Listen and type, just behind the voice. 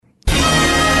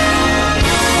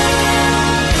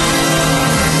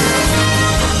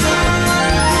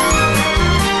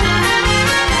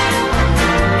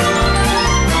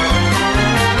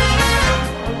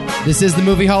This is the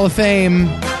Movie Hall of Fame,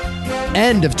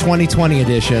 end of 2020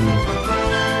 edition,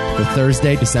 for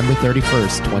Thursday, December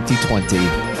 31st, 2020.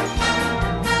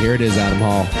 Here it is, Adam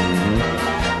Hall.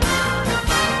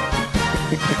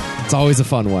 It's always a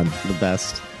fun one. The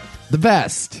best. The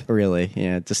best. Really,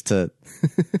 yeah, just to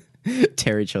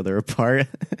tear each other apart.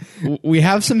 We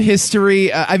have some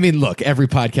history. I mean, look, every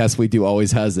podcast we do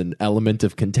always has an element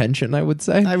of contention, I would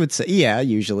say. I would say, yeah,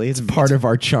 usually. It's Part of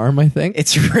our charm, I think.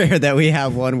 It's rare that we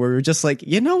have one where we're just like,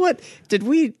 you know what? Did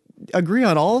we agree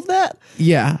on all of that?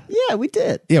 Yeah. Yeah, we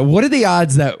did. Yeah, what are the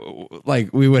odds that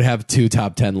like we would have two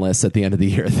top 10 lists at the end of the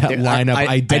year that line up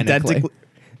identically?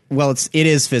 Well, it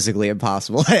is physically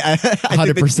impossible. I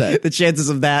 100%. The chances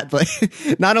of that, but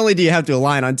not only do you have to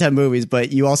align on 10 movies,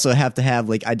 but you also have to have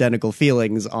like identical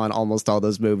feelings on almost all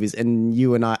those movies. And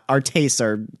you and I, our tastes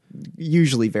are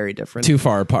usually very different. Too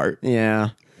far apart.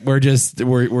 Yeah. We're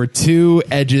two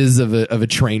edges of a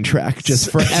train track, just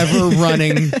forever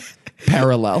running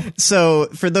parallel. So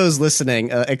for those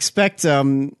listening, expect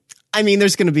I mean,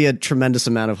 there's going to be a tremendous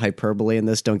amount of hyperbole in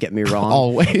this. Don't get me wrong.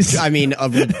 Always. I mean, a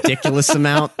ridiculous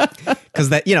amount, because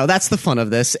that's the fun of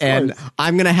this, and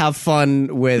I'm going to have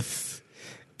fun with.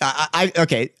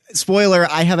 Okay, spoiler,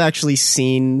 I have actually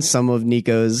seen some of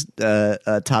Nico's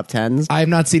top tens. I have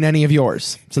not seen any of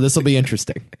yours, so this will be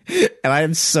interesting. And I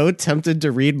am so tempted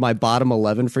to read my bottom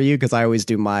 11 for you, because I always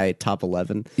do my top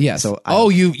 11. Yes. So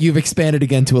you've expanded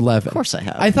again to 11. Of course I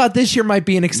have. I thought this year might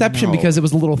be an exception because it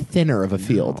was a little thinner of a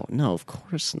field. No, of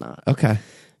course not. Okay.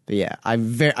 But yeah,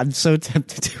 I'm so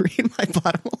tempted to read my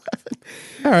bottom 11.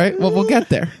 All right. Well, we'll get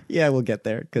there. Yeah, we'll get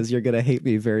there, because you're going to hate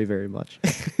me very, very much.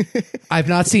 I've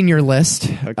not seen your list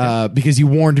because you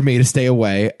warned me to stay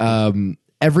away.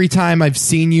 Every time I've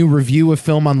seen you review a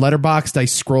film on Letterboxd, I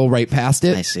scroll right past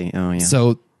it. I see. Oh, yeah.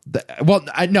 So,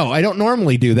 I don't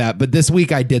normally do that, but this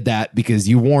week I did that because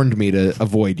you warned me to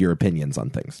avoid your opinions on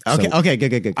things. Okay. So Okay.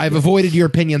 Good. I've avoided your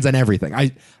opinions on everything.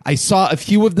 I saw a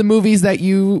few of the movies that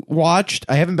you watched.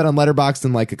 I haven't been on Letterboxd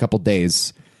in like a couple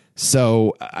days,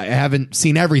 so I haven't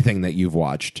seen everything that you've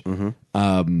watched.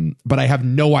 But I have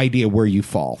no idea where you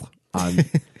fall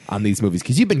on these movies,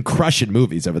 because you've been crushing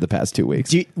movies over the past 2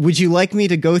 weeks. Would you like me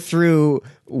to go through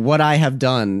what I have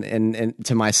done and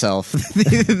to myself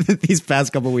these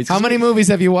past couple weeks? How many movies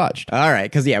have you watched? All right,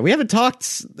 because we haven't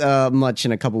talked much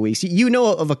in a couple weeks. You know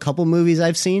of a couple movies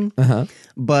I've seen,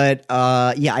 but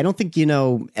I don't think you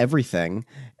know everything,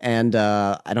 and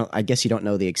I guess you don't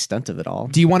know the extent of it all.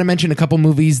 Do you want to mention a couple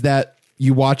movies that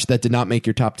you watched that did not make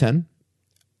your top 10?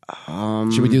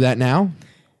 Should we do that now?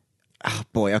 Oh,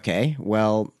 boy, okay.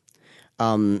 Well,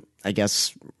 I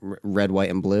guess Red, White,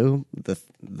 and Blue,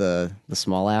 the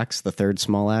small axe, the third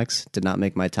small axe, did not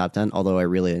make my top 10, although I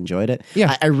really enjoyed it.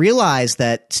 Yeah. I realized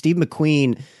that Steve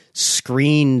McQueen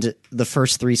screened the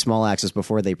first three small axes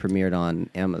before they premiered on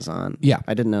Amazon. Yeah.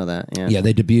 I didn't know that. Yeah,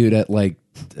 they debuted at like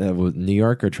New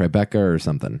York or Tribeca or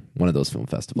something, one of those film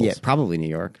festivals. Yeah, probably New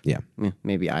York. Yeah.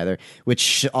 Maybe either,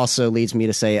 which also leads me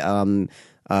to say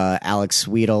Alex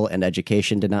Wheatle and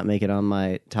Education did not make it on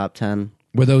my top 10.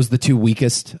 Were those the two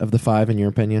weakest of the five, in your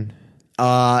opinion?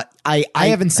 I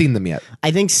haven't seen them yet.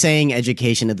 I think saying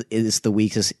Education is the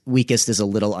weakest is a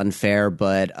little unfair,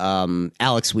 but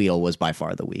Alex Wheatle was by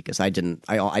far the weakest.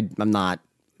 I'm not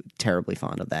terribly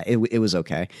fond of that. It was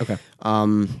okay. Okay.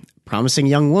 Promising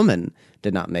Young Woman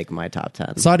did not make my top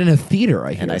 10. Saw it in a theater,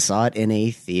 I hear. And I saw it in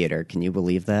a theater. Can you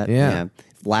believe that? Yeah.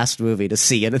 Last movie to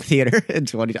see in a theater in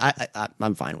 20.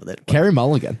 I'm fine with it. Carey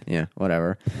Mulligan. Yeah,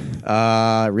 whatever.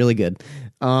 Really good.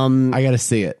 I got to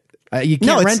see it. You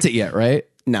can't rent it yet, right?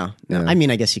 No. Yeah. I mean,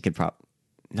 I guess you could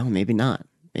no, maybe not.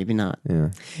 Maybe not.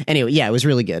 Yeah. Anyway, yeah, it was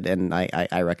really good, and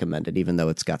I recommend it, even though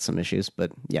it's got some issues.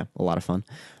 But yeah, a lot of fun.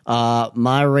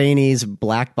 Ma Rainey's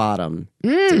Black Bottom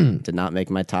did not make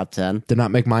my top 10. Did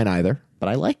not make mine either. But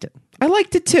I liked it. I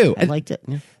liked it too. I liked it.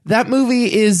 Yeah. That movie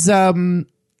is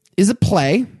a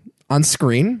play on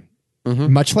screen,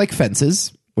 much like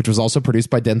Fences, which was also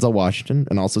produced by Denzel Washington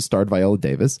and also starred Viola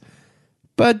Davis.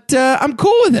 But I'm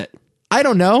cool with it. I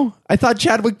don't know. I thought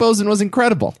Chadwick Boseman was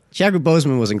incredible. Chadwick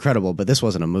Boseman was incredible, but this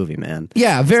wasn't a movie, man.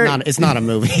 Yeah, very. It's not a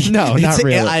movie. No, not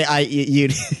really.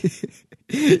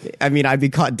 I mean, I'd be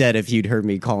caught dead if you'd heard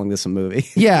me calling this a movie.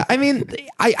 Yeah, I mean,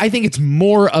 I think it's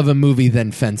more of a movie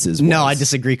than Fences was. No, I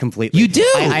disagree completely. You do?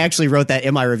 I actually wrote that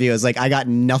in my review. I was like, I got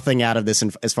nothing out of this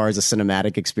as far as a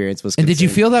cinematic experience was concerned. And did you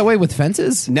feel that way with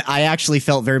Fences? No, I actually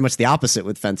felt very much the opposite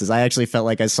with Fences. I actually felt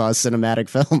like I saw a cinematic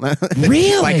film.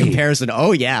 Really? By comparison.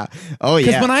 Oh, yeah.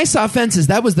 Because when I saw Fences,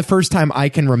 that was the first time I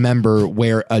can remember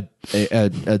where a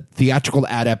theatrical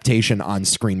adaptation on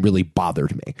screen really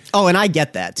bothered me. Oh, and I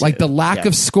get that, too. Like the lack lack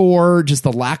of score, just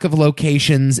the lack of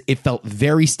locations. It felt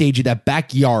very stagey. That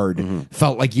backyard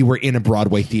felt like you were in a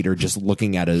Broadway theater, just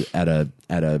looking at a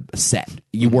set.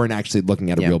 You weren't actually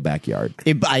looking at a real backyard.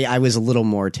 I was a little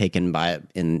more taken by it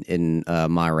in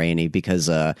Ma Rainey because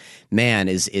man,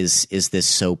 is this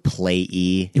so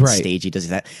play-y and stagey? Does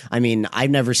that? I mean, I've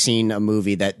never seen a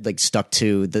movie that like stuck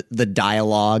to the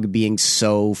dialogue being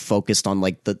so focused on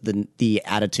like the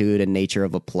attitude and nature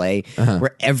of a play,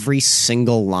 where every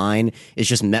single line is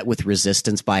just met with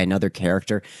resistance by another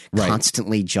character,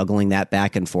 constantly juggling that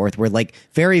back and forth, where like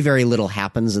very, very little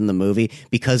happens in the movie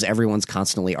because everyone's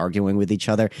constantly arguing with each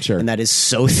other. Sure. And that is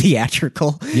so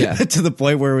theatrical to the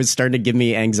point where it was starting to give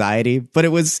me anxiety, but it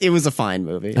was a fine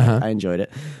movie. I enjoyed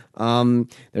it.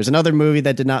 There's another movie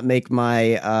that did not make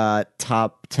my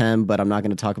top 10, but I'm not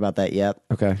going to talk about that yet.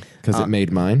 Okay. Because it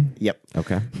made mine? Yep.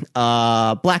 Okay.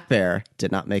 Black Bear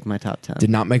did not make my top 10. Did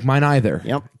not make mine either.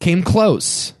 Yep. Came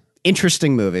close.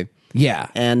 Interesting movie. Yeah.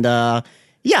 And I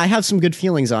have some good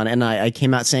feelings on it. And I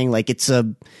came out saying like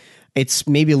it's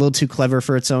maybe a little too clever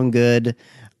for its own good.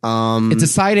 It's a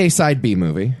side A, side B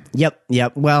movie.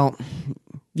 Yep. Well,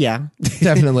 yeah.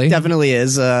 Definitely. Definitely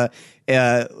is. How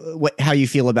you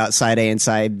feel about side A and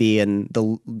side B and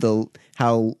the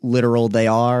how literal they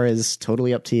are is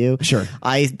totally up to you. Sure.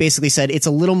 I basically said it's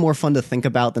a little more fun to think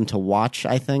about than to watch,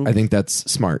 I think. I think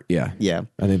that's smart. Yeah. Yeah.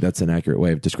 I think that's an accurate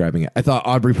way of describing it. I thought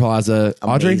Aubrey Plaza.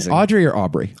 Amazing. Audrey or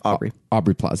Aubrey? Aubrey.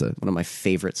 Aubrey Plaza. One of my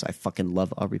favorites. I fucking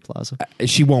love Aubrey Plaza.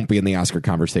 She won't be in the Oscar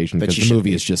conversation because the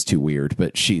movie is just too weird,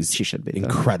 but she should be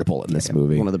incredible in this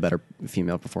movie. One of the better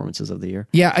female performances of the year.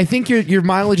 Yeah, I think your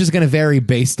mileage is going to vary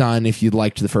based on if you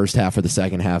liked the first half or the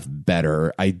second half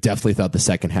better. I definitely thought the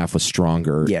second half was stronger.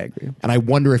 Yeah, I agree. And I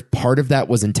wonder if part of that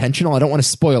was intentional. I don't want to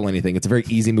spoil anything. It's a very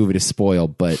easy movie to spoil,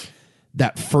 but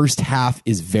that first half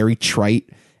is very trite,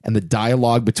 and the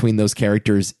dialogue between those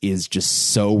characters is just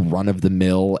so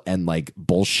run-of-the-mill and like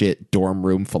bullshit dorm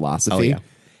room philosophy. Oh, yeah.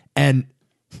 And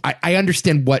I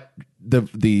understand what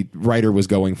the writer was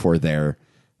going for there,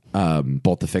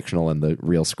 both the fictional and the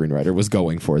real screenwriter was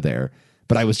going for there,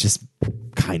 but I was just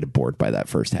kind of bored by that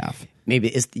first half.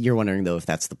 Maybe you're wondering though if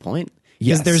that's the point.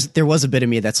 Yes. Because there was a bit of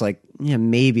me that's like, yeah,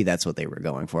 maybe that's what they were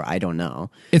going for. I don't know.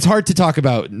 It's hard to talk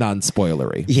about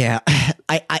non-spoilery. Yeah.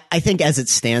 I think as it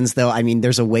stands, though, I mean,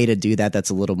 there's a way to do that that's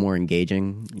a little more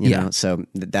engaging, you know? So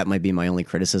that might be my only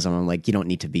criticism. I'm like, you don't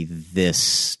need to be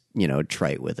this,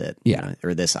 trite with it. Yeah.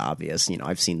 Or this obvious.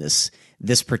 I've seen this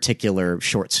particular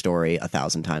short story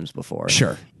 1,000 times before.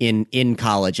 Sure. In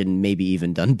college and maybe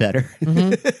even done better.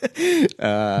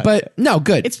 But no,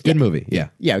 good. It's good movie. Yeah.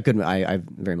 Yeah, good. I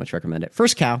very much recommend it.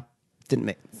 First Cow.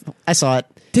 I saw it.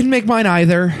 Didn't make mine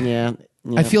either. Yeah.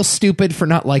 I feel stupid for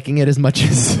not liking it as much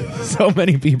as so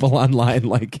many people online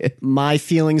like it. My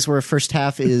feelings were first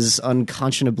half is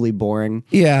unconscionably boring.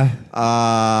 Yeah.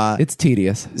 It's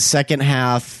tedious. Second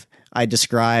half I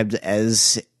described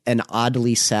as an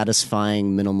oddly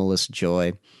satisfying minimalist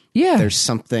joy. Yeah. There's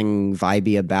something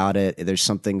vibey about it. There's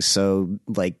something so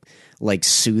like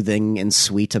soothing and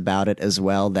sweet about it as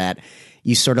well that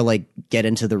you sort of like get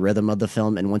into the rhythm of the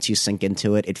film, and once you sink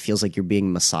into it, it feels like you're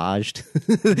being massaged.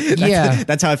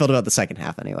 That's how I felt about the second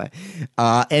half anyway.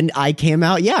 And I came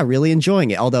out, really enjoying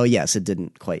it. Although, yes, it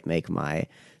didn't quite make my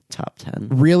top 10.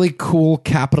 Really cool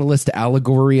capitalist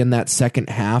allegory in that second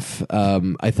half.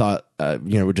 I thought,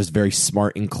 were just very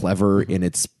smart and clever in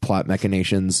its plot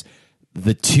machinations.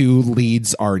 The two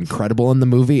leads are incredible in the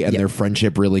movie, and their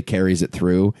friendship really carries it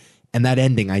through. And that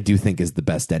ending, I do think, is the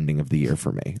best ending of the year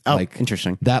for me. Oh,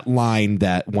 interesting. That line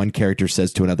that one character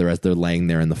says to another as they're laying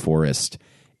there in the forest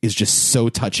is just so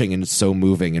touching and so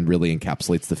moving and really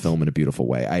encapsulates the film in a beautiful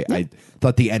way. I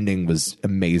thought the ending was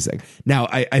amazing. Now,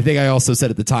 I think I also said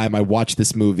at the time, I watched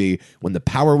this movie when the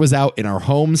power was out in our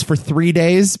homes for 3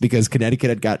 days because Connecticut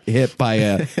had got hit by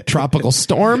a tropical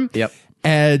storm. Yep.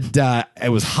 And it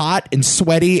was hot and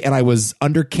sweaty, and I was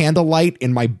under candlelight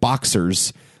in my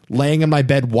boxers, laying in my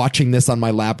bed watching this on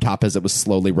my laptop as it was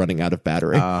slowly running out of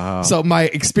battery. So my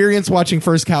experience watching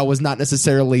First Cow was not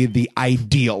necessarily the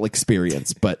ideal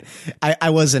experience, but I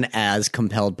wasn't as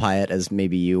compelled by it as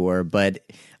maybe you were, but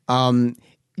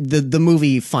the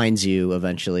movie finds you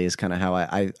eventually is kind of how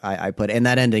I put it. And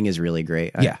that ending is really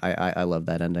great. I love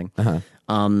that ending. But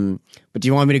do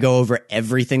you want me to go over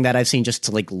everything that I've seen just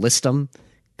to like list them?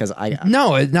 Because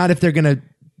no, not if they're going to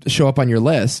show up on your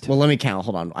list. Well, let me count.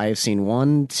 Hold on. I have seen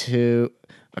 1, 2,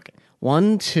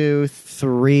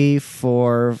 3,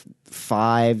 4,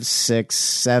 5, 6,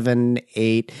 7,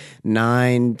 8,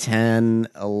 9, 10,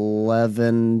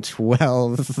 11,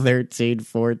 12, 13,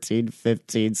 14,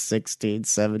 15, 16,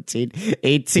 17,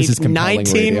 18,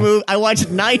 19 I watched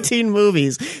 19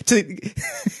 movies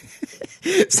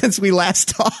since we last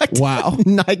talked. Wow.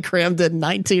 I crammed in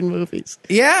 19 movies.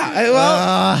 Yeah,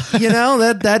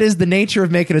 well, that is the nature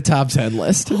of making a top 10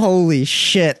 list. Holy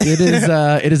shit. It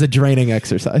is a draining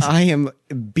exercise. I am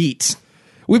beat.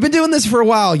 We've been doing this for a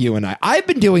while, you and I. I've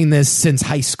been doing this since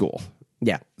high school.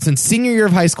 Yeah. Since senior year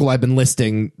of high school, I've been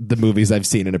listing the movies I've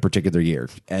seen in a particular year.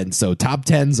 And so top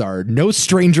 10s are no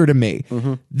stranger to me.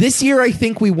 Mm-hmm. This year, I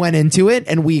think we went into it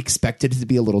and we expected it to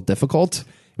be a little difficult.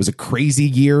 It was a crazy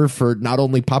year for not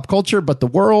only pop culture, but the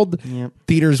world. Yep.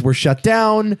 Theaters were shut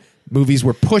down. Movies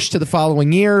were pushed to the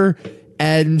following year.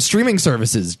 And streaming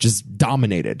services just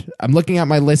dominated. I'm looking at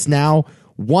my list now.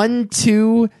 1,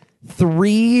 2,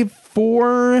 3,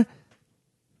 4.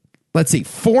 Let's see.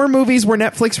 4 movies were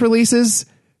Netflix releases.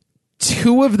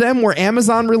 2 of them were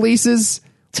Amazon releases.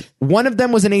 1 of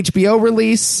them was an HBO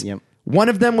release. Yep. 1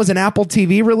 of them was an Apple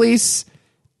TV release.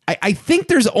 I think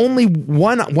there's only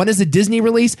one is a Disney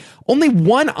release. Only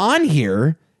one on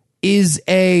here is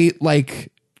a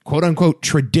like quote unquote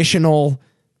traditional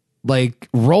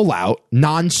like rollout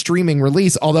non-streaming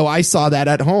release. Although I saw that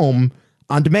at home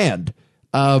on demand.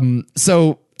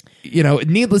 So,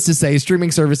 needless to say,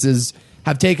 streaming services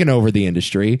have taken over the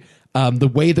industry. The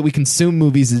way that we consume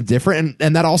movies is different.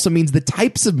 And that also means the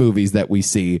types of movies that we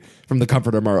see from the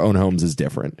comfort of our own homes is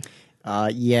different.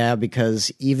 Yeah,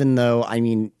 because even though,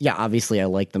 obviously I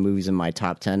like the movies in my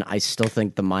top 10, I still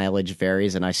think the mileage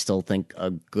varies, and I still think a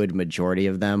good majority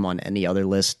of them on any other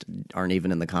list aren't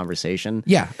even in the conversation.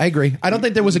 Yeah, I agree. I don't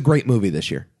think there was a great movie this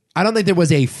year. I don't think there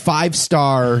was a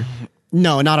 5-star...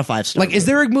 No, not a 5-star. Like, is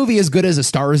there a movie as good as A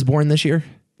Star Is Born this year?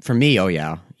 For me, oh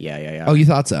yeah. Yeah. Oh, you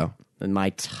thought so? In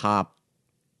my top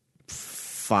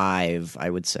 5, I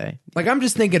would say. Like, I'm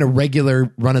just thinking a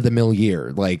regular run-of-the-mill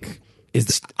year, like...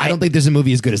 I don't think there's a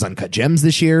movie as good as Uncut Gems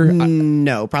this year.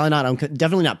 No, probably not.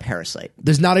 Definitely not Parasite.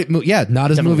 There's not a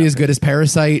not a movie as good as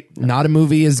Parasite. No. Not a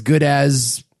movie as good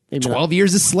as 12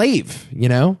 Years a Slave.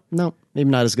 No, maybe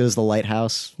not as good as The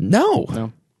Lighthouse.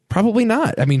 No, probably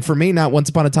not. I mean, for me, not Once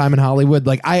Upon a Time in Hollywood.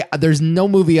 Like there's no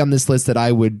movie on this list that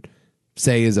I would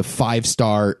say is a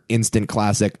 5-star instant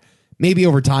classic. Maybe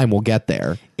over time we'll get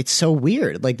there. It's so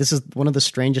weird. Like, this is one of the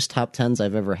strangest top 10s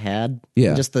I've ever had. Yeah.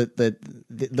 And just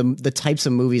the types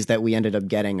of movies that we ended up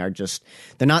getting are just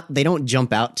they don't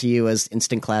jump out to you as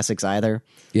instant classics either.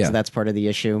 Yeah. So that's part of the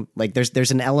issue. Like,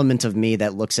 there's an element of me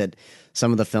that looks at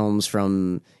some of the films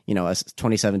from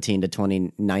 2017 to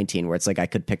 2019 where it's like I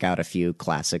could pick out a few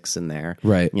classics in there.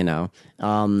 Right.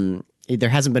 There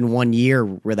hasn't been one year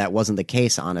where that wasn't the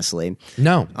case, honestly.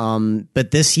 No.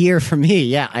 But this year for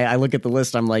me, I look at the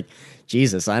list. I'm like,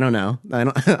 Jesus, I don't know.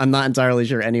 I'm not entirely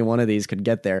sure any one of these could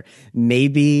get there.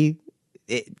 Maybe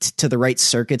to the right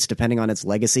circuits, depending on its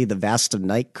legacy, The Vast of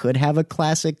Night could have a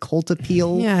classic cult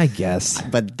appeal. Yeah, I guess.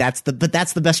 But that's the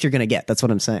best you're going to get. That's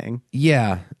what I'm saying.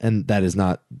 Yeah, and that is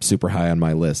not super high on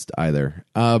my list either.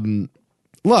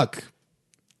 Look,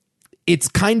 it's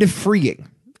kind of freeing.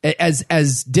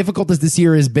 As difficult as this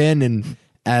year has been, and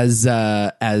as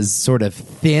sort of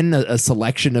thin a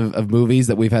selection of movies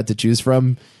that we've had to choose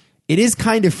from, it is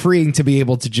kind of freeing to be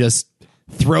able to just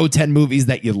throw 10 movies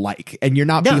that you like, and you're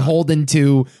not beholden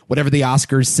to whatever the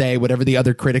Oscars say, whatever the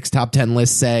other critics' top 10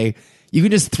 lists say. You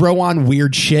can just throw on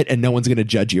weird shit and no one's going to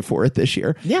judge you for it this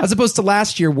year. Yeah. As opposed to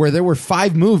last year where there were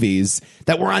 5 movies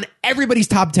that were on everybody's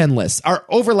top 10 lists. Our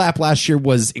overlap last year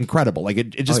was incredible. Like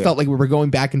it just felt like we were going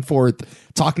back and forth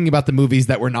talking about the movies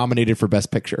that were nominated for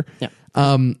Best Picture.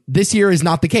 Yeah. This year is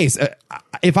not the case.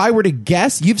 If I were to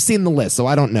guess, you've seen the list, so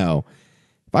I don't know.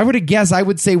 If I were to guess, I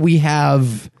would say we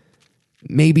have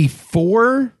maybe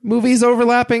 4 movies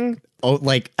overlapping. Oh,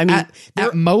 like, I mean,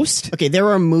 at most. Okay, there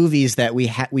are movies that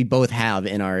we both have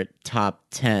in our top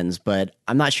 10s, but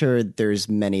I'm not sure there's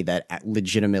many that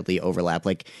legitimately overlap.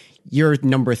 Like, your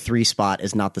number 3 spot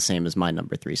is not the same as my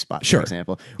number 3 spot, for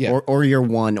example. Yeah. Or your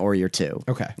 1 or your 2.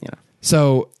 Okay.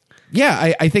 So,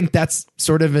 yeah, I think that's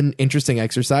sort of an interesting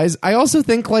exercise. I also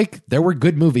think, like, there were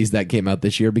good movies that came out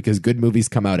this year because good movies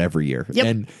come out every year. Yep.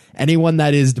 And anyone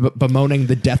that is bemoaning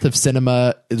the death of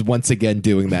cinema is once again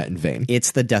doing that in vain.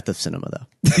 It's the death of cinema,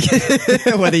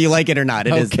 though. Whether you like it or not,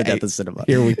 it is the death of cinema.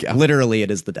 Here we go. Literally, it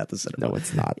is the death of cinema. No,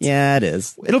 it's not. Yeah, it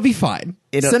is. It'll be fine.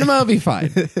 Cinema will be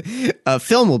fine.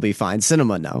 Film will be fine.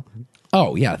 Cinema, no.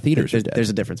 Oh, yeah, theaters are dead. There's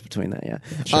a difference between that, yeah.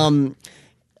 Sure.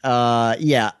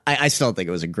 I still don't think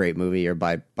it was a great movie or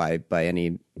by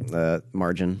any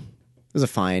margin. It was a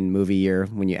fine movie year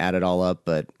when you add it all up,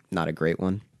 but not a great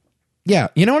one. Yeah.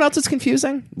 You know what else is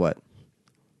confusing? What?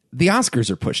 The Oscars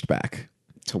are pushed back.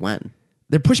 To when?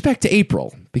 They're pushed back to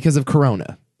April because of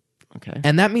Corona. Okay.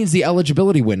 And that means the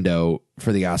eligibility window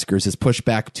for the Oscars is pushed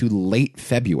back to late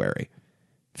February.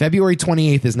 February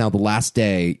 28th is now the last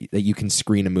day that you can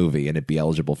screen a movie and it be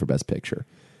eligible for Best Picture.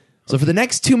 So for the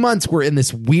next 2 months, we're in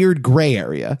this weird gray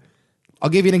area. I'll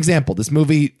give you an example. This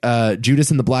movie,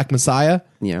 Judas and the Black Messiah,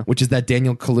 which is that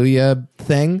Daniel Kaluuya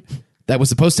thing that was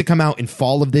supposed to come out in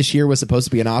fall of this year, was supposed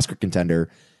to be an Oscar contender,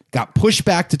 got pushed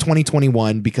back to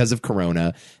 2021 because of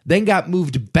Corona, then got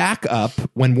moved back up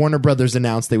when Warner Brothers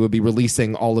announced they would be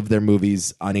releasing all of their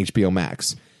movies on HBO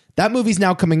Max. That movie's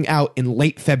now coming out in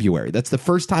late February. That's the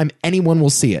first time anyone will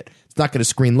see it. It's not going to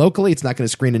screen locally. It's not going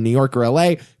to screen in New York or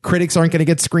LA. Critics aren't going to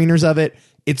get screeners of it.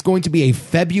 It's going to be a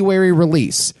February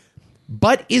release,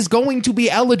 but is going to be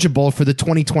eligible for the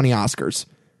 2020 Oscars,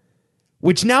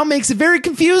 which now makes it very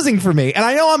confusing for me. And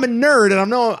I know I'm a nerd and I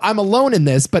know I'm alone in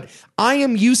this, but I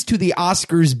am used to the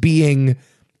Oscars being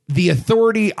the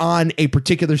authority on a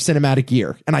particular cinematic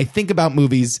year. And I think about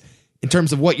movies in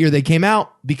terms of what year they came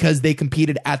out because they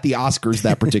competed at the Oscars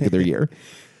that particular year.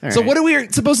 So what are we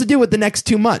supposed to do with the next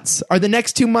 2 months? Are the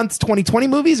next 2 months 2020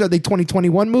 movies? Are they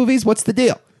 2021 movies? What's the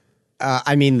deal?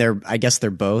 I mean, I guess they're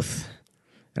both.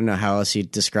 I don't know how else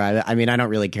you'd describe it. I mean, I don't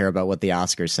really care about what the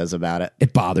Oscars says about it.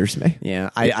 It bothers me. Yeah,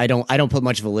 I don't put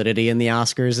much validity in the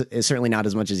Oscars. It's certainly not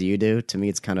as much as you do. To me,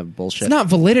 it's kind of bullshit. It's not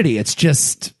validity. It's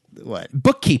just what?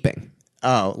 Bookkeeping.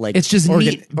 Oh, like it's just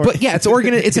neat. But yeah, it's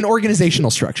an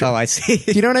organizational structure. Oh, I see.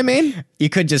 Do you know what I mean? You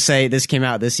could just say this came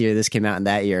out this year, this came out in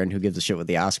that year, and who gives a shit what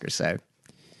the Oscars say?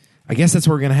 I guess that's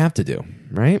what we're gonna have to do,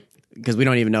 right? Because we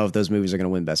don't even know if those movies are going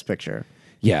to win Best Picture.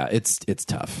 Yeah, it's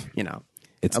tough. You know.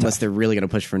 It's unless tough. they're really going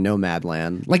to push for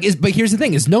Nomadland. But here's the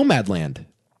thing: is Nomadland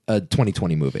a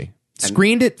 2020 movie?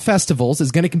 Screened at festivals,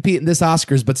 is going to compete in this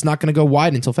Oscars, but it's not going to go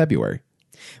wide until February.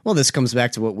 Well, this comes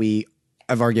back to what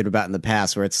I've argued about in the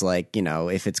past, where it's like, you know,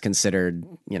 if it's considered,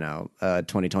 you know, a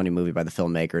 2020 movie by the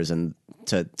filmmakers and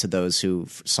to those who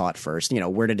saw it first, you know,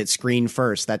 where did it screen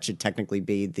first? That should technically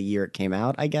be the year it came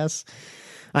out, I guess.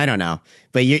 I don't know,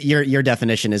 but your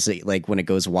definition is like when it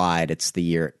goes wide, it's the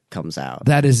year it comes out.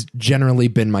 That has generally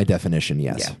been my definition,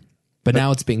 yes. Yeah. But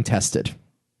now it's being tested,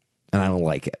 and I don't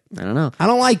like it. I don't know. I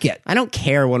don't like it. I don't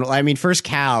care First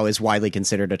Cow is widely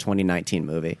considered a 2019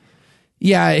 movie.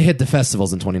 Yeah, it hit the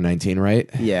festivals in 2019, right?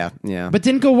 Yeah. But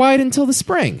didn't go wide until the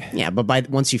spring. Yeah, but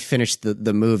once you finish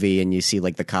the movie and you see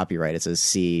like the copyright, it says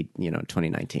C,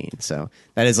 2019. So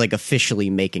that is like officially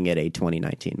making it a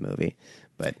 2019 movie.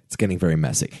 But it's getting very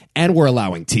messy. And we're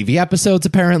allowing TV episodes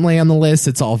apparently on the list.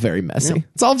 It's all very messy. Yeah.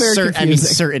 It's all very confusing. I mean,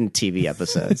 certain TV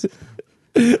episodes.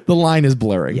 The line is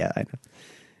blurring. Yeah, I know.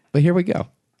 But here we go.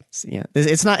 Yeah,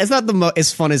 it's not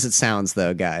as fun as it sounds,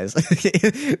 though, guys.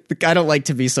 I don't like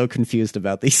to be so confused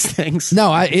about these things.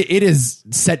 No, it has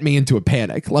set me into a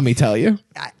panic. Let me tell you,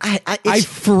 I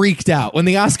freaked out when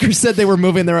the Oscars said they were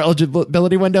moving their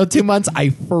eligibility window 2 months.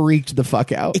 I freaked the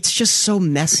fuck out. It's just so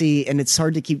messy and it's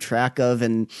hard to keep track of,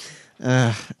 and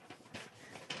I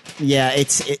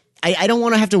don't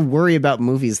want to have to worry about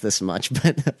movies this much,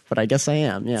 but I guess I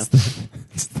am. Yeah,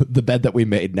 it's the bed that we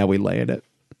made. Now we lay in it.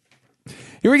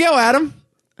 Here we go, Adam.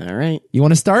 All right. You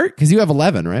want to start? Because you have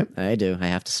 11, right? I do. I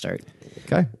have to start.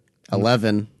 Okay.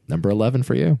 11. Number 11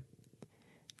 for you.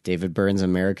 David Byrne's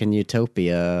American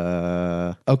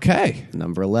Utopia. Okay.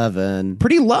 Number 11.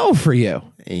 Pretty low for you.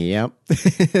 Yep.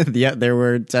 Yeah, there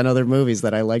were 10 other movies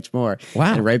that I liked more.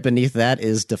 Wow. And right beneath that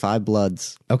is Da 5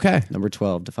 Bloods. Okay. Number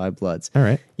 12, Da 5 Bloods. All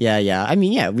right. Yeah. I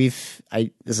mean, yeah,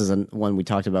 this is one we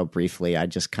talked about briefly. I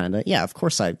just kind of, of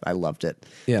course I loved it.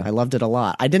 Yeah. I loved it a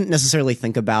lot. I didn't necessarily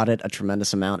think about it a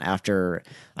tremendous amount after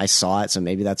I saw it, so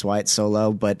maybe that's why it's so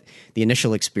low, but the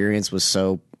initial experience was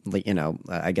so,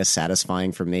 I guess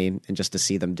satisfying for me, and just to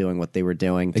see them doing what they were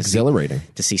doing. Exhilarating.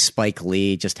 To see Spike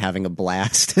Lee just having a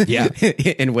blast. Yeah.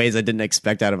 In ways I didn't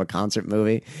expect out of a concert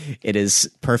movie. It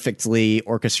is perfectly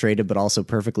orchestrated, but also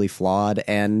perfectly flawed.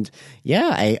 And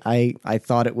yeah, I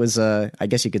thought it was I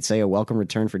guess you could say a welcome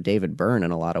return for David Byrne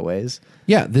in a lot of ways.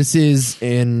 Yeah, this is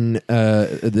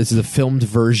a filmed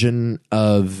version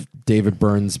of David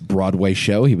Byrne's Broadway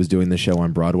show. He was doing the show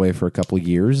on Broadway for a couple of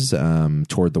years,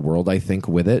 toured the world, I think,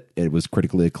 with it. It was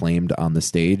critically acclaimed on the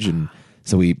stage, and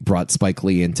so we brought Spike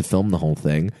Lee in to film the whole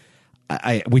thing.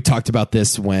 We talked about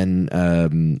this when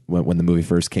the movie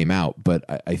first came out, but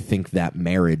I think that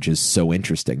marriage is so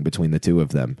interesting between the two of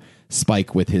them.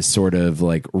 Spike with his sort of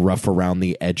like rough around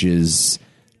the edges,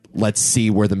 let's see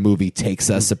where the movie takes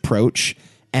us approach,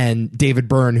 and David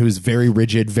Byrne, who's very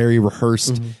rigid, very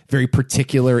rehearsed, very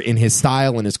particular in his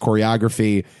style and his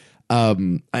choreography.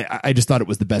 I just thought it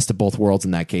was the best of both worlds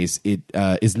in that case. It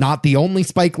is not the only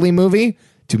Spike Lee movie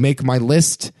to make my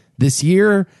list this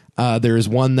year. There is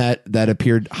one that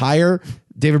appeared higher.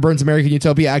 David Byrne's American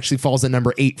Utopia actually falls at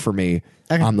number 8 for me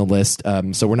on the list.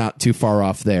 So we're not too far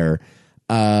off there.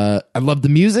 I love the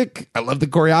music. I love the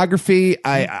choreography.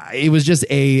 It was just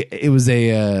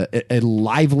a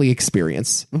lively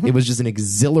experience. It was just an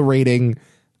exhilarating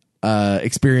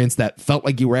experience that felt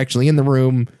like you were actually in the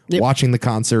room watching the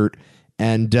concert,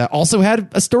 and also had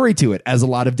a story to it, as a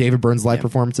lot of David Byrne's live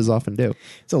performances often do.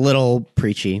 It's a little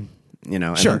preachy, you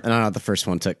know. Sure. And I'm not the first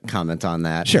one to comment on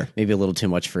that. Sure. Maybe a little too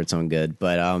much for its own good.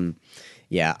 But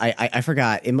yeah, I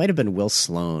forgot. It might have been Will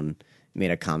Sloan made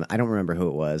a comment. I don't remember who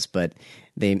it was, but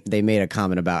they made a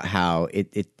comment about how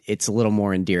it's a little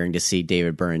more endearing to see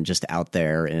David Byrne just out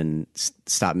there and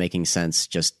stop making sense,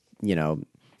 just, you know,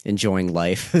 enjoying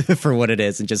life for what it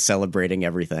is and just celebrating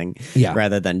everything,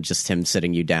 rather than just him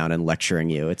sitting you down and lecturing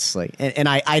you. It's like, and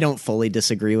I don't fully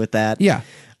disagree with that. Yeah.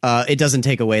 It doesn't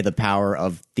take away the power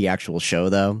of the actual show,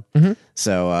 though.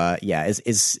 So, yeah,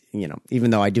 is you know,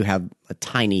 even though I do have a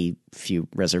tiny few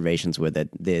reservations with it,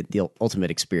 the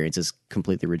ultimate experience is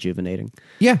completely rejuvenating.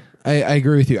 Yeah, I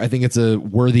agree with you. I think it's a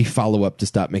worthy follow-up to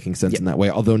Stop Making Sense in that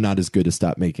way, although not as good as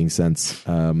Stop Making Sense.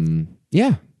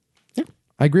 Yeah,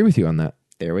 I agree with you on that.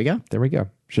 There we go. There we go.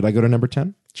 Should I go to number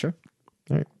 10? Sure.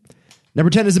 All right.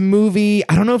 Number 10 is a movie.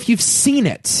 I don't know if you've seen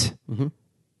it.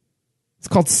 It's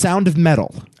called Sound of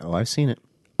Metal. Oh, I've seen it.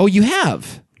 Oh, you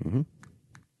have?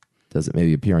 Does it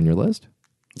maybe appear on your list?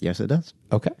 Yes, it does.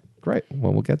 Okay, great.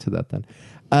 Well, we'll get to that then.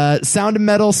 Sound of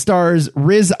Metal stars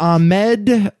Riz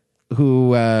Ahmed, who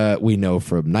we know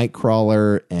from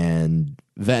Nightcrawler and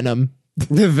Venom.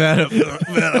 Venom.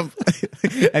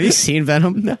 Have you seen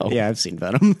Venom? No. Yeah, I've seen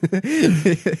Venom.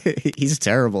 He's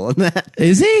terrible in that.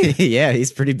 Is he? Yeah,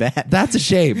 he's pretty bad. That's a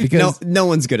shame because no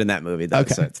one's good in that movie, though,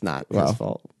 so it's not his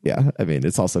fault. Yeah, I mean,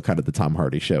 it's also kind of the Tom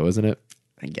Hardy show, isn't it?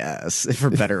 I guess, for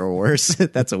better or worse.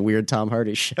 That's a weird Tom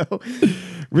Hardy show.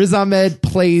 Riz Ahmed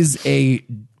plays a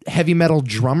heavy metal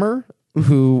drummer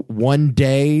who one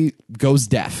day goes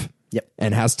deaf. Yep.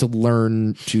 And has to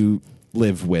learn to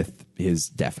live with his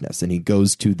deafness. And he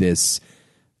goes to this,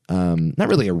 not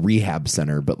really a rehab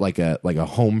center, but like a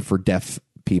home for deaf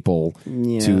people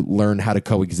to learn how to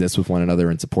coexist with one another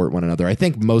and support one another. I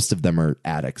think most of them are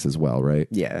addicts as well, right?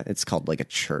 Yeah, it's called like a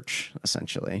church,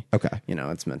 essentially. Okay. You know,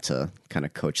 it's meant to kind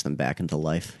of coach them back into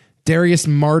life. Darius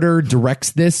Martyr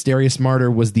directs this. Darius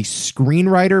Martyr was the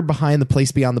screenwriter behind The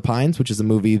Place Beyond the Pines, which is a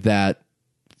movie that,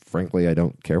 frankly, I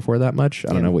don't care for that much.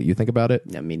 I don't know what you think about it.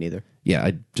 Yeah, me neither. Yeah,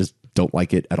 I just don't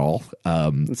like it at all.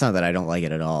 It's not that I don't like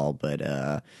it at all,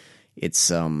 but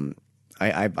it's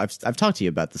I've talked to you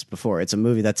about this before. It's a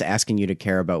movie that's asking you to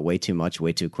care about way too much,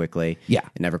 way too quickly. Yeah.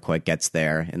 It never quite gets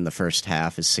there, and the first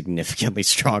half is significantly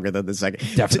stronger than the second.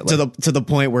 Definitely. To the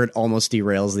point where it almost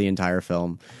derails the entire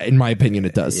film. In my opinion,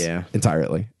 it does. Yeah.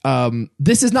 Entirely.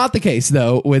 This is not the case,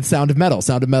 though, with Sound of Metal.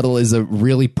 Sound of Metal is a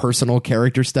really personal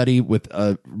character study with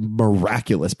a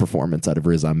miraculous performance out of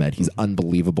Riz Ahmed. He's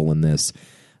unbelievable in this.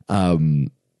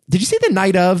 Did you see The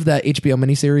Night Of, that HBO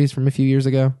miniseries from a few years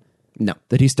ago? No.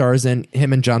 That he stars in.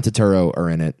 Him and John Turturro are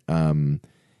in it.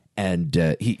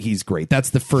 And he's great. That's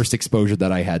the first exposure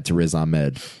that I had to Riz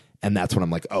Ahmed. And that's when I'm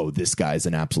like, oh, this guy's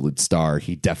an absolute star.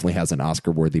 He definitely has an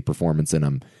Oscar-worthy performance in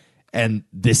him. And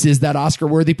this is that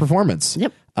Oscar-worthy performance.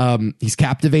 Yep. He's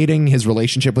captivating. His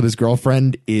relationship with his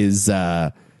girlfriend is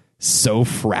so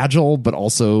fragile, but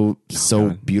also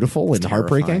beautiful and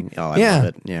heartbreaking. Oh, I love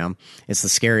it. Yeah. It's the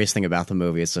scariest thing about the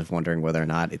movie is just wondering whether or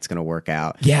not it's going to work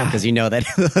out. Yeah. Because you know that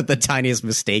the tiniest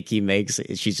mistake he makes,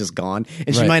 she's just gone.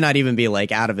 And she might not even be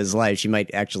like out of his life. She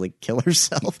might actually kill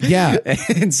herself. Yeah.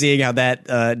 And seeing how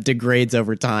that degrades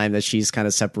over time, that she's kind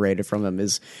of separated from him,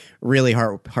 is really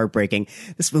heartbreaking.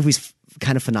 This movie's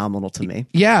kind of phenomenal to me.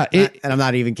 Yeah. And I'm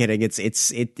not even kidding.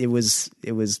 It was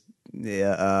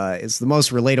it's the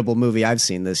most relatable movie I've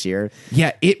seen this year.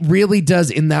 Yeah, it really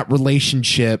does in that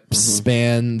relationship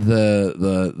span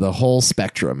the whole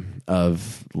spectrum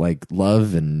of like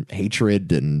love and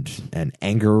hatred and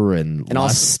anger and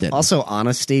lust. Also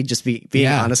honesty, just being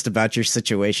honest about your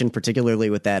situation, particularly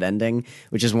with that ending,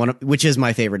 which is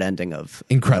my favorite ending of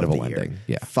incredible the ending. Year.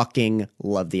 Yeah. Fucking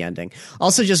love the ending.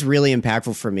 Also just really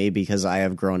impactful for me because I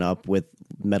have grown up with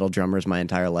metal drummers my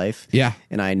entire life. Yeah.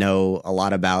 And I know a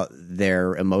lot about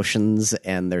their emotions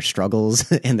and their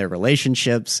struggles and their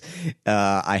relationships.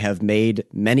 I have made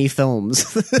many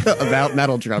films about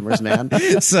metal drummers, man.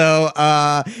 So,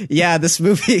 yeah, this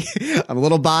movie, I'm a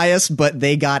little biased, but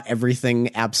they got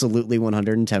everything absolutely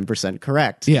 110%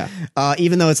 correct. Yeah.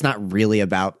 Even though it's not really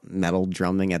about metal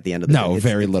drumming at the end of the day.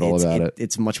 Very little about it.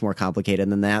 It's much more complicated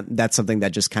than that. That's something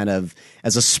that just kind of,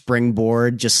 as a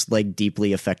springboard, just like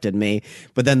deeply affected me.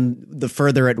 But then the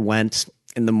further it went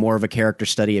and the more of a character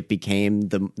study it became,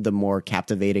 the more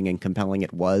captivating and compelling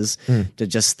it was to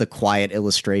just the quiet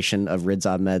illustration of Riz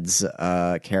Ahmed's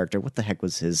character. What the heck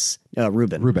was his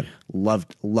Ruben?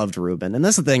 Loved Ruben. And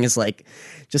that's the thing is like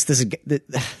just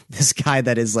this guy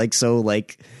that is like so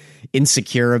like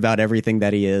insecure about everything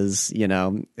that he is, you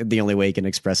know, the only way he can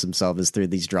express himself is through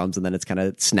these drums, and then it's kind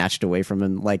of snatched away from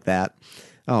him like that.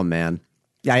 Oh man.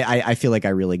 I feel like I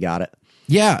really got it.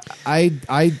 Yeah,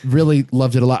 I really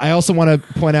loved it a lot. I also want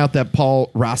to point out that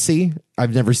Paul Rossi,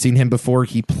 I've never seen him before.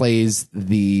 He plays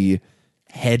the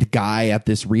head guy at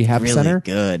this rehab Really center.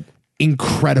 good.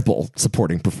 Incredible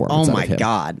supporting performance. Oh out my of him.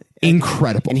 God.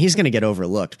 Incredible. And he's going to get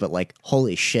overlooked, but like,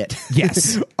 holy shit.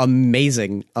 Yes.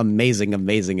 Amazing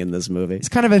in this movie. He's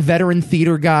kind of a veteran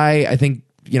theater guy. I think,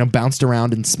 you know, bounced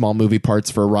around in small movie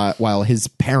parts for a while. His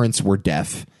parents were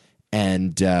deaf.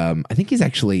 And I think he's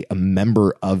actually a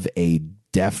member of a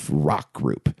deaf rock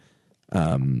group.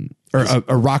 Or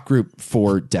a rock group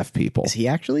for deaf people. Is he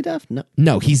actually deaf?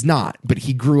 No, he's not. But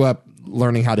he grew up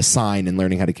learning how to sign and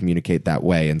learning how to communicate that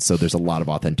way. And so there's a lot of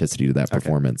authenticity to that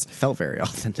performance. Felt very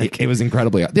authentic. It was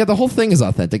incredibly. Yeah, the whole thing is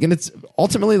authentic. And it's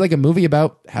ultimately like a movie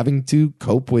about having to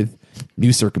cope with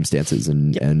new circumstances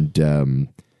and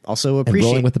also and appreciate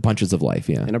rolling with the punches of life.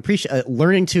 Yeah. and appreciate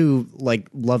learning to like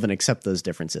love and accept those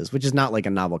differences, which is not like a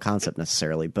novel concept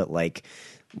necessarily, but like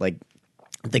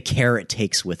the care it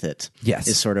takes with it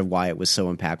is sort of why it was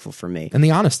so impactful for me. And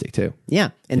the honesty too. Yeah.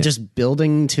 And just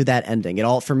building to that ending. It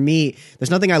all, for me,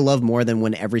 there's nothing I love more than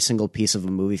when every single piece of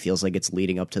a movie feels like it's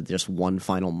leading up to just one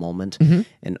final moment.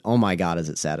 And oh my God, is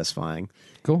it satisfying.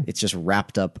 Cool. It's just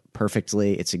wrapped up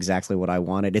perfectly. It's exactly what I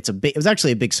wanted. It was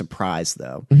actually a big surprise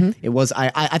though. It was,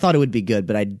 I thought it would be good,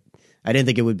 but I didn't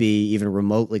think it would be even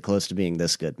remotely close to being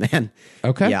this good, man.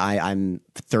 Okay. Yeah. I'm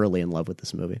thoroughly in love with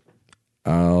this movie.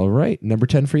 All right. Number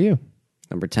 10 for you.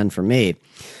 Number 10 for me.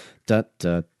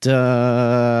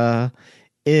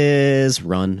 Is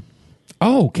Run.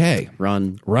 Oh, okay.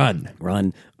 Run.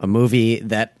 Run. A movie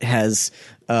that has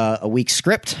a weak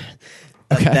script.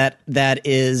 Okay. That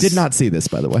is... Did not see this,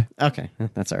 by the way. Okay.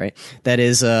 That's all right. That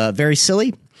is very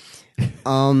silly.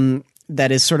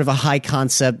 That is sort of a high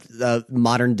concept,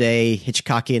 modern day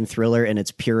Hitchcockian thriller in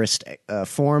its purest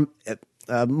form,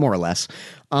 more or less.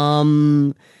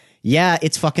 Yeah,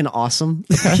 it's fucking awesome.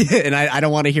 And I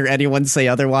don't want to hear anyone say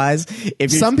otherwise.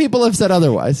 Some people have said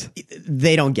otherwise.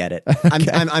 They don't get it.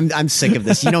 I'm sick of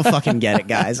this. You don't fucking get it,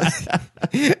 guys.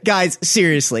 Guys,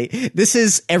 seriously, this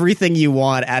is everything you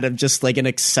want out of just like an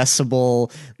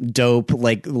accessible, dope,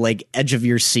 like edge of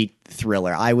your seat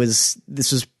thriller.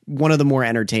 This was one of the more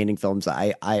entertaining films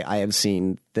I have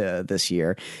seen this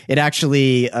year. It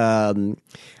actually,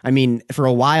 I mean, for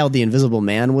a while, The Invisible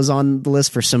Man was on the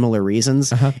list for similar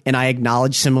reasons, and I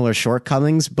acknowledge similar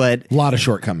shortcomings, but A lot of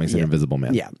shortcomings in Invisible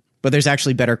Man. yeah. But there's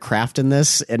actually better craft in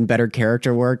this and better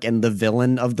character work, and the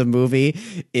villain of the movie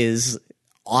is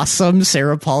awesome.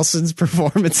 Sarah Paulson's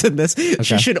performance in this.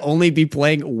 She should only be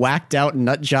playing whacked out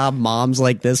nut job moms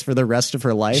like this for the rest of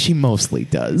her life. She mostly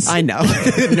does. I know.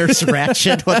 Nurse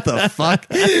Ratched. What the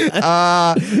fuck?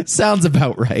 Sounds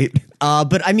about right.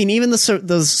 But I mean, even the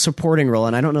supporting role,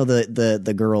 and I don't know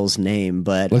the girl's name,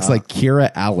 but Looks like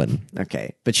Kira Allen.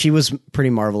 okay. But she was pretty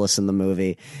marvelous in the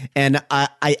movie. And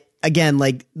I again,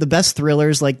 like the best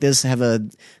thrillers like this have a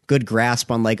good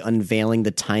grasp on like unveiling the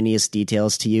tiniest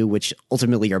details to you, which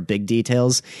ultimately are big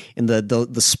details. And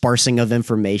the sparsing of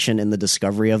information and the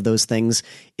discovery of those things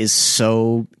is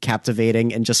so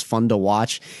captivating and just fun to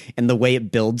watch. And the way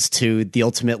it builds to the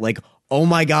ultimate, like, oh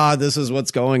my God, this is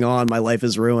what's going on, my life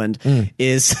is ruined,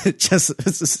 is just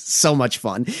so much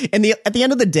fun. And at the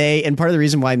end of the day, and part of the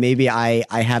reason why maybe I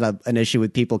had an issue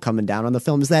with people coming down on the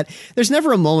film is that there's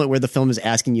never a moment where the film is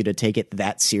asking you to take it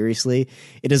that seriously.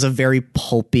 It is a very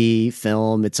pulpy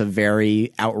film. It's a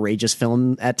very outrageous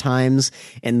film at times,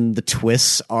 and the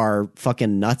twists are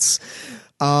fucking nuts.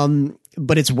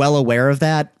 but it's well aware of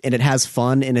that, and it has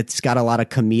fun, and it's got a lot of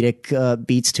comedic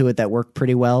beats to it that work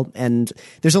pretty well. And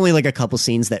there's only like a couple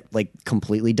scenes that like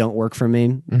completely don't work for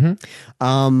me.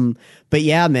 But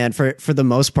yeah, man, for the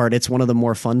most part, it's one of the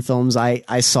more fun films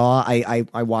I saw.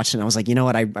 I watched it and I was like, you know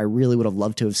what? I really would have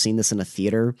loved to have seen this in a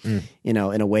theater, you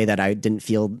know, in a way that I didn't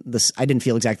feel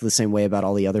exactly the same way about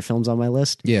all the other films on my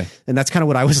list. Yeah. And that's kind of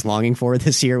what I was longing for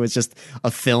this year, was just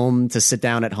a film to sit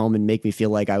down at home and make me feel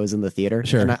like I was in the theater.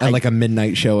 Sure. And And like a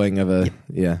midnight showing of a,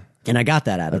 and I got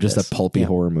that out of just this. a pulpy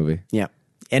horror movie. Yeah.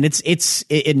 And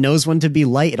it knows when to be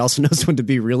light. It also knows when to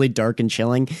be really dark and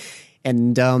chilling.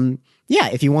 And yeah,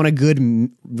 if you want a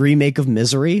good remake of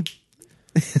Misery,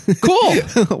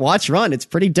 Cool. watch Run. It's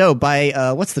pretty dope.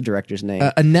 By what's the director's name?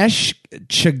 Anesh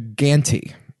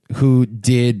Chaganty, who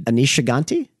did Anish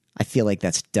Chaganty? I feel like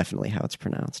that's definitely how it's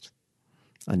pronounced.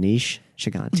 Anish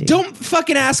Chaganty. Don't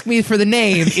fucking ask me for the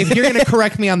name if you're going to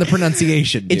correct me on the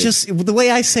pronunciation. It just, the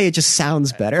way I say it just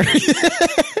sounds better.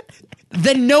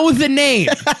 Then know the name.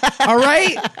 All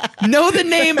right? Know the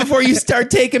name before you start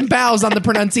taking bows on the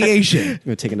pronunciation. I'm going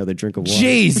to take another drink of water.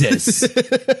 Jesus.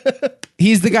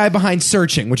 He's the guy behind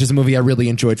Searching, which is a movie I really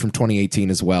enjoyed from 2018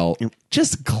 as well.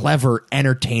 Just clever,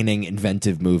 entertaining,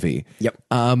 inventive movie. Yep.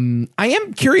 I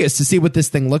am curious to see what this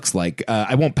thing looks like.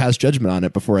 I won't pass judgment on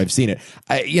it before I've seen it.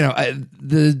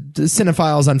 The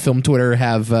cinephiles on film Twitter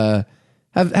have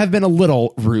been a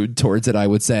little rude towards it, I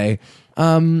would say.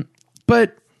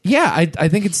 But yeah, I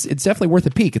think it's definitely worth a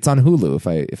peek. It's on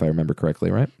Hulu if I remember correctly,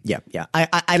 right? Yeah.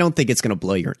 I don't think it's going to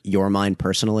blow your mind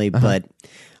personally, but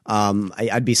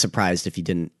I'd be surprised if you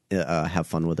didn't have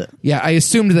fun with it. Yeah, I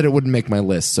assumed that it wouldn't make my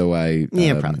list, so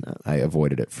probably not. I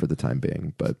avoided it for the time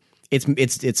being. But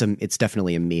it's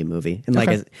definitely a me movie, and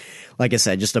Okay. like I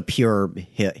said, just a pure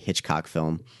Hitchcock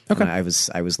film. Okay. And I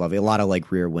was loving a lot of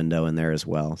like Rear Window in there as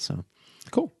well, so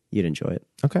cool. you'd enjoy it.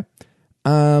 Okay.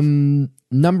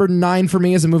 Number 9 for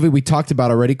me is a movie we talked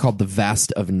about already called The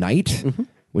Vast of Night,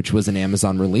 which was an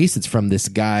Amazon release. It's from this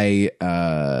guy,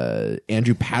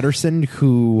 Andrew Patterson,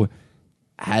 who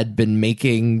had been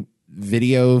making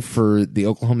video for the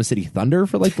Oklahoma City Thunder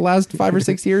for like the last 5 or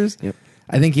 6 years. Yep.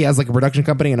 I think he has like a production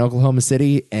company in Oklahoma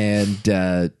City,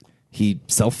 and he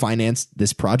self-financed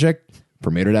this project,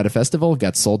 premiered it at a festival,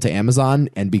 got sold to Amazon,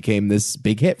 and became this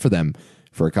big hit for them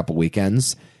for a couple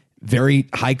weekends. Very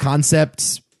high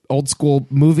concept, old school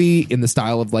movie in the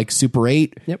style of like Super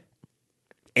 8. Yep.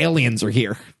 Aliens are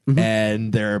here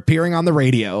and they're appearing on the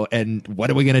radio, and what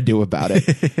are we going to do about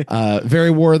it?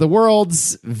 Very War of the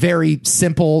Worlds, very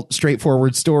simple,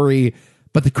 straightforward story,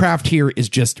 but the craft here is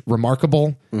just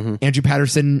remarkable. Andrew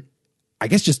Patterson, I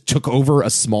guess, just took over a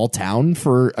small town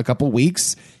for a couple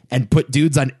weeks and put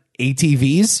dudes on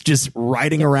ATVs just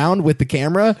riding around with the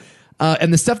camera.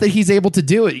 And the stuff that he's able to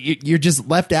do, you're just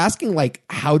left asking, like,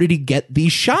 how did he get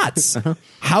these shots?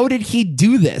 How did he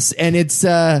do this? And it's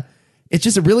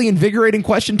just a really invigorating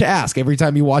question to ask every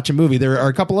time you watch a movie. There are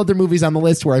a couple other movies on the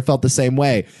list where I felt the same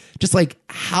way. Just like,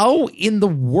 how in the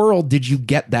world did you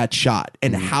get that shot?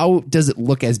 And how does it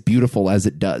look as beautiful as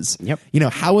it does? Yep. You know,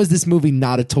 how is this movie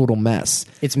not a total mess?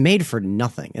 It's made for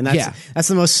nothing, and that's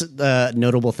the most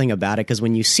notable thing about it. Because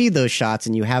when you see those shots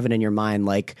and you have it in your mind,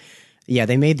 like, yeah,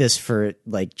 they made this for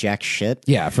like jack shit.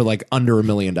 Yeah, for like under $1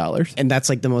 million. And that's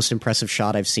like the most impressive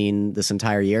shot I've seen this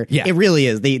entire year. Yeah. It really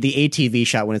is. The ATV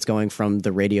shot when it's going from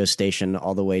the radio station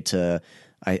all the way to,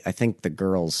 I think, the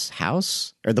girl's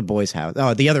house or the boy's house.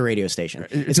 Oh, the other radio station.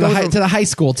 It's to the high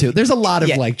school too. There's a lot of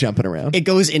like jumping around. It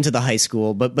goes into the high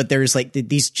school, but there's like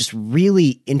these just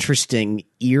really interesting,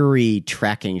 eerie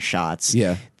tracking shots.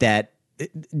 Yeah. That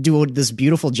do this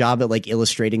beautiful job at like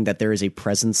illustrating that there is a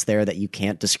presence there that you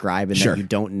can't describe and Sure. that you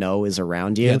don't know is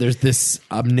around you. Yeah, there's this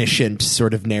omniscient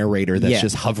sort of narrator that's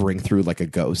just hovering through like a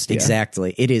ghost. Yeah.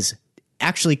 Exactly. It is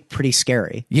actually pretty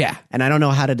scary. Yeah. And I don't know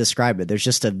how to describe it. There's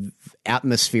just a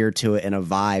atmosphere to it and a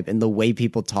vibe, and the way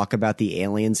people talk about the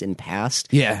aliens in past.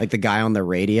 Yeah. Like the guy on the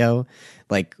radio.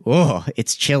 Like, oh,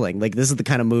 it's chilling. Like, this is the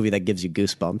kind of movie that gives you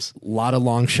goosebumps. A lot of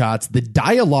long shots. The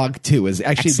dialogue too is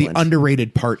actually Excellent. the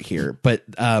underrated part here, but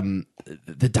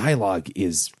the dialogue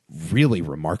is really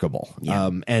remarkable.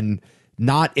 And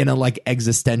not in a like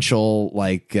existential,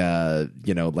 like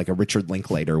like a Richard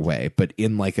Linklater way, but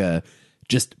in like a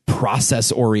just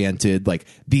process oriented, like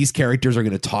these characters are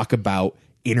going to talk about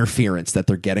interference that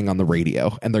they're getting on the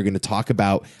radio, and they're going to talk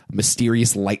about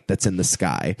mysterious light that's in the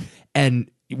sky, and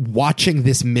watching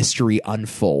this mystery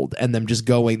unfold, and them just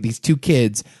going, these two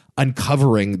kids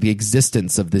uncovering the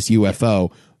existence of this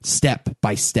UFO step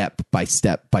by step by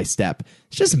step by step.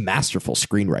 It's just masterful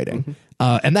screenwriting.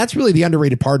 And that's really the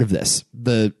underrated part of this.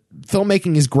 The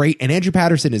filmmaking is great, and Andrew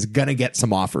Patterson is gonna get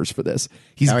some offers for this.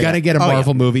 He's gonna get a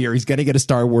Marvel movie, or he's gonna get a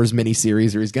Star Wars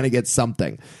miniseries, or he's gonna get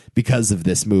something because of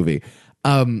this movie.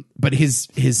 But his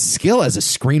skill as a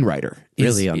screenwriter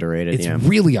is Really underrated, It's yeah.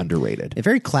 really underrated.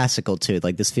 Very classical too.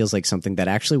 Like this feels like something that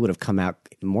actually would have come out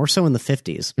more so in the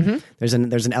 50s. There's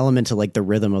an element to like the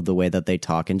rhythm of the way that they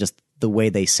talk and just the way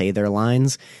they say their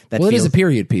lines. That Well, it feels, is a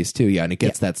period piece too, yeah, and it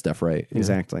gets that stuff right.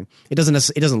 exactly. It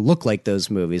doesn't look like those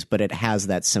movies, but it has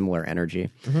that similar energy,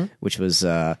 which was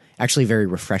actually very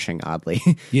refreshing. Oddly,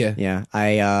 Yeah.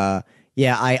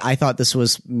 yeah. I thought this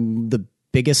was the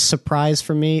biggest surprise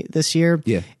for me this year.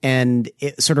 Yeah. And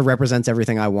it sort of represents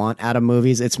everything I want out of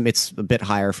movies. It's a bit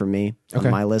higher for me on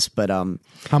my list, but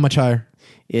How much higher?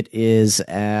 it is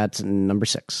at number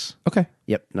 6. Okay.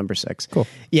 Yep, number 6. Cool.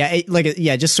 Yeah,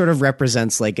 it just sort of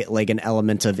represents like an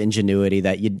element of ingenuity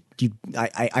that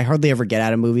I hardly ever get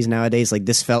out of movies nowadays. Like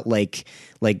this felt like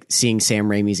seeing Sam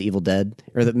Raimi's Evil Dead,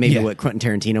 or maybe what Quentin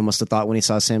Tarantino must have thought when he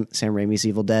saw Sam Raimi's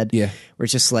Evil Dead. Yeah. Where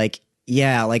it's just like,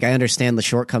 yeah, like I understand the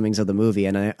shortcomings of the movie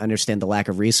and I understand the lack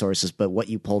of resources, but what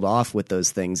you pulled off with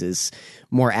those things is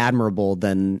more admirable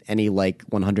than any like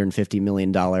 $150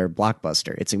 million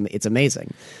blockbuster. It's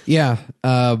amazing. Yeah,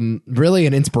 really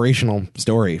an inspirational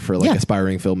story for like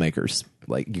aspiring filmmakers.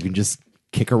 Like you can just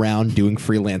kick around doing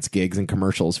freelance gigs and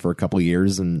commercials for a couple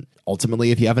years, and ultimately,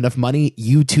 if you have enough money,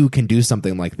 you too can do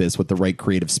something like this with the right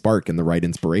creative spark and the right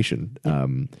inspiration.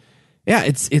 Yeah,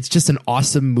 it's just an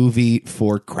awesome movie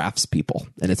for craftspeople,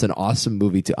 and it's an awesome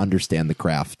movie to understand the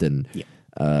craft, and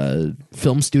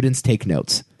film students take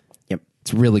notes. Yep.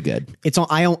 It's really good. It's on,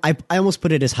 I almost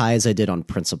put it as high as I did on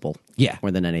Principle. Yeah. More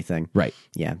than anything. Right.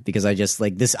 Yeah, because I just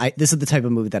like this. This is the type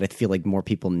of movie that I feel like more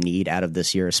people need out of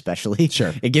this year, especially.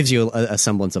 Sure. It gives you a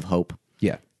semblance of hope.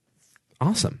 Yeah.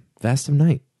 Awesome. Vast of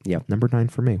Night. Yeah. Number 9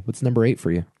 for me. What's number 8 for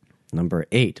you? Number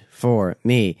 8 for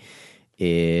me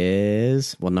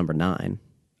is number 9.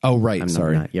 Oh, right.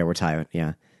 Sorry. Number 9. Yeah, we're tied.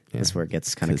 Yeah. That's where it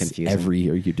gets kind of confusing. Every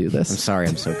year you do I'm this. sorry,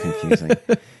 I'm so confusing.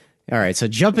 All right, so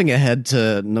jumping ahead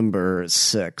to number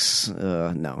 6.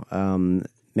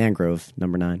 Mangrove,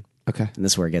 number 9. Okay. And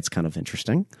this is where it gets kind of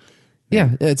interesting.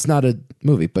 Yeah, it's not a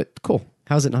movie, but cool.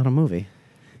 How's it not a movie?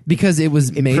 Because it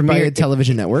was made by a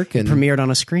television network and Premiered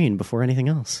on a screen before anything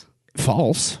else.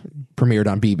 false. Premiered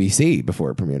on BBC before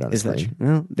it premiered on Is that screen.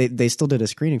 well? They still did a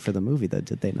screening for the movie, though,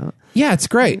 did they not? Yeah, it's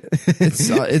great.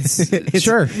 It's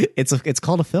sure. It's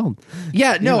called a film.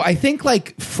 Yeah, no, I think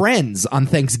like Friends on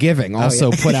Thanksgiving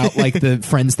also put out like the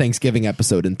Friends Thanksgiving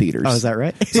episode in theaters. Oh, is that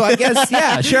right? So I guess,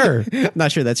 yeah, sure. I'm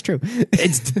not sure that's true.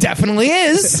 It definitely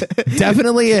is.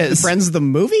 Definitely is. Friends the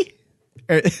movie?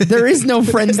 There is no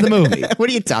Friends the movie. What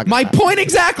are you talking My about? point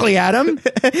exactly, Adam.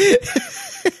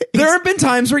 There have been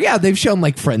times where, they've shown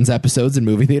like Friends episodes in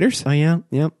movie theaters. Oh yeah,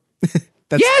 yep.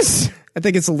 Yes. I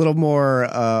think it's a little more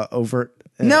overt.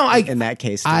 No, in that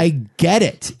case, too. I get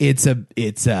it. It's a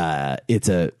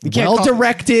can't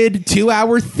well-directed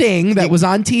 2-hour thing that was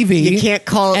on TV. you can't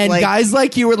call it and like- guys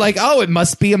like you were like, oh, it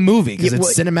must be a movie because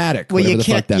it's well- cinematic. Well, whatever you the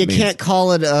fuck can't that you means. can't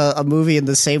call it a movie in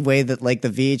the same way that like the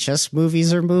VHS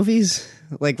movies are movies.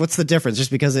 Like, what's the difference?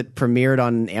 Just because it premiered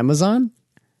on Amazon?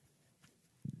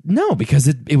 No, because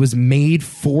it was made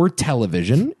for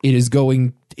television. It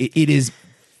is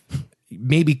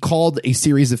maybe called a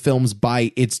series of films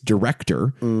by its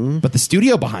director, but the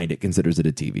studio behind it considers it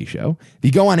a TV show. If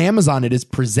you go on Amazon, it is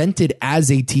presented as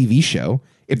a TV show.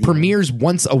 It premieres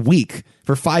once a week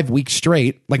for 5 weeks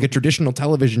straight, like a traditional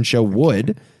television show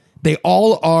would. They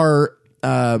all are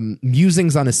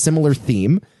musings on a similar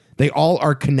theme. They all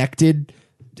are connected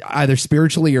either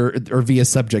spiritually or via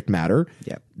subject matter.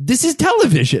 Yeah. This is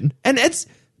television, and it's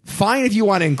fine if you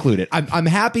want to include it. I'm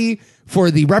happy for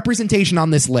the representation on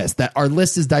this list, that our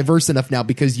list is diverse enough now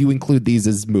because you include these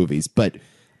as movies, but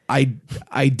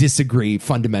I disagree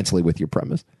fundamentally with your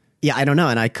premise. Yeah, I don't know,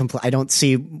 and I don't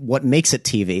see what makes it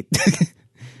TV.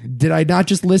 Did I not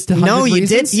just list 100 No, you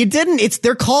reasons? did. You didn't.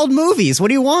 They're called movies. What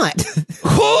do you want?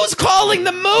 Who's calling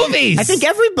the movies? I think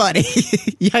everybody.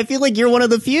 Yeah, I feel like you're one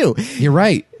of the few. You're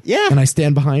right. Yeah. And I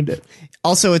stand behind it.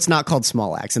 Also, it's not called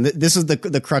Small Axe, and this is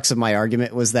the crux of my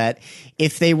argument was that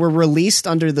if they were released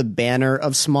under the banner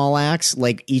of Small Axe,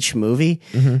 like each movie,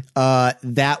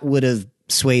 that would have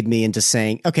swayed me into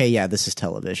saying, okay, yeah, this is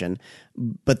television,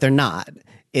 but they're not.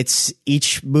 It's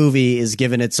each movie is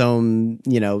given its own,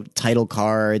 title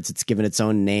cards. It's given its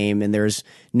own name, and there's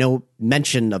no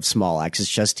mention of Small Axe. It's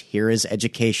just here is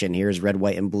Education, here's Red,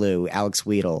 White, and Blue, Alex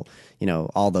Wheatle,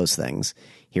 all those things.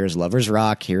 Here's Lovers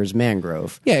Rock, here's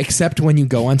Mangrove. Yeah, except when you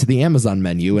go onto the Amazon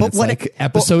menu and But it's what- like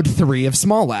episode 3 of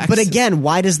Small Axe. But again,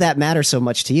 why does that matter so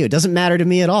much to you? It doesn't matter to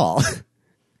me at all.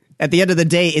 At the end of the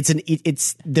day,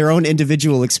 it's their own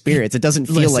individual experience. It doesn't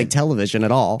feel like television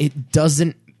at all. It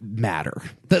doesn't matter.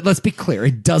 Let's be clear.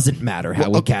 It doesn't matter how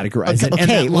we categorize it. And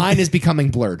that line is becoming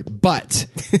blurred. But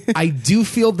I do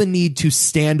feel the need to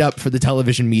stand up for the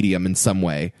television medium in some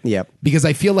way. Yep. Because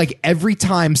I feel like every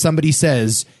time somebody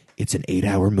says, it's an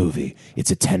 8-hour movie,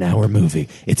 it's a 10-hour movie,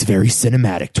 it's very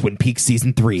cinematic, Twin Peaks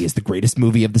Season 3 is the greatest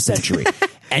movie of the century.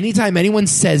 Anytime anyone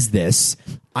says this,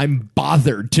 I'm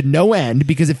bothered to no end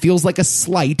because it feels like a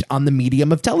slight on the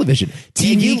medium of television.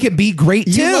 TV can be great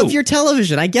too. You love your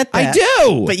television. I get that. I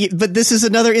do. But this is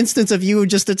another instance of you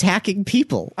just attacking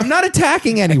people. I'm not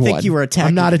attacking anyone. I think you were attacking.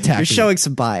 I'm not attacking. You're showing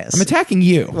some bias. I'm attacking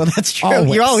you. Well, that's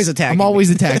true. You're always attacking. I'm always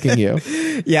attacking you.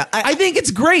 Yeah. I think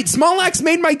it's great. Small Axe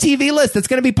made my TV list. That's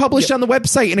going to be published on the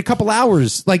website in a couple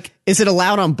hours. Like, is it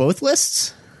allowed on both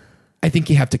lists? I think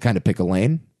you have to kind of pick a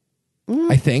lane.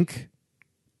 I think.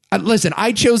 Listen,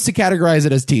 I chose to categorize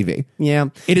it as TV. Yeah.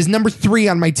 It is number 3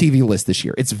 on my TV list this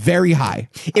year. It's very high.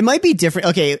 It might be different.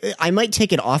 Okay, I might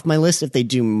take it off my list if they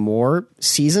do more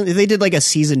seasons. If they did like a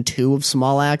season 2 of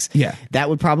Small Axe, yeah, that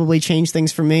would probably change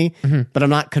things for me. But I'm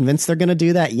not convinced they're going to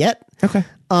do that yet. Okay.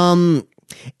 And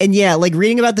yeah, like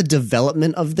reading about the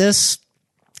development of this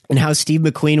and how Steve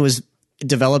McQueen was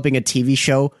developing a TV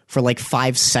show for like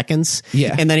 5 seconds.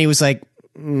 Yeah. And then he was like,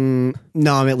 no,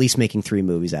 I'm at least making 3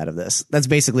 movies out of this. That's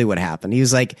basically what happened. He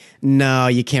was like, no,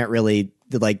 you can't really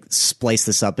like splice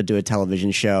this up into a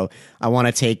television show. I want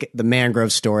to take the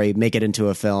Mangrove story, make it into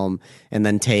a film, and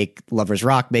then take Lover's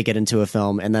Rock, make it into a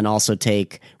film, and then also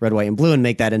take Red, White, and Blue and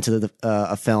make that into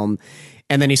a film.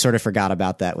 And then he sort of forgot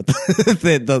about that with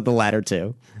the latter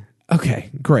 2. Okay,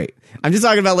 great. I'm just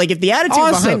talking about like if the attitude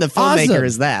behind the filmmaker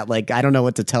is that, like, I don't know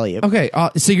what to tell you. Okay,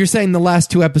 so you're saying the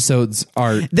last 2 episodes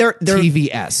are they're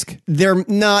TV-esque.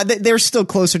 They're still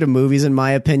closer to movies in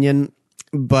my opinion,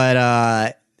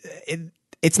 but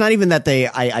it's not even that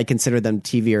I consider them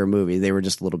TV or movie. They were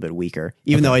just a little bit weaker,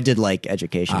 even though I did like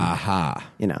Education. Aha.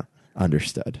 You know.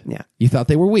 Understood. Yeah. You thought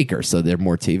they were weaker, so they're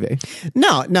more TV.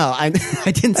 No, I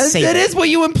didn't say that. That is what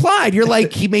you implied. You're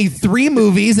like, he made 3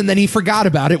 movies and then he forgot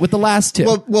about it with the last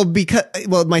 2.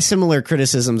 Well, my similar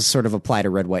criticisms sort of apply to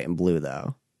Red, White, and Blue,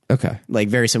 though. Okay. Like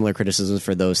very similar criticisms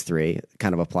for those 3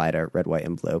 kind of apply to Red, White,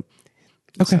 and Blue.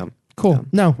 Okay. So, cool.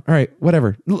 No. All right.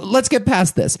 Whatever. Let's get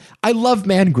past this. I love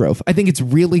Mangrove. I think it's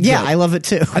really good. Yeah, I love it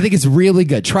too. I think it's really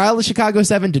good. Trial of Chicago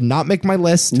 7 did not make my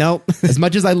list. Nope. As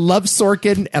much as I love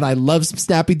Sorkin and I love some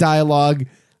snappy dialogue,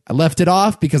 I left it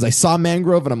off because I saw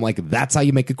Mangrove and I'm like, that's how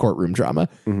you make a courtroom drama.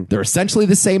 They're essentially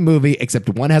the same movie, except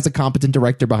one has a competent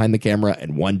director behind the camera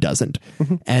and one doesn't.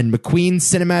 And McQueen's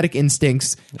cinematic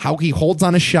instincts, how he holds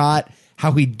on a shot,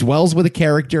 how he dwells with a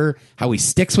character, how he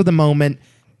sticks with a moment,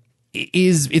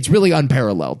 it's really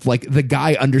unparalleled. Like, the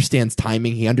guy understands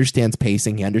timing, he understands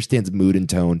pacing, he understands mood and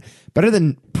tone better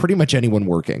than pretty much anyone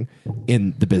working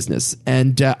in the business.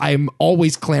 And I'm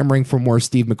always clamoring for more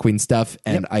Steve McQueen stuff.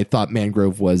 And I thought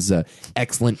Mangrove was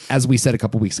excellent, as we said a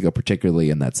couple weeks ago, particularly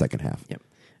in that second half. Yep.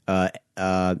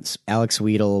 Alex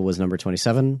Wheatle was number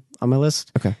 27 on my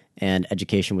list. Okay. And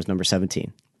Education was number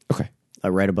 17. Okay.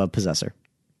 Right above Possessor.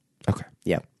 Okay.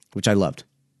 Yeah, which I loved.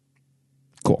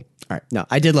 Cool. All right. No,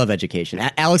 I did love Education.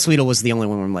 Alex Wheatle was the only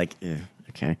one where I'm like,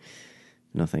 okay,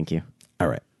 no, thank you. All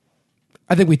right.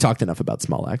 I think we talked enough about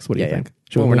Small Axe. What do you think?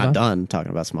 Well, we're not done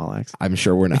talking about Small Axe. I'm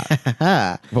sure we're not.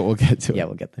 But we'll get to it. Yeah,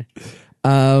 we'll get there.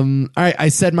 All right. I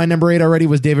said my number 8 already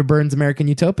was David Byrne's American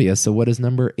Utopia. So what is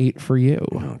number 8 for you?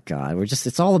 Oh, God.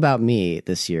 It's all about me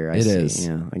this year. It is.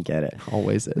 Yeah, I get it.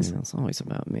 Always is. Yeah, it's always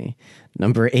about me.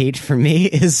 Number 8 for me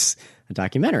is a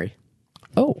documentary.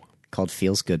 Oh. Called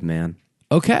Feels Good, Man.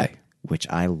 Okay. Which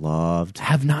I loved.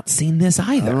 Have not seen this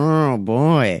either. Oh,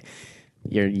 boy.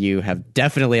 You have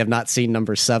definitely not seen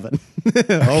number 7.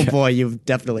 Oh boy, you've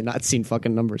definitely not seen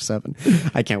fucking number 7.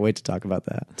 I can't wait to talk about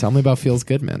that. Tell me about Feels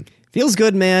Good, Man. Feels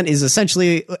Good, Man is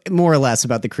essentially more or less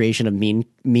about the creation of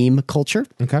meme culture.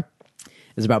 Okay.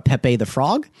 It's about Pepe the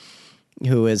Frog,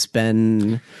 who has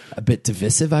been a bit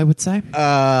divisive, I would say.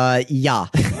 Yeah.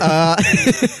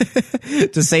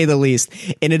 To say the least.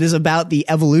 And it is about the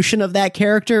evolution of that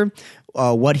character,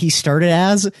 what he started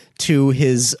as to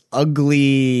his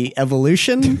ugly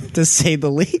evolution, to say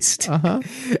the least.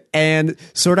 And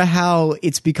sort of how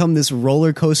it's become this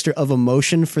roller coaster of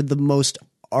emotion for the most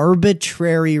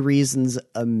arbitrary reasons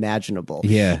imaginable.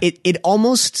 Yeah. It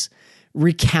almost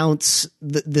recounts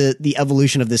the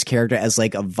evolution of this character as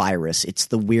like a virus. It's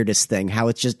the weirdest thing. How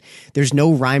it's just, there's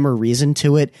no rhyme or reason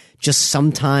to it. Just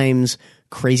sometimes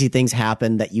crazy things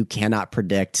happen that you cannot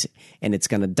predict, and it's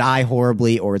going to die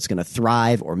horribly, or it's going to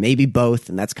thrive, or maybe both.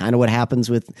 And that's kind of what happens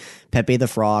with Pepe the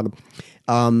Frog.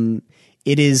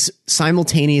 It is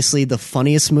simultaneously the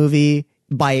funniest movie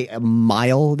by a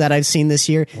mile that I've seen this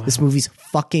year. Wow. This movie's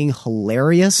fucking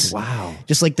hilarious. Wow.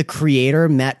 Just like the creator,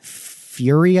 Matt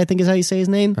Fury, I think is how you say his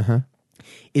name,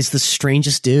 is the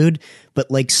strangest dude, but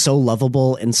like so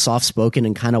lovable and soft-spoken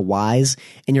and kind of wise.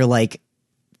 And you're like,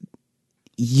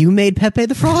 you made Pepe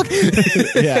the Frog?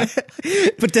 Yeah.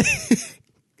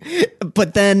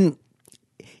 But then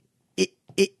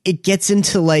it gets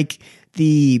into like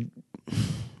the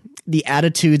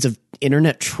attitudes of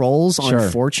internet trolls on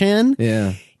 4chan.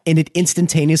 Yeah. And it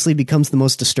instantaneously becomes the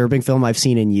most disturbing film I've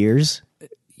seen in years.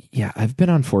 Yeah, I've been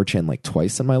on 4chan like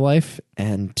twice in my life,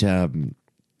 and it's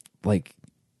like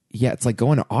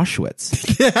going to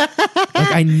Auschwitz.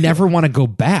 Like I never want to go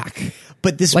back.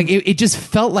 But this, like, it just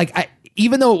felt like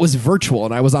even though it was virtual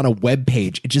and I was on a web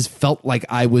page, it just felt like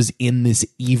I was in this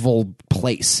evil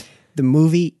place. The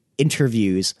movie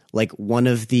interviews like one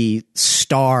of the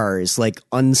stars, like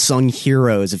unsung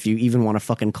heroes, if you even want to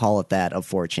fucking call it that, of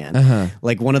 4chan.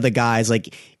 Like one of the guys,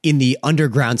 like in the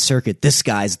underground circuit, this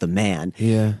guy's the man.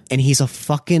 Yeah. And he's a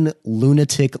fucking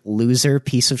lunatic loser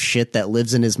piece of shit that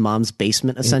lives in his mom's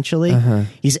basement, essentially.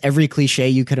 He's every cliche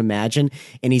you could imagine.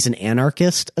 And he's an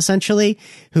anarchist, essentially,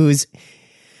 who's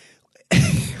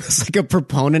like a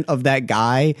proponent of that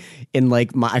guy in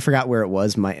like I forgot where it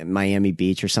was, Miami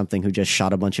Beach or something, who just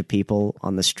shot a bunch of people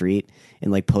on the street and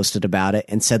like posted about it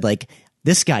and said like,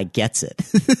 this guy gets it.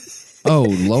 Oh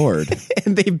Lord.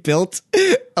 And they built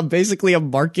basically a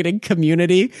marketing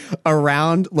community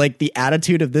around like the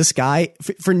attitude of this guy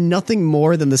for nothing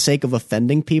more than the sake of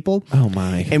offending people. Oh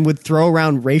my. And would throw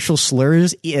around racial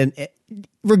slurs and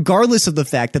regardless of the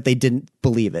fact that they didn't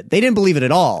believe it. They didn't believe it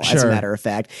at all, as a matter of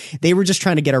fact. They were just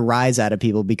trying to get a rise out of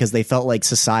people because they felt like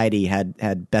society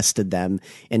had bested them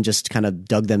and just kind of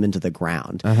dug them into the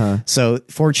ground. So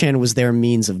 4chan was their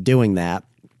means of doing that,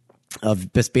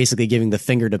 of just basically giving the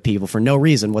finger to people for no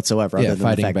reason whatsoever. Yeah, other than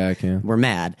fighting the fact back, we're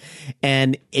mad.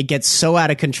 And it gets so out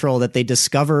of control that they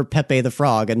discover Pepe the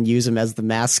Frog and use him as the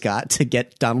mascot to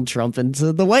get Donald Trump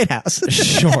into the White House.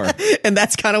 Sure. And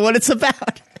that's kind of what it's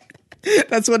about.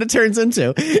 That's what it turns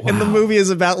into. Wow. And the movie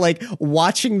is about like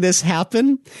watching this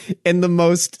happen in the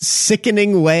most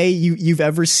sickening way you've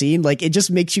ever seen. Like it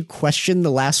just makes you question the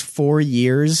last 4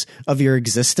 years of your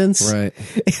existence. Right.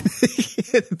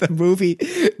 The movie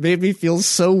made me feel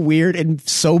so weird and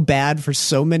so bad for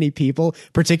so many people,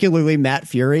 particularly Matt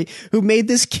Fury, who made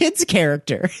this kid's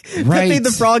character. Right. Pepe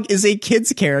the Frog is a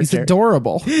kid's character. He's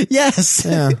adorable. Yes.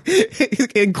 Yeah.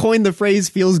 And coined the phrase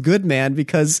 "feels good, man,"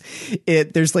 because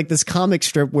there's like this comic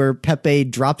strip where Pepe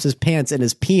drops his pants and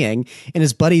is peeing, and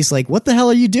his buddy's like, "What the hell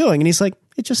are you doing?" And he's like,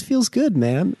 "It just feels good,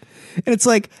 man." And it's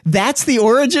like, that's the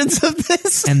origins of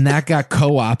this. And that got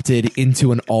co-opted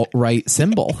into an alt-right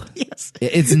symbol. Yes.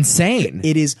 It's insane.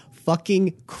 It is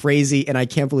fucking crazy, and I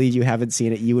can't believe you haven't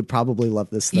seen it. You would probably love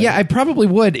this thing. Yeah, I probably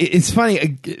would. It's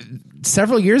funny.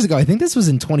 Several years ago, I think this was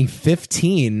in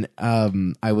 2015,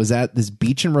 I was at this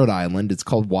beach in Rhode Island. It's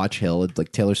called Watch Hill. It's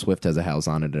like Taylor Swift has a house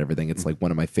on it and everything. It's like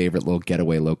one of my favorite little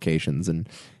getaway locations in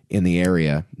the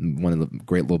area, one of the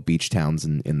great little beach towns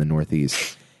in the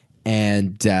Northeast.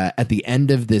 And at the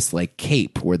end of this like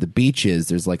cape where the beach is,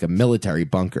 there's like a military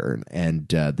bunker, and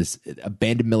this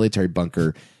abandoned military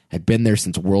bunker had been there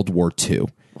since World War II.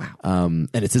 Wow. And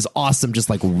it's this awesome,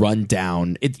 just like run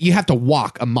down. You have to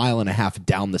walk 1.5 miles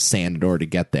down the sand in order to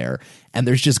get there. And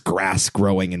there's just grass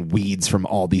growing and weeds from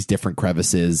all these different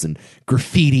crevices and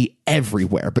graffiti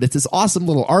everywhere. But it's this awesome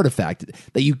little artifact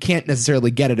that you can't necessarily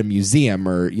get at a museum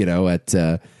or, you know, at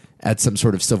some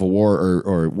sort of Civil War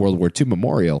or World War II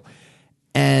memorial.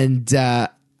 And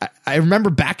I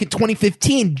remember back in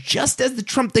 2015, just as the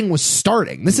Trump thing was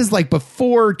starting, this is like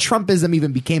before Trumpism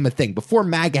even became a thing, before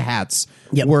MAGA hats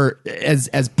were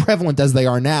as prevalent as they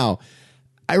are now.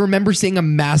 I remember seeing a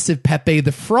massive Pepe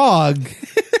the Frog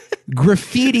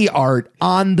graffiti art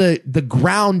on the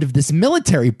ground of this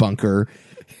military bunker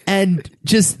and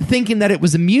just thinking that it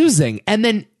was amusing. And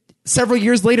then several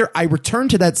years later, I returned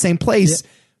to that same place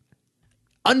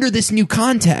under this new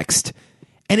context.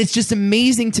 And it's just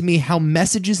amazing to me how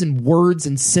messages and words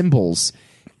and symbols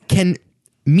can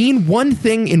mean one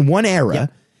thing in one era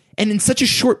and in such a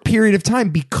short period of time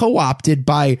be co-opted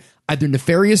by either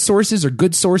nefarious sources or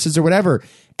good sources or whatever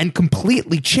and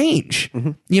completely change,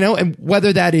 you know, and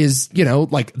whether that is, you know,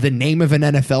 like the name of an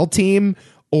NFL team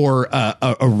or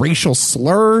a racial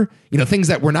slur, you know, things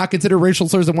that were not considered racial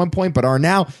slurs at one point but are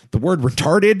now, the word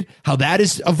retarded, how that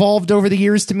has evolved over the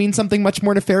years to mean something much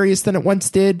more nefarious than it once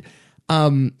did.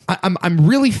 I'm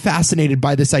really fascinated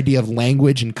by this idea of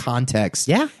language and context,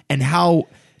 and how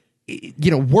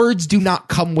words do not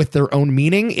come with their own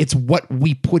meaning. It's what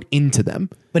we put into them.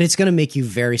 But it's going to make you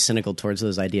very cynical towards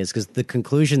those ideas, because the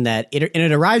conclusion that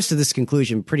it arrives to this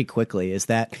conclusion pretty quickly is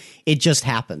that it just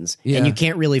happens, and you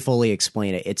can't really fully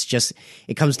explain it. It's just,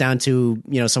 it comes down to,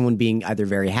 someone being either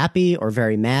very happy or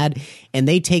very mad, and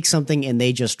they take something and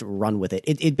they just run with it.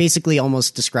 It basically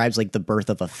almost describes like the birth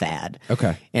of a fad.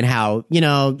 Okay. And how,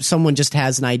 someone just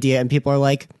has an idea and people are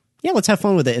like, yeah, let's have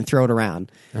fun with it and throw it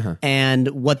around. And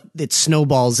what it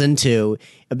snowballs into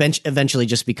eventually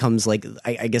just becomes like,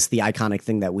 I guess, the iconic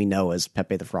thing that we know as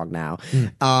Pepe the Frog now.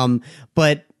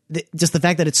 But just the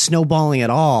fact that it's snowballing at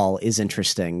all is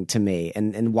interesting to me,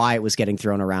 and why it was getting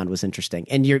thrown around was interesting.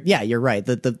 And you're right.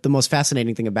 The most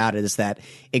fascinating thing about it is that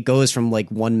it goes from like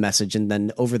one message, and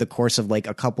then over the course of like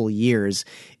a couple years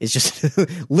is just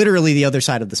literally the other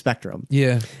side of the spectrum.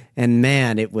 Yeah. And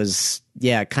man, it was,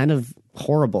 kind of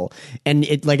horrible. And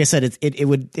it, like I said, it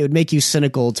would make you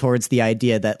cynical towards the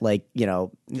idea that, like,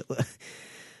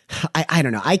 I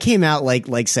don't know. I came out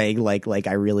like saying like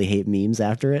I really hate memes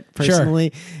after it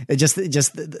personally. Sure. Just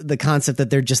the concept that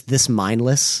they're just this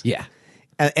mindless. Yeah.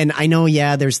 And I know,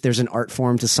 there's an art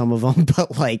form to some of them,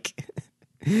 but like,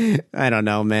 I don't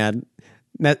know, man.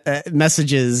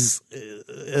 Messages,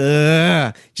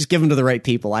 just give them to the right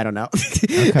people. I don't know.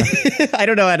 Okay. I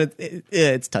don't know how to.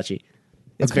 It's touchy.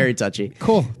 It's very touchy.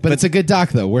 Cool. But it's a good doc,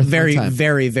 though. Worth very, my time.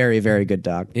 very, very, very good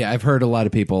doc. Yeah, I've heard a lot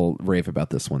of people rave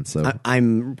about this one. So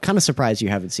I'm kind of surprised you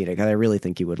haven't seen it, because I really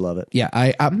think you would love it. Yeah,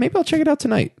 I maybe I'll check it out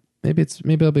tonight. Maybe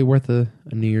it'll be worth a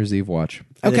New Year's Eve watch.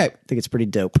 Okay. I think it's pretty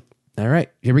dope. All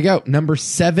right. Here we go. Number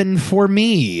 7 for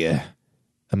me. A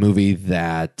movie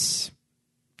that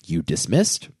you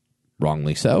dismissed,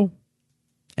 wrongly so,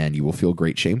 and you will feel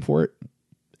great shame for it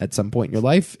at some point in your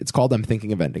life. It's called I'm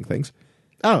Thinking of Ending Things.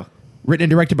 Oh. Written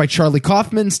and directed by Charlie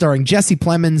Kaufman, starring Jesse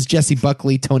Plemons, Jesse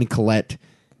Buckley, Toni Collette,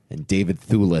 and David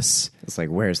Thewlis. It's like,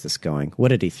 where's this going? What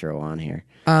did he throw on here?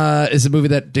 Is a movie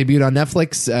that debuted on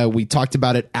Netflix. We talked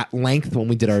about it at length when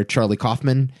we did our Charlie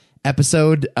Kaufman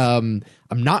episode. I'm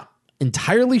not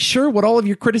entirely sure what all of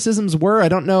your criticisms were. I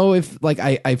don't know if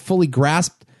I fully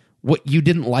grasped what you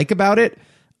didn't like about it.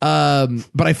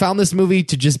 But I found this movie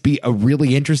to just be a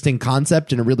really interesting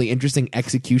concept and a really interesting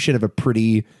execution of a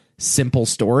pretty simple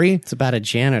story. It's about a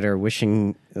janitor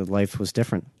wishing life was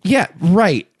different. Yeah,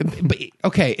 right. But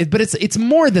okay, but it's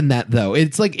more than that, though.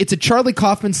 It's like it's a Charlie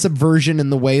Kaufman subversion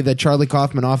in the way that Charlie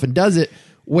Kaufman often does it,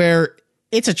 where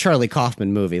it's a Charlie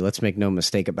Kaufman movie. Let's make no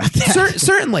mistake about that.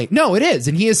 Certainly, no, it is,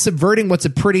 and he is subverting what's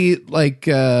a pretty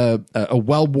a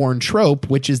well-worn trope,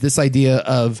 which is this idea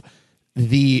of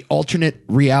the alternate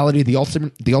reality, the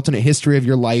alternate history of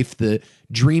your life, the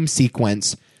dream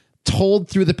sequence, told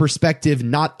through the perspective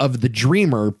not of the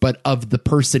dreamer but of the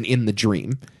person in the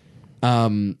dream.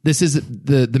 This is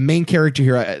the main character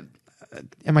here.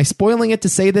 Am I spoiling it to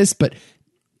say this? But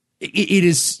it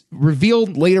is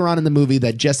revealed later on in the movie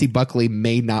that Jesse Buckley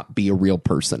may not be a real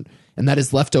person, and that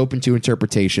is left open to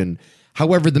interpretation.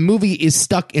 However, the movie is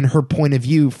stuck in her point of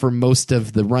view for most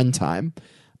of the runtime.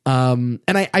 And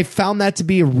I found that to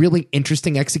be a really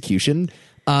interesting execution.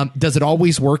 Does it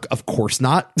always work? Of course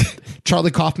not.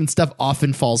 Charlie Kaufman stuff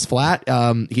often falls flat.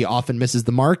 He often misses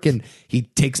the mark, and he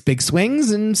takes big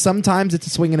swings, and sometimes it's a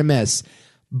swing and a miss.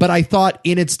 But I thought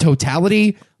in its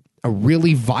totality, a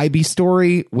really vibey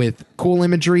story with cool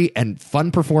imagery and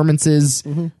fun performances.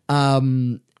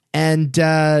 Mm-hmm. And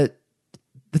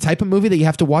the type of movie that you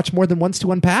have to watch more than once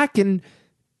to unpack, and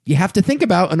you have to think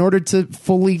about in order to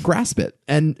fully grasp it.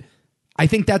 And I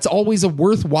think that's always a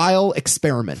worthwhile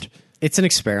experiment. It's an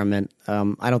experiment.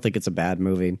 I don't think it's a bad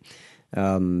movie.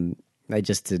 I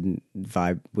just didn't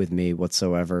vibe with me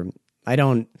whatsoever. I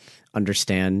don't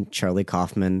understand Charlie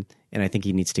Kaufman, and I think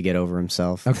he needs to get over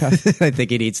himself. Okay. I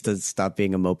think he needs to stop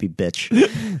being a mopey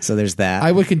bitch. So there's that.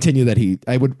 I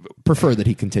would prefer that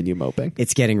he continue moping.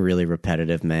 It's getting really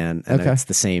repetitive, man. And okay. It's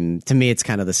the same. To me, it's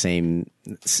kind of the same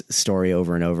story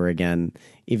over and over again,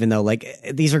 even though like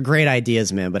these are great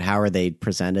ideas, man, but how are they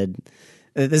presented?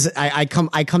 I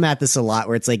come at this a lot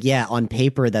where it's like, yeah, on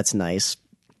paper that's nice,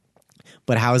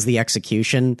 but how is the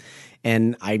execution?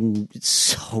 And I'm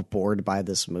so bored by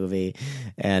this movie,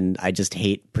 and I just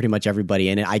hate pretty much everybody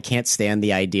in it. I can't stand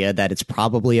the idea that it's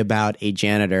probably about a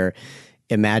janitor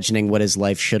imagining what his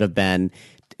life should have been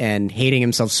and hating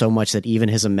himself so much that even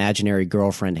his imaginary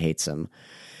girlfriend hates him.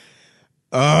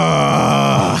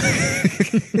 Ugh.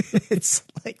 It's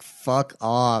like, fuck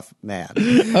off, man.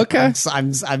 Okay.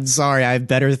 I'm sorry. I have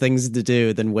better things to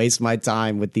do than waste my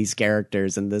time with these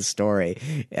characters in this story.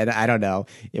 And I don't know.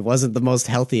 It wasn't the most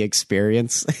healthy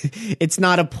experience. It's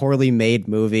not a poorly made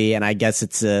movie, and I guess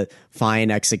it's a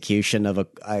fine execution of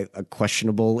a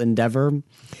questionable endeavor.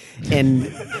 And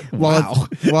while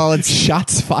it's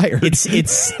Shots fired.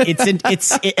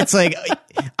 it's like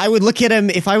I would look at him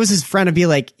if I was his friend and be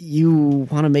like, "You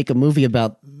want to make a movie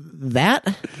about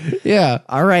that? Yeah.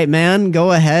 All right, man,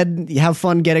 go ahead. You have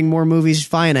fun getting more movies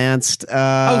financed."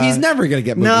 He's never going to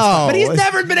get movies no. financed. But he's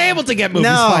never been able to get movies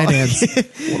No.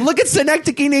 financed. Look at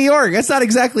Synecdoche, New York. That's not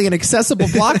exactly an accessible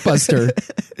blockbuster.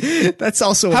 That's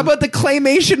also How about the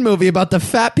claymation movie about the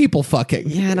fat people fucking?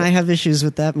 yeah, and I have issues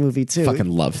with that movie too. Fucking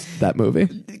love that movie.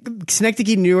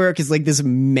 Synecdoche, New York is like this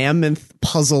mammoth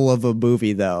puzzle of a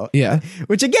movie, though. Yeah.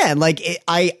 Which again, like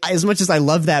I as much as I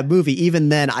love that movie, even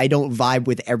then I don't vibe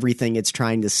with everything it's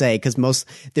trying to say, because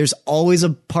there's always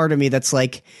a part of me that's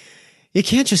like, you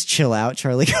can't just chill out,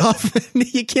 Charlie Kaufman.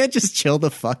 You can't just chill the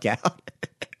fuck out.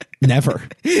 Never.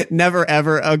 Never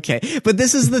ever. Okay. But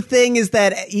this is the thing, is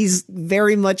that he's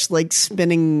very much like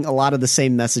spinning a lot of the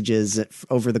same messages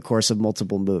over the course of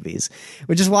multiple movies,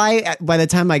 which is why by the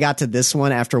time I got to this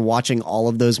one, after watching all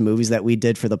of those movies that we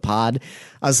did for the pod,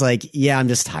 I was like, yeah, I'm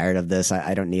just tired of this.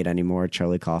 I don't need any more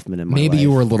Charlie Kaufman in my Maybe life.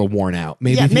 you were a little worn out.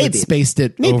 Maybe Yeah, if you had maybe. spaced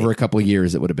it Maybe. over a couple of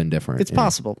years, it would have been different. It's Yeah.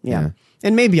 possible. Yeah. Yeah.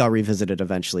 And maybe I'll revisit it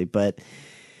eventually, but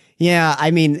yeah, I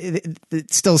mean,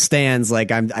 it still stands.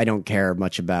 Like I don't care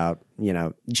much about,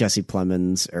 Jesse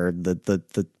Plemons or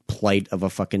the plight of a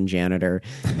fucking janitor,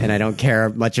 and I don't care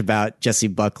much about Jessie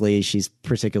Buckley. She's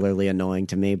particularly annoying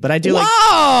to me, but I do like.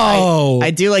 Whoa!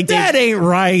 I do like that. Ain't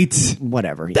right.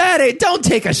 Whatever. Don't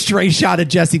take a stray shot at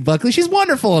Jessie Buckley. She's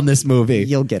wonderful in this movie.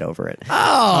 You'll get over it.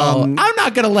 Oh, I'm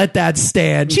not gonna let that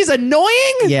stand. She's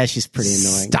annoying. Yeah, she's pretty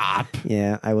annoying. Stop.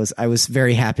 Yeah, I was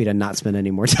very happy to not spend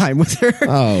any more time with her.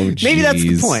 Oh, maybe that's the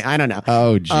jeez. point. I don't know.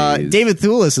 Oh, jeez. David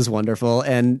Thewlis is wonderful,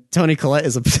 and Toni Collette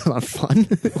is a lot of fun.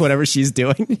 Whatever she's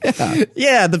doing.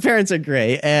 Yeah, the parents are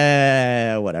great.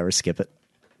 Whatever, skip it.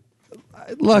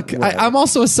 Look, I'm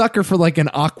also a sucker for like an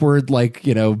awkward, like,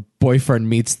 boyfriend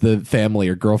meets the family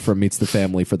or girlfriend meets the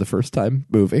family for the first time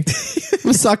movie. I'm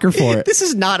a sucker for it. This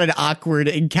is not an awkward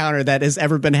encounter that has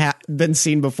ever been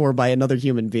seen before by another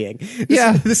human being.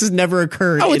 This has never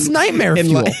occurred. Oh, it's nightmare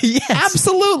fuel. Yes,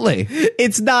 absolutely.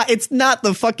 It's not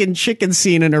the fucking chicken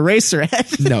scene in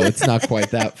Eraserhead. No, it's not quite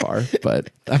that far,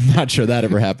 but I'm not sure that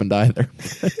ever happened either.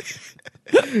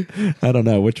 I don't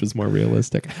know which was more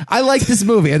realistic. I like this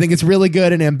movie. I think it's really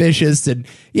good and ambitious, and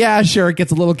yeah, sure, it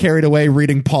gets a little carried away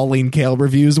reading Pauline Kael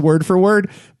reviews word for word,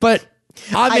 but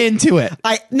I'm into it.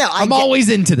 I'm always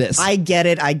into this. I get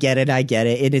it.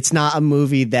 And it's not a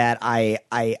movie that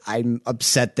I'm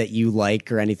upset that you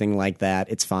like or anything like that.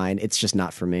 It's fine. It's just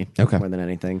not for me. Okay. More than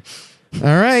anything. All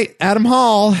right, Adam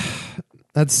Hall.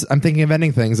 I'm thinking of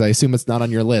ending things. I assume it's not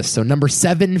on your list. So number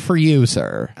 7 for you,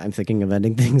 sir. I'm thinking of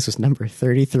ending things was number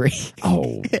 33.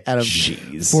 Oh, out of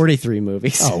jeez. 43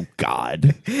 movies. Oh,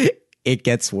 God. It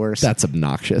gets worse. That's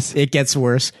obnoxious. It gets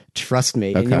worse. Trust me.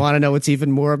 And Okay. you want to know what's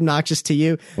even more obnoxious to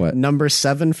you? What? Number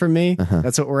 7 for me.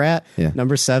 That's what we're at. Yeah.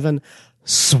 Number 7,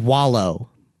 Swallow.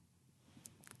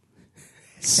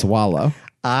 Swallow.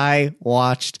 I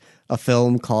watched a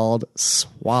film called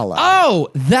Swallow. Oh,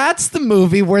 that's the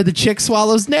movie where the chick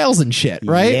swallows nails and shit,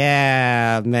 right?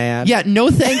 Yeah, man. Yeah, no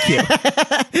thank you.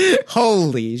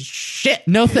 Holy shit.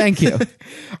 No thank you.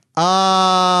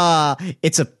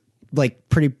 It's a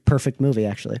pretty perfect movie,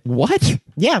 actually. What?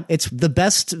 Yeah, it's the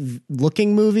best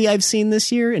looking movie I've seen this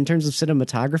year in terms of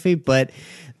cinematography, but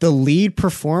the lead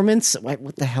performance,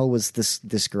 what the hell was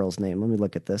this girl's name? Let me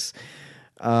look at this.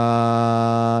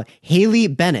 Haley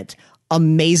Bennett.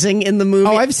 Amazing in the movie.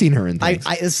 Oh, I've seen her in things.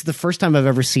 This is the first time I've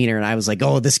ever seen her, and I was like,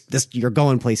 "Oh, this you're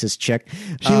going places, chick."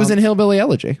 She was in Hillbilly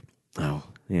Elegy Oh,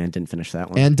 yeah, I didn't finish that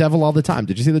one. and Devil All the Time.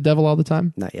 Did you see The Devil All the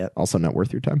Time? Not yet. Also not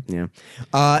worth your time. Yeah.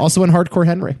 Also in Hardcore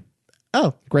Henry.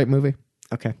 Oh, Great movie.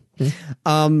 okay.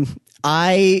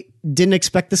 I didn't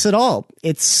expect this at all.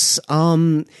 It's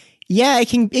yeah,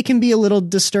 it can be a little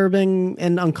disturbing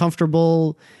and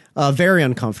uncomfortable, very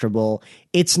uncomfortable.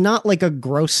 It's not like a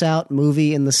gross out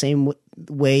movie in the same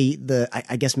way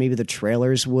I guess maybe the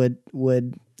trailers would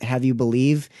have you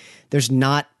believe. There's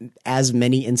not as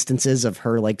many instances of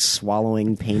her like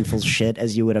swallowing painful shit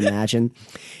as you would imagine.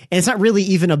 And it's not really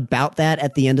even about that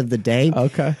at the end of the day.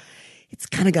 Okay. it's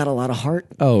kind of got a lot of heart.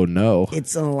 Oh no.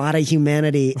 It's a lot of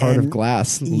humanity. Heart of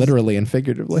glass, literally and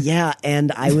figuratively. Yeah,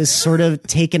 and I was sort of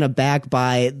taken aback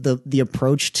by the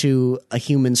approach to a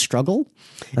human struggle.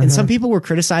 And some people were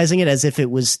criticizing it as if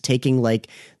it was taking like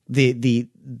the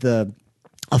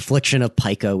affliction of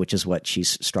Pica, which is what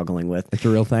she's struggling with. It's a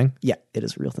real thing? Yeah, it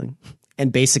is a real thing.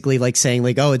 And basically like saying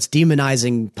like, oh, it's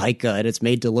demonizing Pica and it's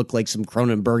made to look like some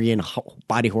Cronenbergian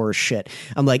body horror shit.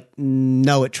 I'm like,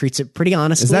 no, it treats it pretty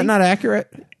honestly. Is that not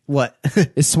accurate? What?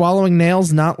 Is swallowing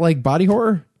nails not like body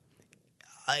horror?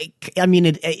 I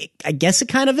mean, I guess it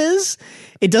kind of is.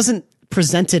 It doesn't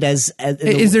present it as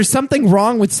Is there something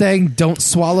wrong with saying don't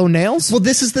swallow nails? well,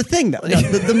 this is the thing, though.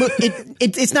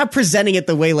 It's not presenting it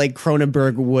the way like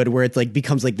Cronenberg would, where it like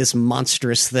becomes like this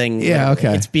monstrous thing. Yeah,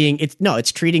 okay.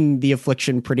 It's treating the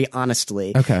affliction pretty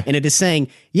honestly. Okay. And it is saying,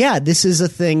 yeah, this is a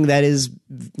thing that is,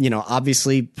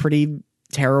 obviously pretty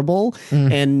terrible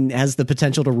and has the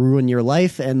potential to ruin your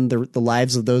life and the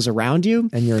lives of those around you.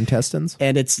 And your intestines?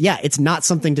 And it's not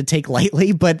something to take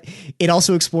lightly, but it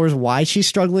also explores why she's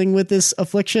struggling with this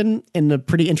affliction in a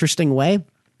pretty interesting way.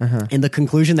 And the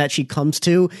conclusion that she comes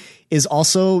to is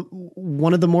also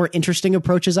one of the more interesting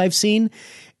approaches I've seen.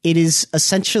 It is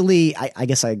essentially, I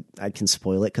guess I can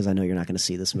spoil it because I know you're not going to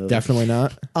see this movie. Definitely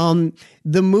not.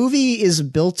 The movie is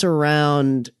built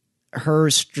around her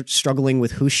struggling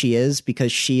with who she is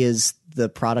because she is the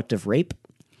product of rape.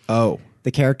 Oh.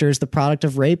 The character is the product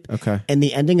of rape. Okay. And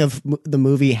the ending of the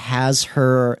movie has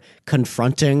her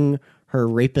confronting her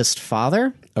rapist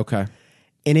father. Okay.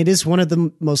 And it is one of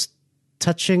the most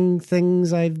touching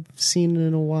things I've seen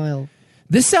in a while.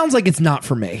 This sounds like it's not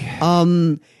for me.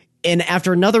 And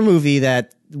after another movie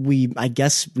that I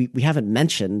guess we haven't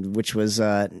mentioned, which was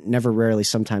Never, Rarely,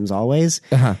 Sometimes, Always,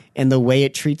 and the way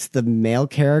it treats the male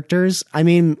characters. I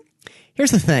mean,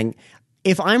 here's the thing.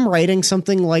 If I'm writing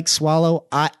something like Swallow,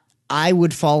 I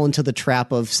would fall into the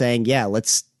trap of saying, yeah,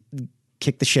 let's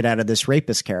kick the shit out of this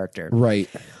rapist character. Right.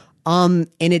 And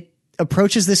it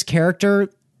approaches this character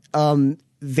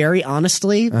very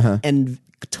honestly and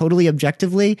totally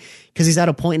objectively, because he's at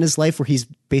a point in his life where he's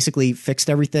basically fixed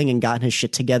everything and gotten his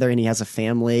shit together and he has a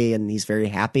family and he's very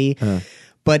happy.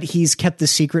 But he's kept the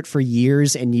secret for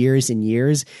years and years and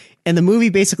years. And the movie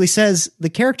basically says the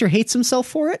character hates himself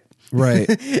for it. Right.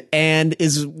 And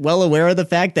is well aware of the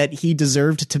fact that he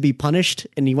deserved to be punished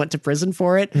and he went to prison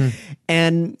for it.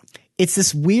 And it's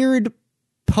this weird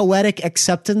poetic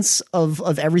acceptance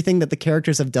of everything that the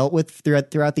characters have dealt with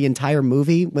throughout the entire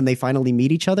movie when they finally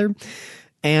meet each other.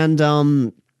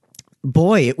 And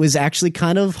boy, it was actually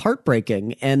kind of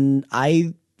heartbreaking. And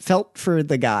I felt for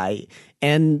the guy,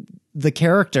 and the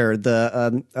character,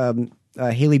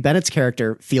 Haley Bennett's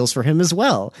character, feels for him as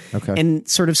well. Okay. And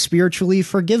sort of spiritually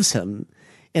forgives him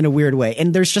in a weird way.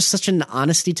 And there's just such an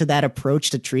honesty to that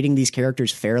approach to treating these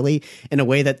characters fairly in a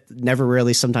way that Never,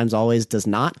 Rarely, Sometimes, Always does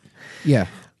not. Yeah.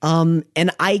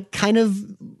 And I kind of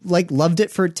like loved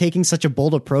it for taking such a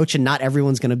bold approach, and not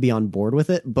everyone's going to be on board with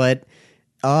it, but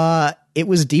it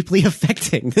was deeply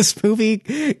affecting. This movie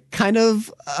kind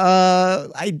of,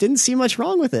 I didn't see much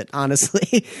wrong with it,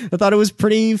 honestly. I thought it was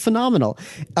pretty phenomenal.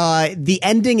 The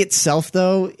ending itself,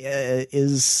 though,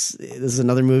 is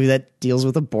another movie that deals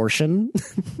with abortion.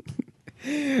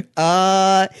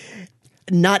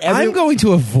 I'm going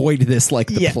to avoid this like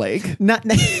the plague. Not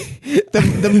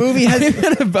the movie has. I'm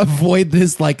going to avoid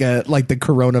this like the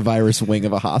coronavirus wing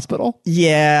of a hospital.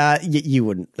 Yeah, you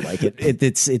wouldn't like it.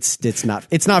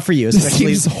 It's not for you.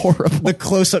 Especially seems horrible. The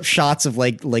close up shots of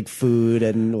like food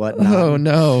and whatnot. Oh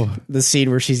no! The scene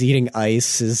where she's eating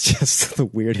ice is just the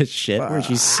weirdest shit. Where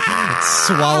she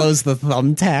swallows the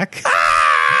thumbtack.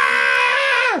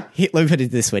 Let me put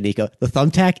it this way, Nico. The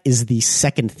thumbtack is the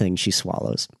second thing she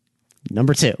swallows.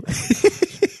 Number 2.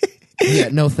 Yeah,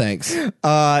 no thanks.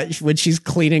 When she's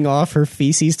cleaning off her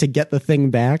feces to get the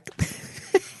thing back.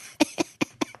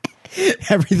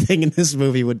 Everything in this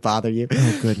movie would bother you.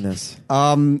 Oh goodness.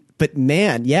 But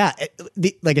man, yeah,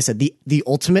 like I said, the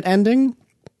ultimate ending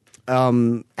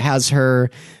has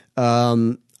her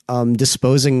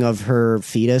disposing of her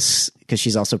fetus, because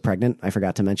she's also pregnant. I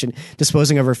forgot to mention,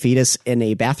 disposing of her fetus in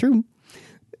a bathroom.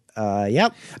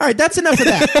 Yep. All right, that's enough of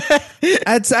that.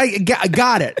 I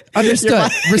got it. Understood.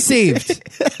 Received.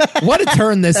 What a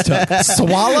turn this took.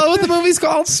 Swallow, the movie's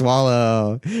called?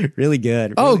 Swallow. Really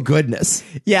good. Oh, goodness.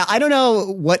 Yeah, I don't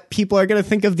know what people are going to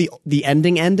think of the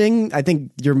ending. I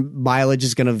think your mileage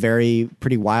is going to vary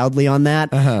pretty wildly on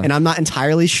that. And I'm not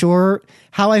entirely sure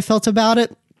how I felt about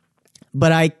it.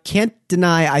 But I can't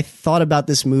deny I thought about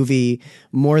this movie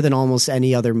more than almost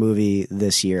any other movie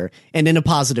this year, and in a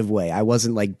positive way. I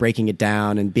wasn't like breaking it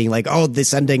down and being like, oh,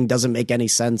 this ending doesn't make any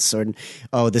sense, or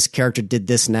oh, this character did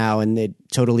this now and it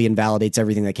totally invalidates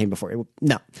everything that came before it.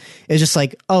 No, it's just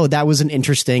like, oh, that was an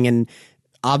interesting, and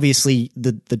obviously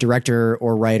the director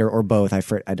or writer or both,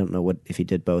 I don't know if he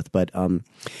did both, but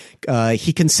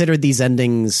he considered these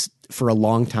endings for a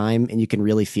long time, and you can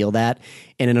really feel that.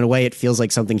 And in a way, it feels like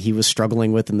something he was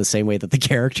struggling with in the same way that the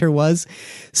character was.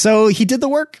 So he did the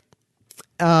work,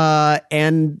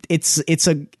 and it's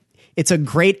a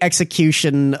great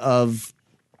execution of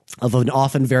an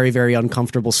often very, very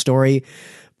uncomfortable story.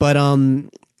 But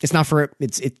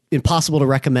it's impossible to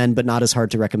recommend, but not as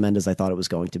hard to recommend as I thought it was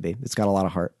going to be. It's got a lot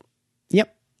of heart.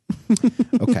 Yep.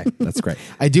 Okay, that's great.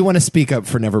 I do want to speak up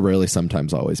for Never, Rarely,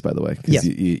 Sometimes, Always, by the way, because Yes.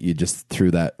 you just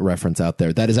threw that reference out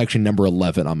there. That is actually number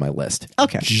 11 on my list.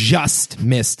 Okay. Just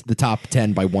missed the top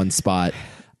 10 by one spot.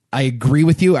 I agree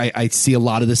with you. I see a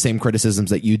lot of the same criticisms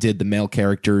that you did. The male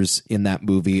characters in that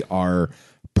movie are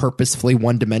purposefully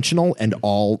one-dimensional and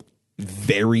all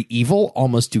very evil,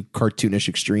 almost to cartoonish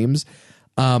extremes.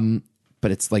 But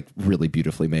it's like really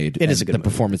beautifully made. It is a good The movie.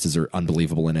 performances are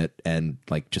unbelievable in it, and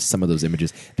like just some of those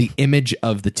images. The image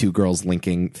of the two girls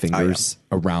linking fingers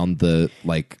around the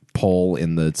like pole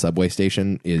in the subway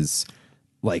station is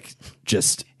like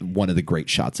just one of the great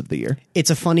shots of the year.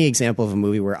 It's a funny example of a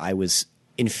movie where I was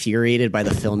infuriated by the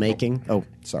filmmaking. Oh,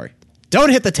 Sorry. don't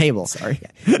hit the table. Sorry.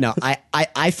 No,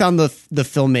 I found the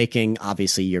filmmaking,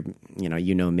 obviously you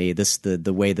know me,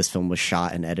 the way this film was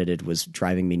shot and edited was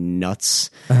driving me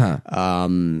nuts.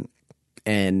 And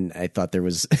I thought there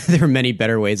were many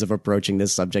better ways of approaching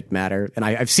this subject matter. And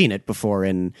I've seen it before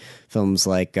in films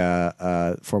like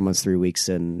 4 months, 3 weeks,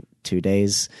 and 2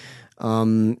 days.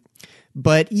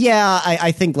 But yeah,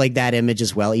 I think like that image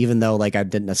as well, even though like I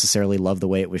didn't necessarily love the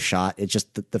way it was shot, it's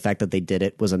just the fact that they did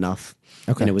it was enough.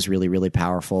 Okay. And it was really, really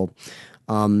powerful.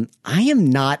 I am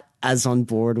not as on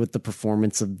board with the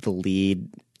performance of the lead.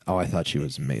 Oh, I thought she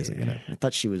was amazing in it. I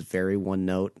thought she was very one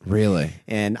note. Really?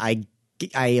 And I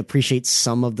appreciate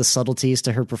some of the subtleties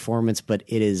to her performance, but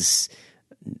it is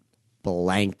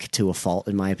blank to a fault,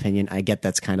 in my opinion. I get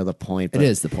that's kind of the point. But, It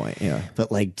is the point, yeah.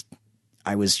 But like,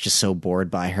 I was just so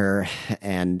bored by her,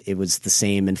 and it was the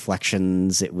same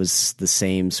inflections. It was the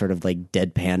same sort of like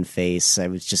deadpan face. I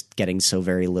was just getting so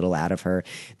very little out of her.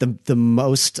 The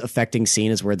most affecting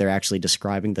scene is where they're actually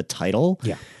describing the title.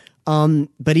 Yeah.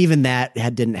 But even that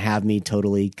didn't have me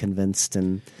totally convinced.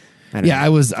 And I don't know. I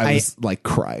was like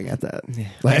crying at that.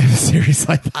 Like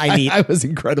seriously, I was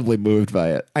incredibly moved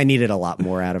by it. I needed a lot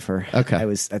more out of her. Okay.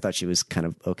 I thought she was kind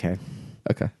of okay.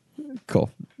 Okay, cool.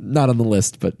 Not on the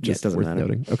list, but just doesn't worth matter.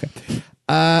 noting. Okay.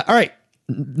 All right.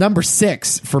 Number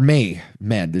 6 for me.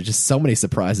 Man, there's just so many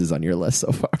surprises on your list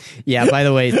so far. Yeah. By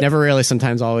the way, Never, Rarely,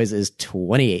 Sometimes, Always is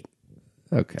 28.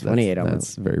 Okay. 28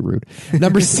 That's very rude.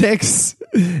 Number 6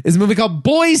 is a movie called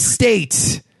Boys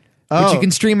State, which you can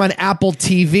stream on Apple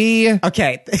TV.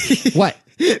 Okay. What?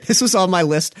 This was on my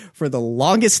list for the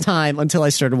longest time until I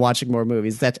started watching more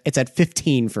movies. It's at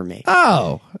 15 for me.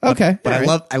 Oh, okay. But All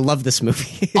right. I love this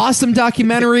movie. Awesome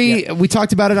documentary. We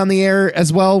talked about it on the air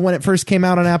as well when it first came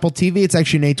out on Apple TV. It's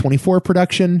actually an A24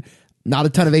 production. Not a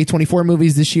ton of A24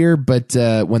 movies this year, but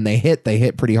when they hit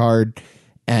pretty hard.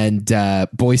 And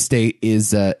Boys State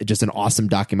is just an awesome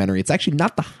documentary. It's actually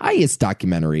not the highest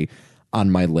documentary on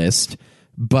my list,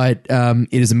 but it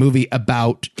is a movie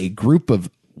about a group of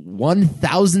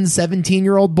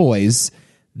 1,017-year-old boys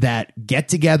that get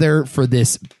together for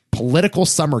this political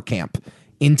summer camp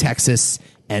in Texas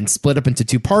and split up into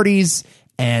two parties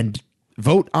and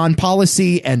vote on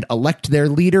policy and elect their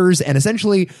leaders and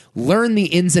essentially learn the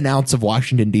ins and outs of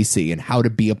Washington, D.C. and how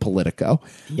to be a politico.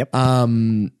 Yep.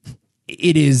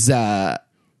 It is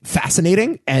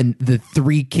fascinating, and the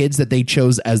 3 kids that they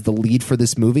chose as the lead for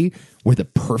this movie were the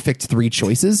perfect 3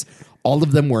 choices. All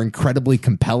of them were incredibly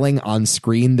compelling on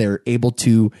screen. They're able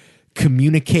to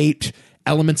communicate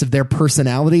elements of their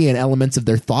personality and elements of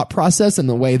their thought process in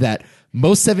the way that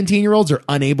most 17-year-olds are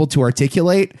unable to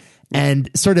articulate.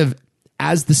 And sort of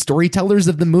as the storytellers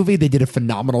of the movie, they did a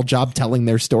phenomenal job telling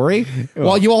their story,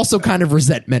 while you also kind of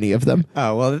resent many of them.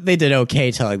 Oh, well, they did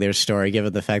okay telling their story,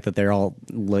 given the fact that they're all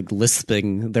like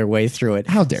lisping their way through it.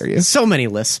 How dare you? So many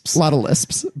lisps. A lot of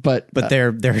lisps, but They're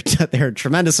a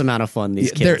tremendous amount of fun,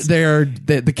 these kids.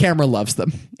 the camera loves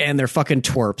them, And they're fucking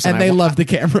twerps. and they love the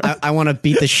camera. I want to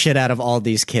beat the shit out of all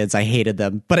these kids. I hated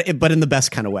them, but in the best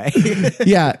kind of way.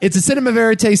 Yeah, it's a cinema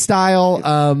verite style,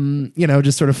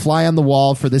 just sort of fly on the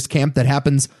wall for this camp that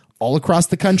happens all across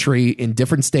the country in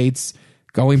different states,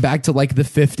 going back to like the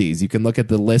 50s. You can look at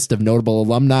the list of notable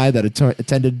alumni that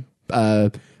attended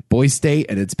Boys State,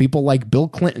 and it's people like Bill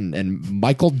Clinton and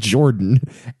Michael Jordan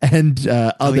and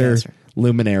other that's right.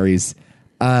 luminaries.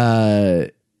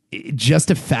 Just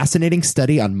a fascinating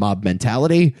study on mob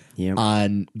mentality, Yep.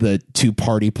 on the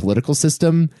two-party political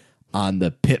system, on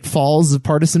the pitfalls of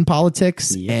partisan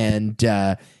politics, and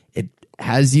it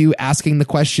has you asking the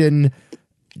question,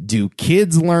 do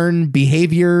kids learn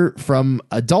behavior from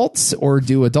adults, or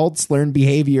do adults learn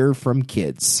behavior from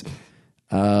kids?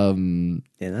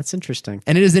 Yeah, that's interesting.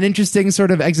 And it is an interesting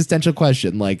sort of existential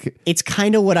question. Like, It's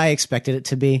kind of what I expected it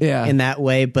to be in that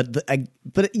way, but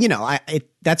you know,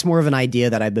 that's more of an idea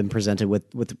that I've been presented with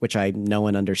which I know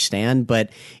and understand.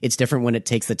 But it's different when it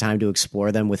takes the time to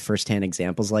explore them with firsthand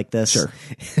examples like this, Sure.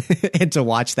 and to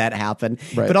watch that happen.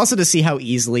 Right. But also to see how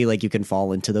easily like you can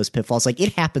fall into those pitfalls. Like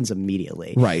it happens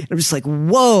immediately, Right. I'm just like,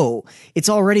 whoa, it's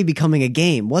already becoming a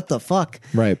game. What the fuck?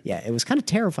 Right. Yeah, it was kind of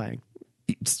terrifying.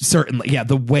 certainly, yeah,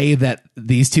 the way that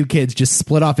these two kids just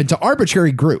split off into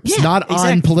arbitrary groups, Yeah, not on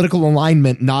exactly. political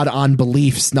alignment, not on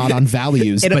beliefs, not on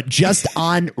values, but just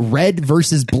on red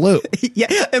versus blue. Yeah,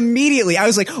 immediately I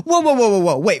was like,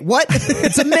 whoa, wait, what?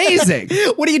 It's amazing.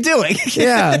 What are you doing?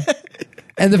 Yeah.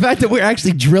 And the fact that we're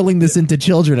actually drilling this into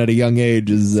children at a young age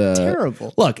is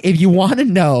terrible. Look, if you want to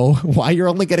know why you're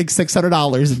only getting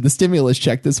 $600 in the stimulus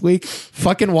check this week,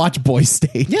 fucking watch Boys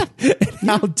State. Yeah.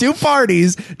 How two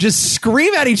parties just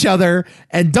scream at each other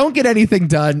and don't get anything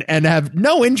done and have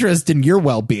no interest in your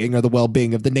well-being or the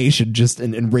well-being of the nation, just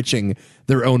in enriching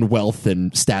their own wealth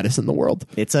and status in the world.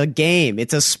 It's a game.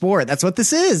 It's a sport. That's what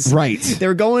this is. Right.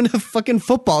 They're going to fucking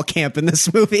football camp in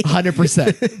this movie.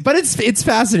 100%. But it's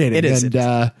fascinating. It is, And it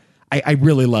is. I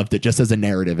really loved it just as a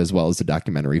narrative as well as a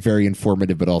documentary. Very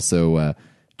informative, but also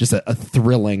just a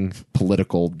thrilling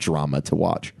political drama to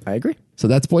watch. I agree. So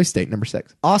that's Boys State, number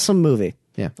 6. Awesome movie.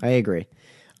 Yeah. I agree.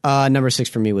 Number 6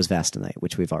 for me was Vast Night,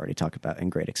 which we've already talked about in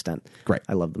great extent. Great.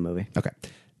 I love the movie. Okay.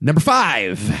 Number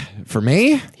 5 for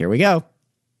me. Here we go.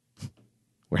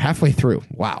 We're halfway through.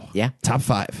 Wow. Yeah. Top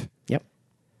 5. Yep.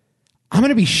 I'm going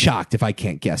to be shocked if I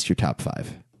can't guess your top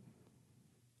 5.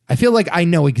 I feel like I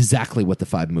know exactly what the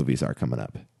 5 movies are coming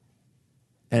up.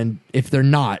 And if they're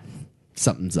not,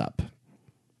 something's up.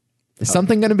 Is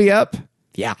something going to be up?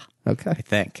 Yeah. Okay. I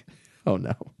think. Oh,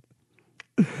 no.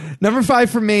 Number 5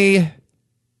 for me,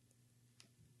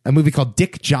 a movie called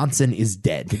Dick Johnson is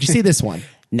Dead. Did you see this one?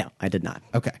 No, I did not.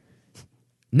 Okay.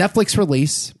 Netflix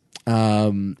release.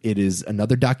 It is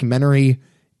another documentary.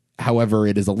 However,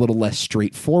 it is a little less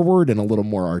straightforward and a little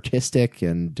more artistic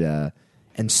and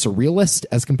surrealist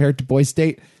as compared to Boys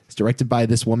State. It's directed by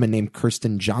this woman named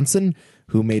Kirsten Johnson,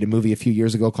 who made a movie a few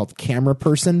years ago called Camera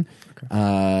Person.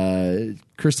 Okay.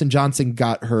 Kirsten Johnson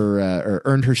got her or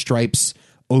earned her stripes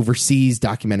overseas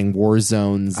documenting war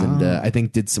zones, and I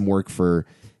think did some work for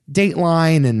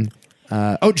Dateline and.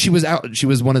 She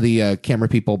was one of the camera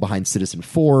people behind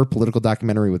Citizen4, political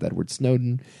documentary with Edward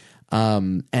Snowden.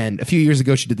 And a few years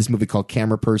ago, she did this movie called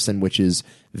Camera Person, which is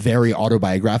very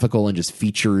autobiographical and just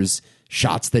features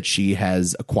shots that she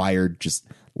has acquired just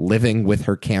living with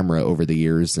her camera over the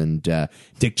years. And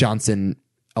Dick Johnson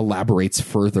elaborates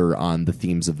further on the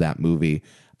themes of that movie.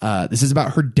 This is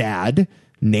about her dad,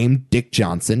 named Dick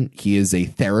Johnson. He is a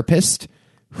therapist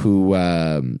who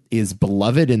is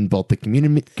beloved in both the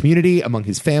community, among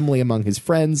his family, among his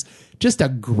friends. Just a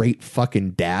great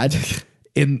fucking dad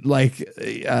in like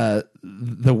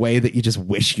the way that you just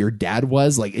wish your dad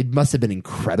was. Like, it must have been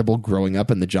incredible growing up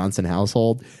in the Johnson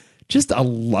household. Just a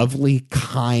lovely,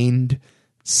 kind,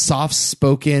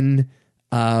 soft-spoken,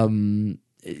 no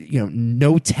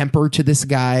temper to this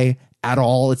guy at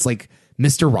all. It's like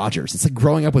Mr. Rogers. It's like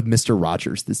growing up with Mr.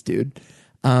 Rogers, this dude.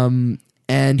 And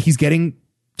he's getting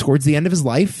towards the end of his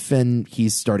life, and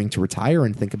he's starting to retire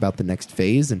and think about the next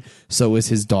phase, and so is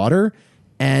his daughter.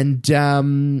 And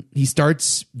he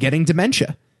starts getting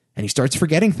dementia, and he starts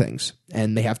forgetting things,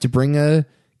 and they have to bring a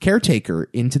caretaker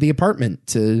into the apartment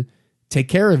to take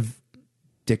care of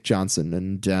Dick Johnson.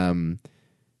 And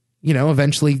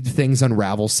eventually things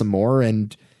unravel some more,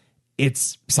 and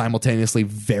it's simultaneously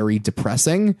very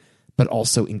depressing, but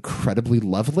also incredibly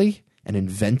lovely and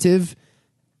inventive.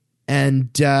 And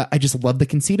I just love the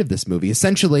conceit of this movie.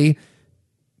 Essentially,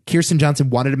 Kirsten Johnson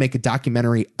wanted to make a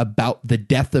documentary about the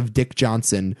death of Dick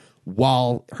Johnson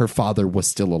while her father was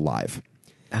still alive.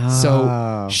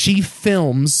 So she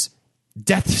films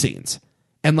death scenes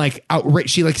and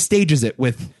she stages it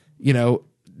with,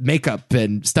 makeup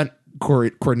and stunt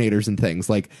coordinators and things.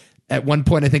 At one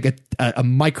point, I think a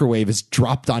microwave is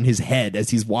dropped on his head as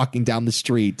he's walking down the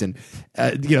street, and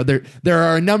there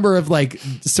are a number of like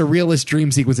surrealist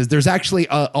dream sequences. There's actually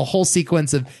a whole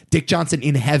sequence of Dick Johnson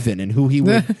in heaven and who he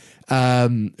would,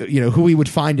 who he would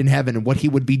find in heaven and what he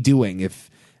would be doing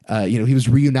if. He was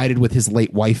reunited with his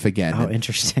late wife again. Oh,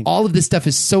 interesting. All of this stuff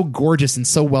is so gorgeous and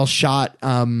so well shot.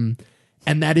 And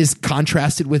that is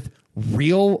contrasted with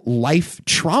real life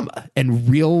trauma and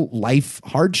real life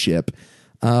hardship.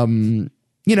 My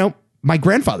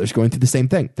grandfather's going through the same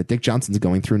thing that Dick Johnson's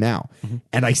going through now. Mm-hmm.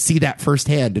 And I see that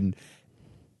firsthand, and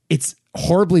it's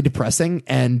horribly depressing.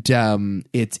 And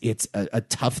it's a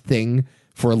tough thing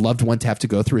for a loved one to have to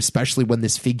go through, especially when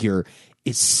this figure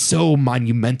is so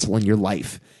monumental in your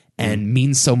life and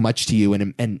means so much to you,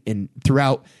 and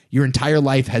throughout your entire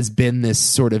life has been this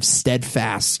sort of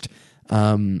steadfast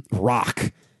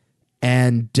rock,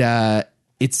 and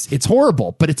it's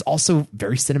horrible, but it's also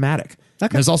very cinematic.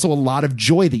 Okay. There's also a lot of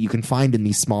joy that you can find in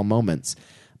these small moments,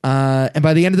 and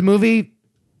by the end of the movie,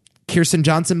 Kirsten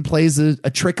Johnson plays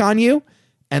a trick on you,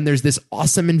 and there's this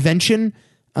awesome invention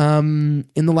in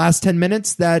the last 10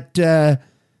 minutes that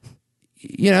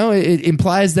it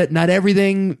implies that not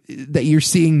everything that you're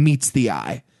seeing meets the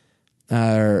eye.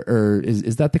 Or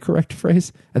is that the correct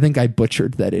phrase? I think I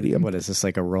butchered that idiom. What is this,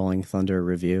 like a Rolling Thunder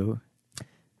review?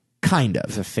 Kind of.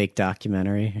 It's a fake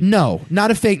documentary? No, not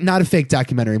a fake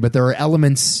documentary, but there are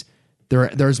elements.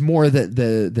 There's more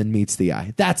than meets the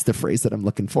eye. That's the phrase that I'm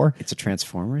looking for. It's a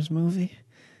Transformers movie?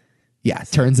 Yeah,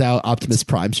 turns out Optimus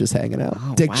Prime's just hanging out.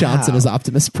 Oh, Dick wow. Johnson is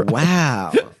Optimus Prime.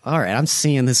 Wow. All right, I'm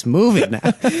seeing this movie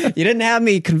now. You didn't have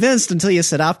me convinced until you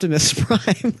said Optimus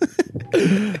Prime.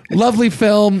 Lovely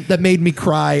film that made me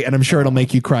cry, and I'm sure it'll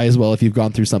make you cry as well if you've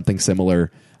gone through something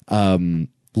similar.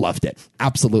 Loved it.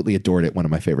 Absolutely adored it. One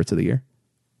of my favorites of the year.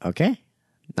 Okay.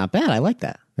 Not bad. I like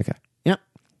that. Okay. Yep.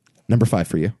 Number 5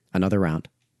 for you. Another round.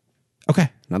 Okay.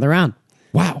 Another round.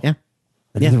 Wow. Yeah.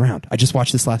 Another round. I just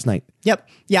watched this last night. Yep.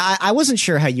 Yeah, I wasn't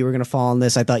sure how you were going to fall on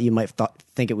this. I thought you might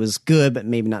think it was good, but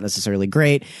maybe not necessarily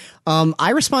great. I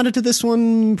responded to this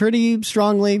one pretty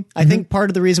strongly. I think part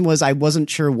of the reason was I wasn't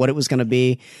sure what it was going to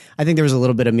be. I think there was a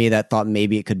little bit of me that thought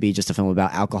maybe it could be just a film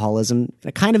about alcoholism. And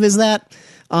it kind of is that.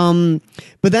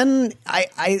 But then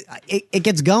it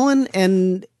gets going,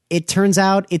 and it turns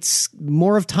out it's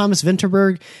more of Thomas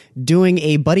Vinterberg doing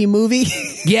a buddy movie.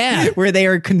 Yeah. Where they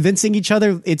are convincing each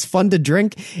other it's fun to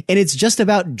drink. And it's just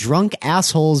about drunk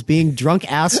assholes being drunk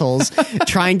assholes,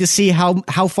 trying to see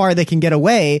how far they can get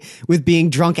away with being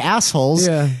drunk assholes.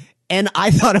 Yeah. And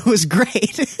I thought it was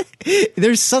great.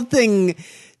 There's something,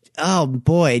 oh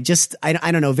boy, just, I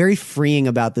don't know, very freeing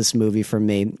about this movie for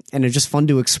me. And it's just fun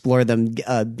to explore them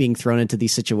being thrown into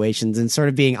these situations and sort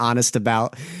of being honest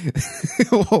about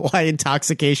why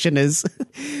intoxication is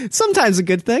sometimes a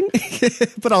good thing,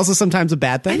 but also sometimes a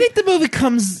bad thing. I think the movie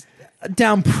comes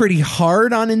down pretty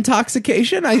hard on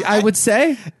intoxication, I would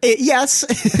say. Yes,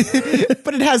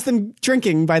 but it has them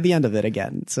drinking by the end of it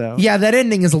again. So yeah, that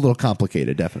ending is a little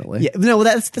complicated, definitely. Yeah, no,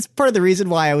 that's part of the reason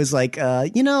why I was like, I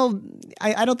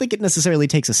don't think it necessarily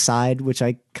takes a side, which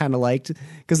I kind of liked,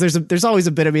 because there's always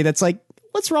a bit of me that's like,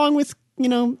 what's wrong with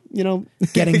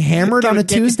getting hammered on a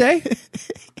Tuesday?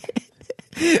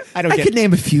 I could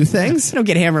name a few things. I don't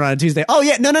get hammered on a Tuesday. Oh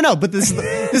yeah, no. But this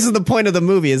is the point of the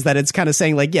movie, is that it's kind of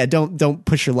saying like, yeah, don't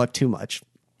push your luck too much.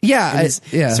 Yeah, It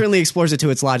certainly explores it to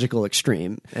its logical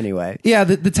extreme. Anyway, yeah,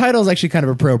 the title is actually kind of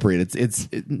appropriate. It's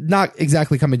not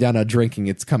exactly coming down on drinking;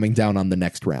 it's coming down on the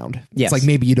next round. Yes. It's like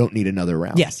maybe you don't need another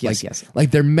round. Yes.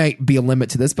 Like there might be a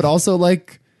limit to this, but also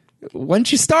like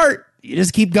once you start, you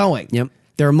just keep going. Yep.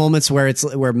 There are moments where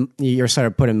you're sort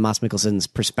of put in Mads Mikkelsen's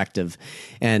perspective,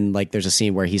 and like there's a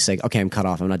scene where he's like, okay, I'm cut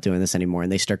off, I'm not doing this anymore,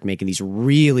 and they start making these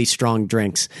really strong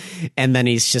drinks, and then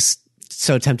he's just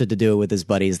so tempted to do it with his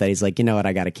buddies that he's like, you know what,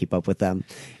 I got to keep up with them.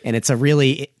 And it's a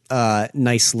really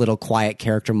nice little quiet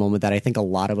character moment that I think a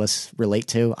lot of us relate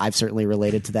to. I've certainly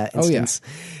related to that instance.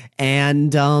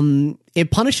 And it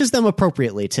punishes them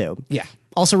appropriately too. Yeah.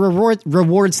 Also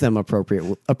rewards them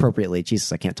appropriately.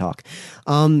 Jesus, I can't talk.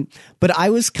 But I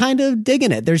was kind of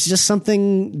digging it. There's just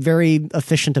something very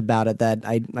efficient about it that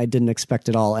I didn't expect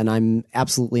at all. And I'm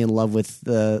absolutely in love with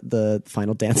the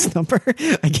final dance number.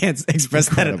 I can't express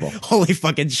Incredible. that. Holy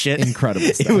fucking shit. Incredible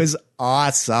stuff. It was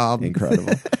awesome.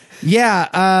 Incredible. Yeah.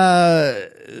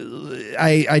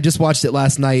 I just watched it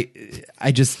last night.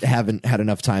 I just haven't had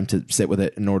enough time to sit with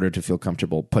it in order to feel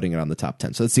comfortable putting it on the top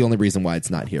 10. So that's the only reason why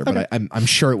it's not here. Okay. But I'm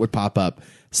sure it would pop up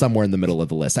somewhere in the middle of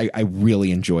the list. I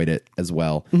really enjoyed it as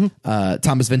well.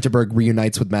 Thomas Vinterberg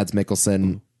reunites with Mads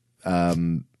Mikkelsen,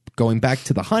 going back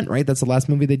to The Hunt, right? That's the last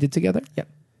movie they did together. Yep.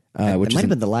 It which might have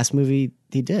been the last movie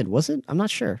he did, was it? I'm not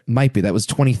sure. might be. That was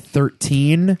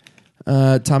 2013.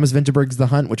 Thomas Vinterberg's The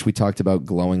Hunt, which we talked about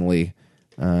glowingly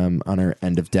on our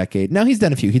end of decade. Now he's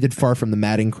done a few. He did Far from the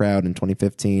Madding Crowd in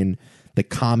 2015, The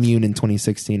Commune in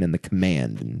 2016, and The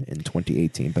Command in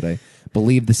 2018. But I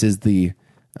believe this is the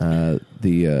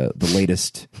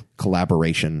latest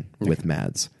collaboration with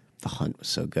Mads. The Hunt was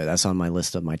so good. That's on my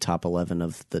list of my top 11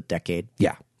 of the decade.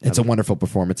 Yeah, it's a wonderful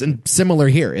performance, and similar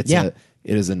here. It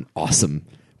is an awesome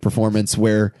performance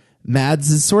where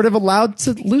Mads is sort of allowed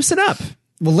to loosen up.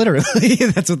 Well, literally,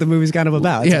 that's what the movie's kind of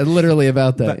about. Yeah, literally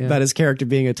about that. About his character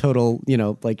being a total,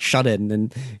 like shut in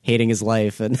and hating his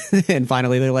life, and and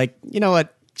finally they're like, you know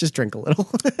what, just drink a little.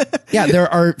 Yeah,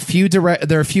 there are few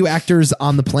actors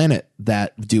on the planet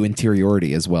that do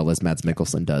interiority as well as Mads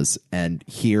Mikkelsen does, and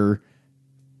here,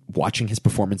 watching his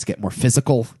performance get more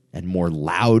physical and more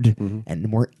loud and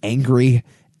more angry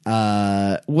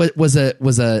was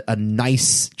a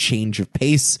nice change of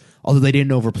pace. Although they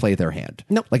didn't overplay their hand.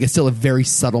 Nope. Like, it's still a very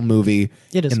subtle movie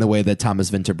It is. in the way that Thomas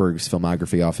Vinterberg's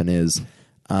filmography often is.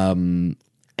 And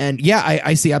yeah,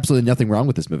 I see absolutely nothing wrong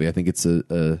with this movie. I think it's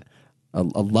a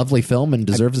lovely film and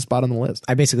deserves a spot on the list.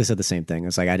 I basically said the same thing.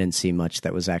 It's like I didn't see much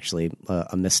that was actually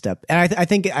a misstep, and I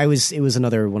think it was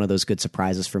another one of those good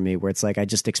surprises for me where it's like I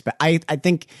just expect. I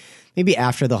think maybe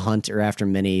after The Hunt or after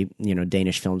many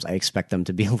Danish films, I expect them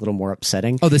to be a little more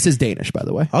upsetting. Oh, this is Danish, by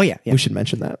the way. Oh yeah. We should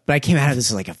mention that. But I came out of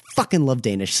this like I fucking love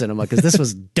Danish cinema because this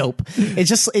was dope. It's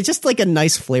just like a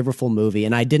nice, flavorful movie,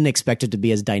 and I didn't expect it to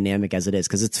be as dynamic as it is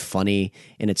because it's funny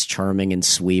and it's charming and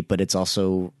sweet, but it's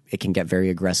also it can get very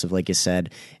aggressive, like you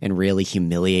said, and really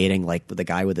humiliating, like with the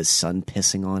guy with his son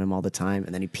pissing on him all the time,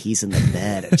 and then he pees in the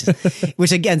bed,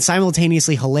 which again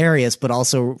simultaneously hilarious, but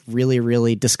also really,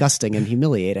 really disgusting and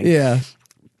humiliating. Yeah.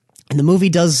 And the movie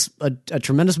does a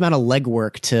tremendous amount of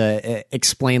legwork to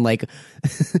explain like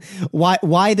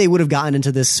why they would have gotten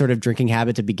into this sort of drinking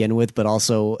habit to begin with, but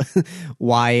also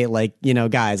why, like,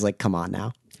 guys, like, come on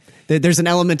now. There's an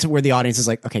element to where the audience is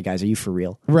like, okay, guys, are you for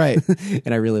real? Right.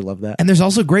 And I really love that. And there's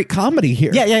also great comedy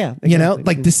here. Yeah. Exactly.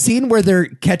 Like the scene where they're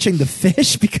catching the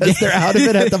fish because they're out of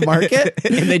it at the market.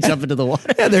 And they jump into the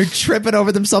water. Yeah, they're tripping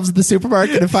over themselves at the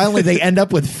supermarket, and finally they end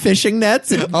up with fishing nets.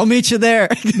 And I'll meet you there.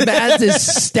 Mads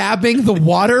is stabbing the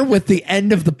water with the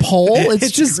end of the pole.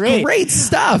 It's just great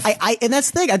stuff. And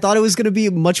that's the thing. I thought it was going to be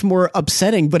much more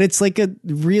upsetting, but it's like a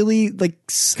really like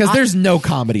because there's no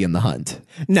comedy in The Hunt.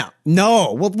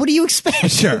 No. Well, what do you expect?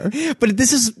 Sure. But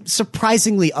this is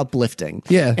surprisingly uplifting.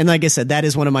 Yeah. And like I said, that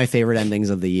is one of my favorite endings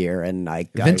of the year. And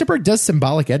Vinterberg does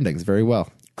symbolic endings very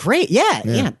well. Great.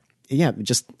 Yeah.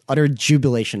 Just utter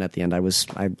jubilation at the end. I was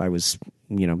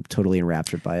totally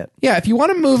enraptured by it. Yeah. If you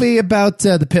want a movie about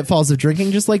the pitfalls of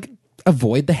drinking, just like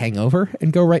avoid The Hangover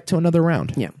and go right to another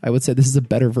round. Yeah. I would say this is a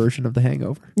better version of The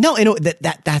Hangover. No,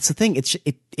 that's the thing.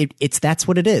 It's that's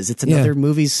what it is. It's another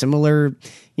movie similar,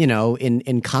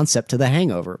 in concept to The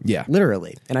Hangover. Yeah.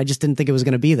 Literally. And I just didn't think it was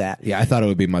going to be that. Yeah, I thought it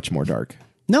would be much more dark.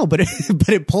 No, but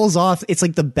it pulls off. It's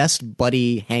like the best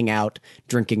buddy hangout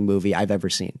drinking movie I've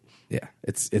ever seen. Yeah,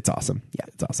 it's awesome. Yeah,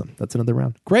 it's awesome. That's another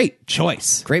round. Great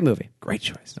choice. Great movie. Great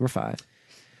choice. Number 5.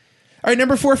 All right,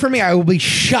 number 4 for me. I will be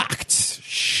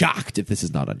shocked if this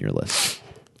is not on your list.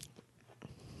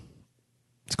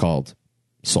 It's called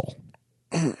Soul.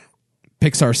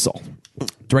 Pixar's Soul.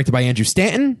 Directed by Andrew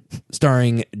Stanton,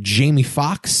 starring Jamie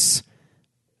Foxx,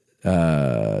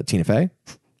 Tina Fey,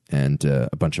 and a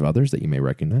bunch of others that you may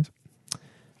recognize.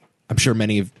 I'm sure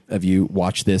many of you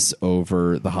watched this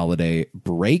over the holiday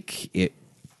break. It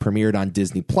premiered on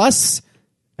Disney Plus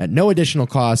at no additional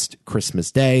cost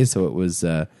Christmas Day, so it was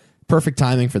perfect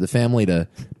timing for the family to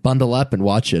bundle up and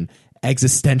watch an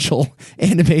existential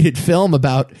animated film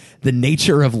about the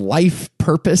nature of life,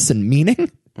 purpose, and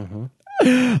meaning. Mm-hmm.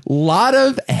 A lot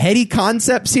of heady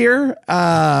concepts here.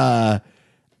 I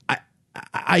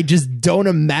just don't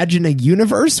imagine a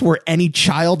universe where any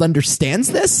child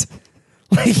understands this.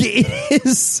 Like, it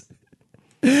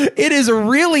is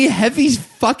really heavy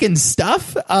fucking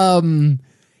stuff.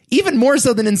 Even more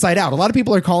so than Inside Out. A lot of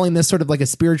people are calling this sort of like a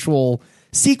spiritual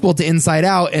sequel to Inside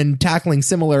Out and tackling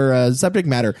similar subject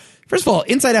matter. First of all,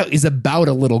 Inside Out is about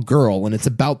a little girl, and it's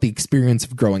about the experience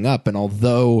of growing up. And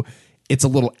although it's a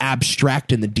little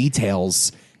abstract in the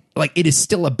details, like, it is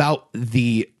still about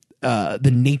the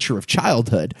nature of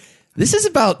childhood. This is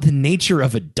about the nature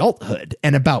of adulthood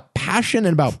and about passion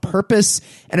and about purpose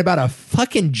and about a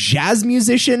fucking jazz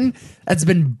musician that's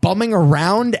been bumming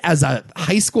around as a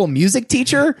high school music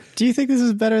teacher. Do you think this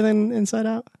is better than Inside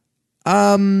Out?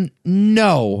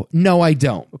 No, I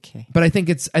don't. Okay. But I think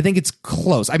it's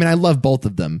close. I mean, I love both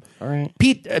of them. All right.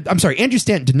 I'm sorry, Andrew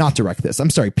Stanton did not direct this. I'm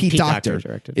sorry, Pete Docter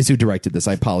directed. is who directed this.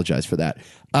 I apologize for that.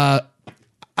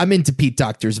 I'm into Pete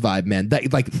Docter's vibe, man.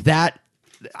 That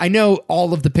I know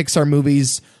all of the Pixar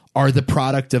movies are the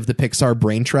product of the Pixar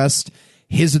brain trust.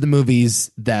 His are the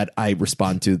movies that I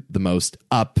respond to the most.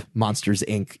 Up, Monsters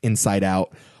Inc., Inside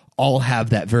Out, all have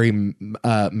that very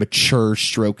mature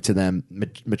stroke to them,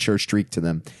 mature streak to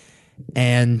them.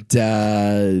 And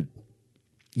I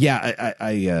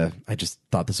just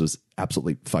thought this was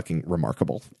absolutely fucking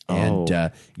remarkable.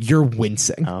 And you're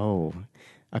wincing. Oh,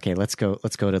 okay. Let's go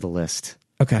to the list.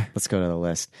 Okay. Let's go to the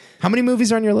list. How many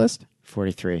movies are on your list?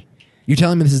 43. You're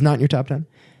telling me this is not in your top 10?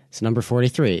 It's number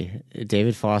 43.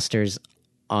 David Foster's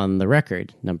On the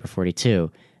Record. Number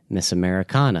 42. Miss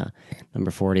Americana.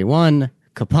 Number 41.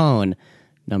 Capone.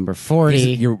 Number 40.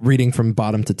 You're reading from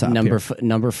bottom to top.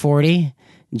 Number 40.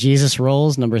 Jesus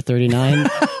Rolls. Number 39.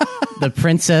 The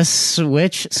Princess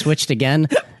switched again.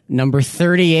 Number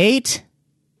 38.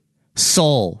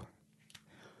 Soul.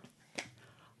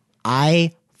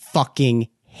 I fucking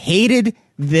hated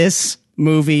this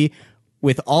movie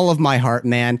with all of my heart,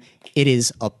 man. It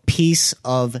is a piece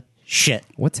of shit.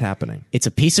 What's happening? It's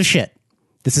a piece of shit.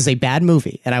 This is a bad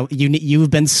movie, and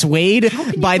you've been swayed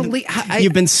by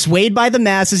you've been swayed by the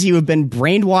masses. You have been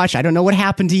brainwashed. I don't know what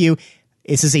happened to you.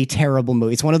 This is a terrible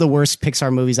movie. It's one of the worst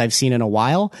Pixar movies I've seen in a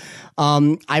while.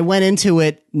 I went into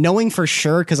it knowing for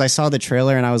sure because I saw the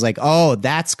trailer and I was like, "Oh,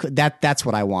 that's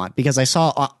what I want." Because I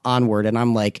saw Onward and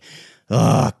I'm like,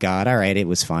 "Oh God, all right, it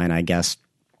was fine, I guess."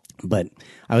 But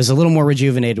I was a little more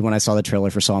rejuvenated when I saw the trailer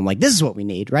for Soul. I'm like, "This is what we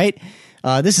need, right?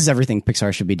 This is everything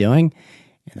Pixar should be doing."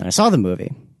 And then I saw the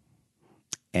movie,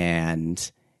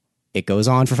 and it goes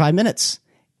on for 5 minutes,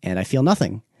 and I feel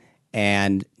nothing,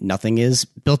 and nothing is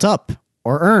built up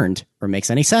or earned or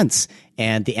makes any sense,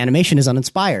 and the animation is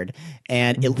uninspired,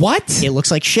 and it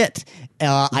looks like shit.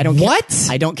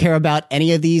 I don't care about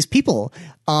any of these people.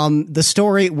 The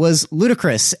story was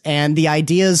ludicrous, and the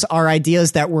ideas are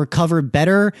ideas that were covered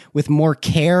better with more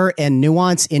care and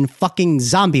nuance in fucking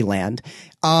Zombieland.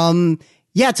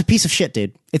 Yeah, it's a piece of shit,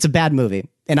 dude. It's a bad movie,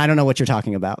 and I don't know what you're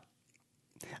talking about.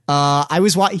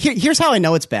 Here's how I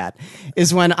know it's bad,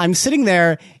 is when I'm sitting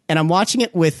there and I'm watching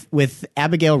it with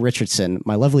Abigail Richardson,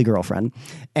 my lovely girlfriend,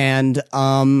 and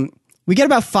we get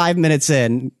about 5 minutes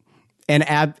in, and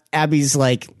Abby's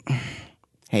like,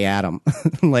 "Hey, Adam,"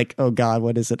 I'm like, "Oh God,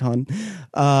 what is it, hon?"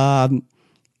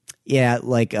 Yeah,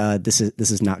 like this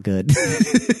is not good.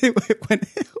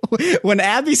 when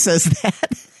Abby says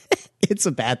that. It's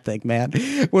a bad thing, man.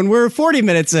 When we're 40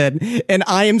 minutes in and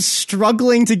I am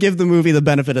struggling to give the movie the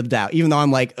benefit of the doubt, even though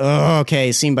I'm like, "Oh,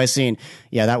 okay, scene by scene.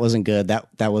 Yeah, that wasn't good.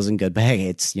 That wasn't good. But hey,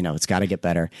 it's got to get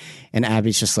better." And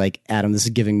Abby's just like, "Adam, this is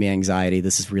giving me anxiety.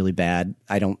 This is really bad.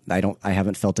 I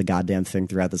haven't felt a goddamn thing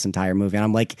throughout this entire movie." And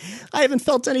I'm like, "I haven't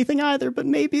felt anything either, but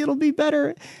maybe it'll be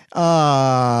better."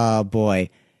 Boy.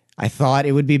 I thought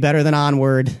it would be better than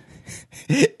Onward.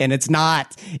 And it's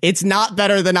not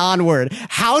better than Onward.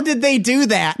 How did they do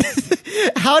that?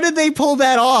 How did they pull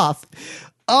that off?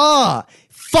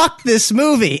 Fuck this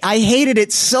movie. I hated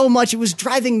it so much. It was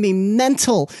driving me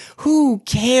mental. Who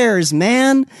cares,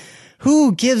 man?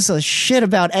 Who gives a shit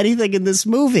about anything in this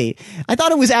movie? I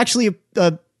thought it was actually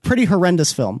a pretty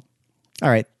horrendous film. All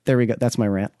right, there we go. That's my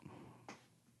rant.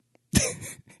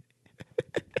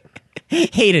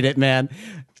 Hated it, man.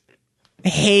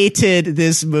 Hated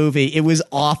this movie. It was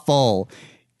awful.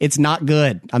 It's not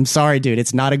good. I'm sorry, dude.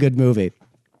 It's not a good movie.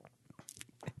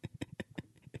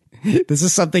 This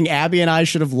is something Abby and I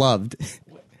should have loved.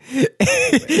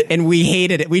 And we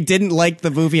hated it. We didn't like the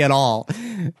movie at all.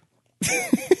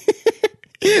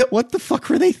 What the fuck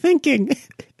were they thinking?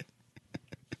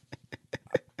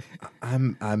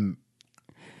 I'm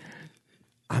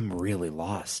really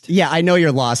lost. Yeah, I know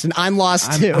you're lost, and I'm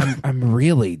lost too. I'm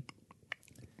really.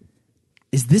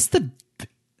 Is this it?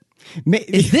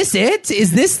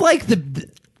 Is this like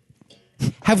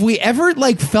have we ever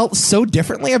like felt so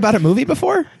differently about a movie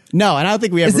before? No, and I don't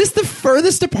think we ever. Is this the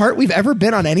furthest apart we've ever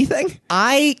been on anything?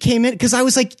 I came in because I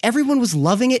was like, everyone was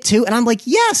loving it too, and I'm like,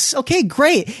 yes, okay,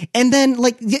 great. And then,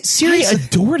 like, seriously, I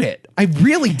adored it. I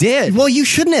really did. Well, you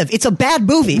shouldn't have. It's a bad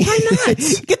movie. Why not?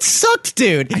 It sucked,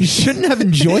 dude. I shouldn't have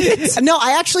enjoyed it. No,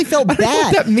 I actually felt bad. I don't know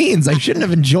what that means. I shouldn't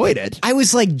have enjoyed it. I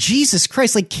was like, Jesus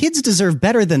Christ! Like, kids deserve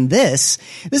better than this.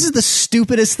 This is the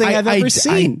stupidest thing I've ever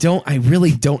seen. I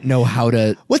really don't know how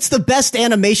to. What's the best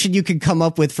animation you could come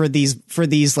up with for these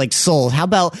like souls? How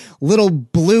about little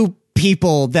blue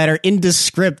people that are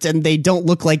indescript and they don't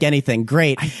look like anything.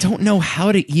 Great. I don't know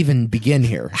how to even begin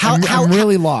here. I'm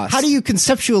really lost. How do you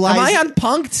conceptualize? Am I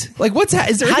unpunked? Like,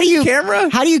 is there a camera?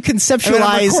 How do you conceptualize?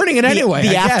 I'm recording it anyway.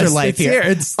 The afterlife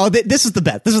here. This is the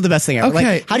best. This is the best thing ever.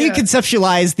 Okay, like, how do you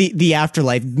conceptualize the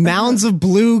afterlife? Mounds of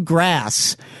blue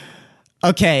grass.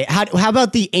 Okay, how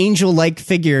about the angel-like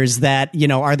figures that,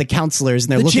 are the counselors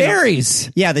and they're looking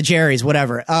Jerrys? Yeah, the Jerrys,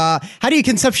 whatever. How do you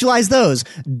conceptualize those?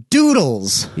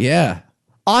 Doodles. Yeah.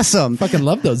 Awesome. Fucking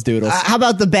love those doodles. How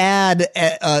about the bad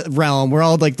realm where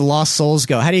all like the lost souls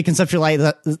go? How do you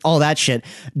conceptualize all that shit?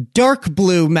 Dark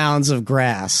blue mounds of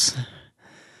grass.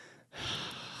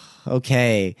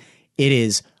 Okay, it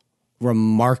is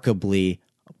remarkably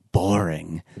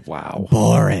boring. Wow.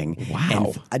 Boring.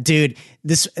 Wow. And, dude,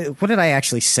 this, what did I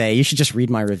actually say? You should just read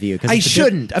my review. I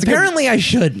shouldn't. Apparently I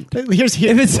shouldn't. Here's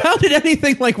if it sounded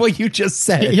anything like what you just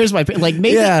said. Here's my, like,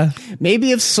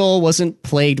 maybe if Soul wasn't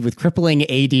plagued with crippling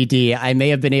ADD, I may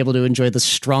have been able to enjoy the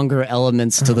stronger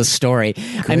elements to the story.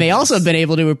 Goodness. I may also have been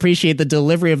able to appreciate the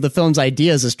delivery of the film's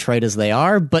ideas, as trite as they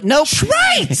are, but nope.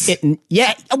 Trite!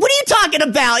 Yeah. What are you talking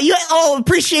about? You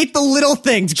appreciate the little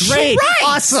things. Great. Trite!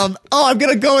 Awesome. Oh, I'm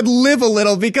going to go and live a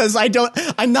little because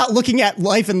I'm not looking at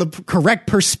life in the correct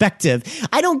perspective.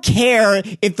 I don't care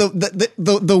if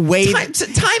the way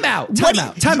time out.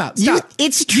 Stop.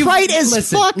 It's trite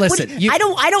as fuck. Listen.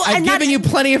 I'm giving you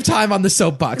plenty of time on the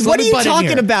soapbox. What are you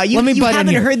talking about? You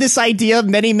haven't heard this idea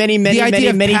many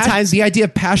times. The idea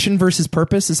of passion versus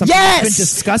purpose is something that's been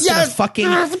discussed in a fucking.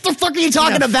 What the fuck are you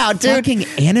talking about, dude? Fucking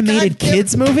animated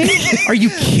kids movie? Are you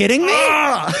kidding me?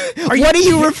 What are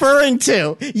you referring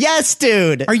to? Yes,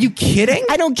 dude. Are you kidding?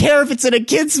 I don't care if it's in a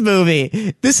kids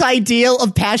movie. This ideal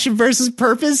of passion versus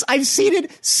purpose, I've seen it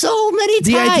so many times.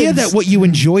 The idea that what you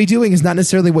enjoy doing is not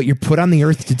necessarily what you're put on the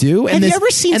earth to do. Have you ever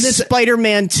seen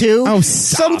Spider-Man 2? Oh,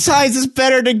 stop. Sometimes it's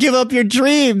better to give up your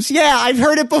dreams. Yeah, I've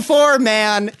heard it before,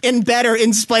 man. And better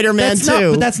in Spider-Man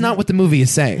 2. But that's not what the movie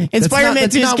is saying. And Spider-Man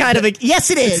 2 is kind of a... Yes,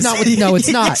 it is. It's not what... No, it's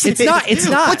not. Yes, It's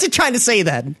not. What's it trying to say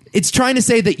then? It's trying to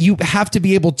say that you have to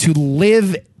be able to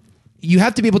live... You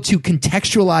have to be able to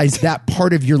contextualize that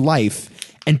part of your life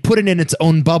and put it in its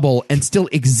own bubble and still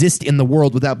exist in the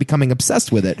world without becoming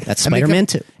obsessed with it. That's Spider-Man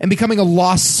 2. And becoming a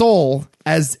lost soul,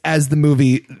 as the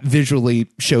movie visually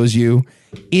shows you,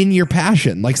 in your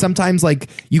passion. Like sometimes like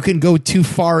you can go too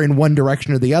far in one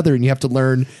direction or the other and you have to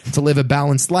learn to live a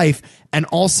balanced life. And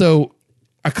also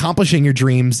accomplishing your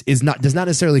dreams does not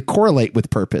necessarily correlate with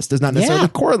purpose, does not necessarily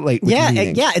correlate with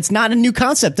meaning. Yeah, it's not a new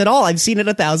concept at all. I've seen it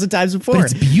 1,000 times before.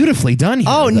 But it's beautifully done here.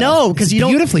 Oh, though. no, because you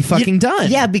don't... beautifully fucking done.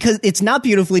 Yeah, because it's not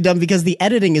beautifully done because the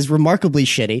editing is remarkably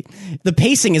shitty. The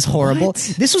pacing is horrible.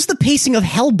 What? This was the pacing of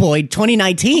Hellboy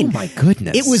 2019. Oh, my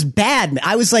goodness. It was bad.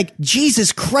 I was like,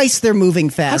 Jesus Christ, they're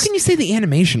moving fast. How can you say the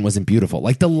animation wasn't beautiful?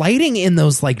 Like the lighting in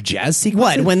those like jazz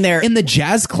sequences? What, when they're... in the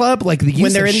jazz club? Like the use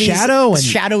when they're of in shadow these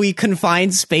shadowy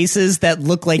confined spaces that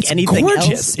look like anything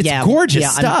gorgeous. else. It's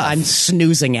gorgeous stuff. I'm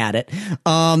snoozing at it.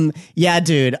 Yeah,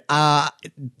 dude.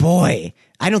 Boy,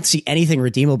 I don't see anything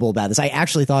redeemable about this. I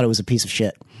actually thought it was a piece of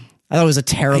shit. I thought it was a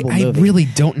terrible movie. I really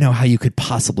don't know how you could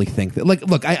possibly think that. Like,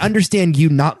 look, I understand you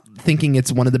not thinking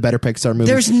it's one of the better Pixar movies.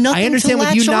 There's nothing I understand to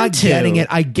with you latch not onto. getting it.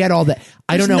 I get all that.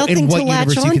 I don't know in what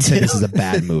universe you can say this is a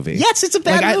bad movie. Yes, it's a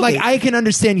bad movie. I can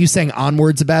understand you saying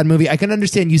Onward's a bad movie. I can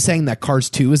understand you saying that Cars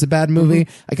 2 is a bad movie.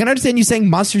 I can understand you saying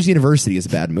Monsters University is a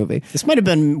bad movie. This might have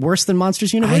been worse than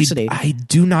Monsters University. I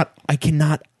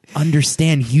cannot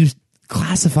understand you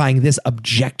classifying this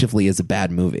objectively as a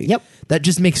bad movie. Yep. That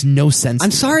just makes no sense. I'm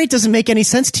sorry it doesn't make any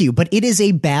sense to you, but it is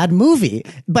a bad movie.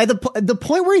 By the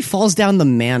point where he falls down the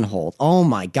manhole, oh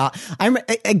my God.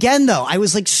 Again, though, I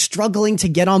was like struggling to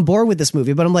get on board with this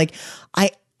movie, but I'm like,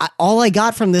 all I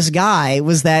got from this guy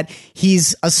was that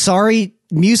he's a sorry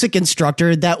music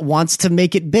instructor that wants to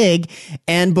make it big,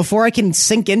 and before I can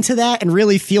sink into that and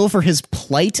really feel for his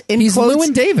plight, he's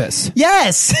Llewyn Davis.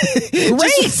 Yes,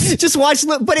 great. Just watch,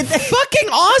 but it's fucking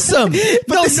awesome.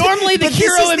 Normally the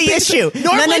hero in the issue.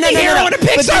 Normally the hero in a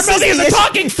Pixar movie is a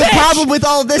talking fish. The problem with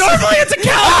all this, normally it's a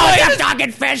cowboy and a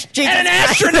talking fish and an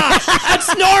astronaut.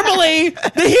 That's normally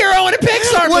the hero in a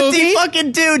Pixar movie. What they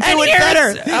fucking do it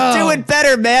better. Do it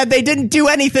better, man. They didn't do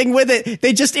anything with it.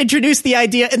 They just introduced the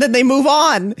idea and then they move on.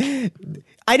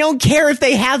 I don't care if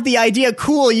they have the idea.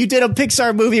 Cool, you did a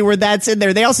Pixar movie where that's in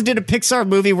there. They also did a Pixar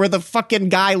movie where the fucking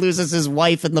guy loses his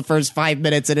wife in the first 5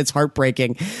 minutes and it's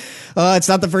heartbreaking. it's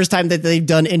not the first time that they've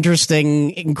done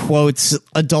interesting, in quotes,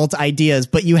 adult ideas,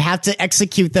 but you have to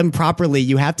execute them properly.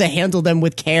 You have to handle them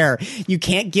with care. You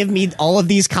can't give me all of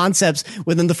these concepts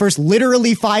within the first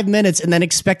literally 5 minutes and then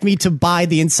expect me to buy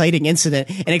the inciting incident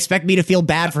and expect me to feel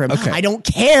bad for him. Okay. I don't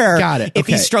care if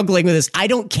Okay. he's struggling with this. I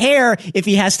don't care if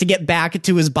he has to get back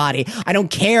to his body. I don't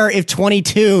care if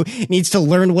 22 needs to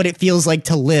learn what it feels like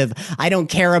to live. I don't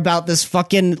care about this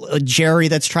fucking Jerry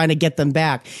that's trying to get them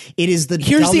back. It is the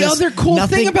Here's the dumbest, other cool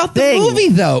thing about the movie,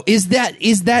 though, is that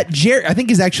Jerry, I think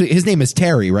his name is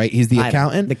Terry, right? He's the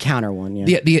accountant. The counter one,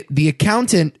 yeah. The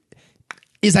accountant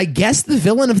is, I guess, the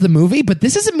villain of the movie, but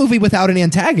this is a movie without an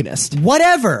antagonist.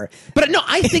 Whatever. But no,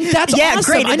 I think that's Yeah,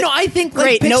 awesome. great. I think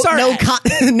Great. like,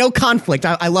 Pixar, No conflict.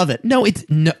 I love it. no, it's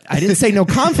no. I didn't say no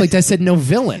conflict. I said no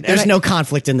villain. There's no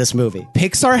conflict in this movie.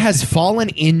 Pixar has fallen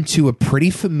into a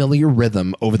pretty familiar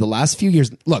rhythm over the last few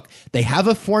years. Look, they have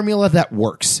a formula that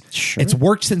works. Sure. It's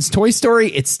worked since Toy Story.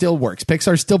 It still works.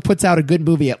 Pixar still puts out a good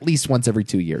movie at least once every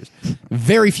 2 years.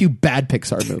 Very few bad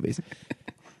Pixar movies.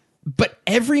 But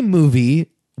every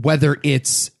movie, whether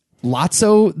it's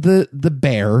Lotso the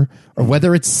bear, or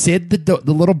whether it's Sid the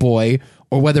little boy,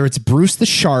 or whether it's Bruce the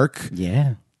shark,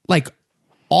 Yeah. like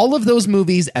all of those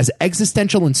movies, as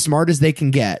existential and smart as they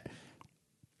can get,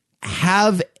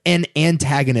 have an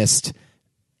antagonist,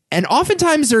 and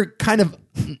oftentimes they're kind of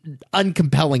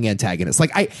uncompelling antagonists.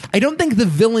 Like I don't think the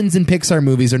villains in Pixar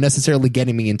movies are necessarily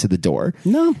getting me into the door.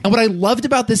 No. And what I loved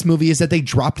about this movie is that they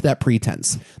dropped that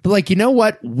pretense. But like, you know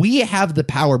what? We have the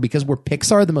power, because we're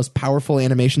Pixar, the most powerful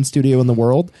animation studio in the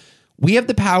world. We have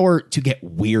the power to get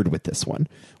weird with this one.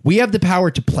 We have the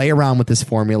power to play around with this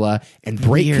formula and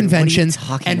break Weird? conventions What are you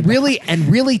talking and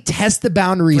about? really test the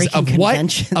boundaries Breaking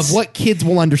conventions? of what kids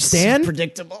will understand.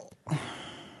 Predictable.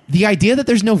 The idea that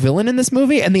there's no villain in this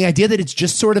movie, and the idea that it's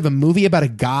just sort of a movie about a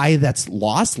guy that's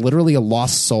lost, literally a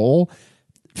lost soul,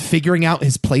 figuring out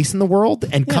his place in the world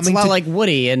and It's coming a lot to like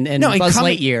Woody and Buzz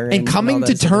Lightyear. and coming all to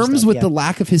that sort of terms stuff. with Yeah. the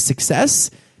lack of his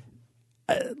success.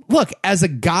 Look, as a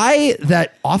guy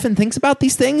that often thinks about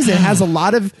these things and has a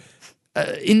lot of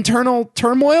internal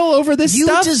turmoil over this You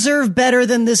stuff. deserve better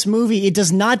than this movie. It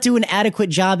does not do an adequate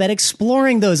job at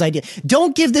exploring those ideas.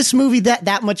 Don't give this movie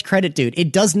that much credit, dude.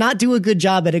 It does not do a good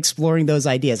job at exploring those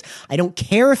ideas. I don't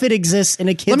care if it exists in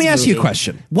a kid's Let me ask you a movie.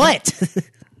 question. What?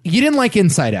 You didn't like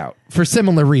Inside Out for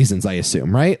similar reasons, I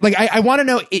assume, right? Like, I want to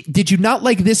know, did you not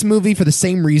like this movie for the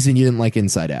same reason you didn't like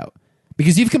Inside Out?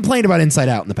 Because you've complained about Inside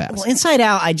Out in the past. Well, Inside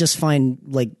Out, I just find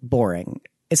like boring.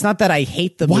 It's not that I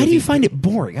hate the Why movie. do you find it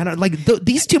boring? I don't like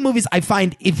these two movies. I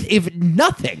find, if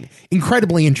nothing,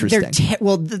 incredibly interesting.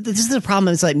 This is the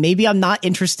problem. It's like maybe I'm not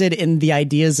interested in the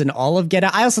ideas in all of Get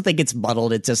Out. I also think it's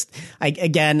muddled. It just, I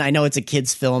know it's a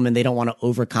kid's film and they don't want to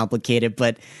overcomplicate it,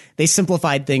 but they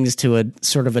simplified things to a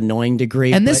sort of annoying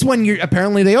degree. And this one,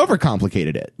 apparently they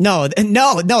overcomplicated it. No.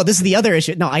 This is the other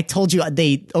issue. No, I told you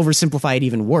they oversimplify it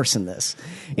even worse in this,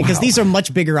 because these are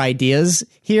much bigger ideas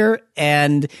here,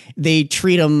 and they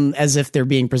treat them as if they're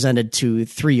being presented to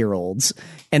 3-year-olds,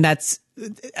 and that's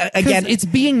again, it's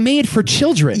being made for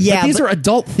children. Yeah, but these are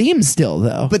adult themes still,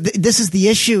 though. But this is the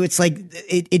issue. It's like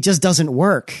it just doesn't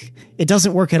work. It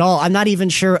doesn't work at all. I'm not even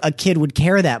sure a kid would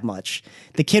care that much.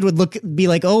 The kid would be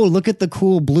like, "Oh, look at the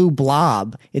cool blue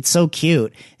blob. It's so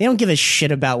cute." They don't give a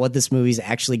shit about what this movie's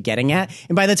actually getting at.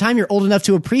 And by the time you're old enough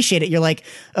to appreciate it, you're like,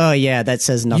 "Oh yeah, that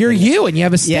says nothing." You're you, and you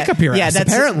have a stick Yeah, up your yeah, ass.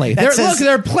 that's- Apparently, that says-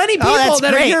 there are plenty of people that's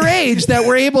that are great. your age that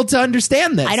were able to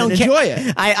understand this. I don't and care. enjoy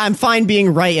it. I'm fine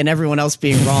being right and everyone else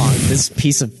being wrong. This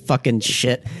piece of fucking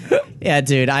shit. Yeah,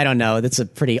 dude, I don't know. That's a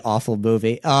pretty awful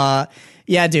movie.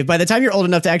 Yeah, dude, by the time you're old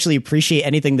enough to actually appreciate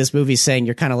anything this movie's saying,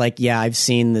 you're kind of like, yeah, I've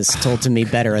seen this told to me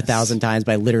better 1,000 times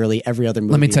by literally every other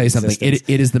movie. Let me tell you in something. existence.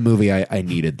 It is the movie I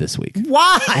needed this week.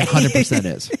 Why? 100%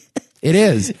 is. It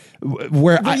is.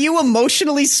 Where Were you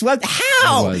emotionally swept?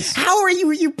 How? I was. How are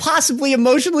you possibly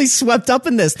emotionally swept up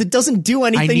in this? That doesn't do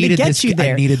anything to get this, you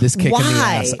there. I needed this kick Why? in the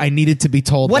ass. I needed to be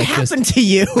told. What like, happened to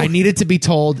you? I needed to be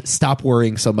told, stop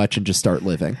worrying so much and just start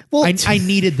living. Well, I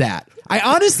needed that. I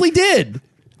honestly did.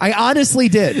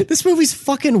 This movie's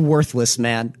fucking worthless,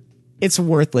 man. It's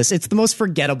worthless. It's the most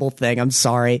forgettable thing. I'm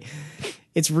sorry.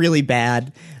 It's really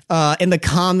bad. And the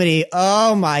comedy,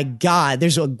 oh my God.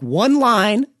 There's one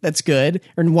line that's good,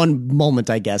 or one moment,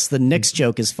 I guess. The Nick's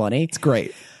joke is funny. It's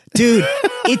great. Dude,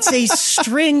 it's a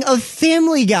string of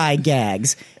Family Guy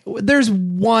gags. there's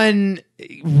one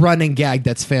running gag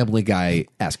that's Family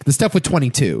Guy-esque. The stuff with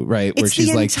 22, right? Where It's she's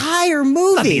the like, entire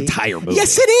movie. not the entire movie.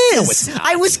 Yes, it is. No, it's not.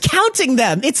 I was counting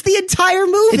them. It's the entire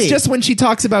movie. it's just when she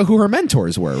talks about who her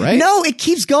mentors were, right? No, it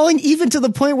keeps going even to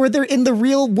the point where they're in the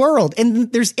real world.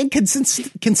 And there's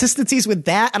inconsistencies with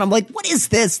that. And I'm like, what is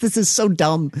this? This is so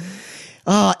dumb.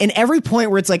 And every point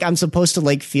where it's like I'm supposed to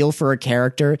like feel for a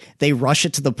character, they rush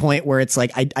it to the point where it's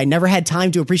like I never had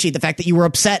time to appreciate the fact that you were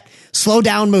upset. Slow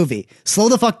down, movie. Slow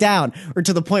the fuck down. Or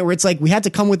to the point where it's like we had to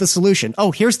come with a solution.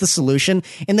 Oh, here's the solution,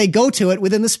 and they go to it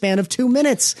within the span of 2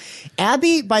 minutes.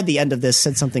 Abby, by the end of this,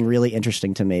 said something really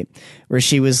interesting to me, where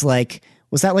she was like,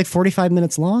 "Was that like 45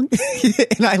 minutes long?"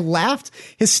 And I laughed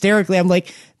hysterically. I'm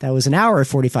like, "That was an hour or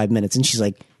 45 minutes," and she's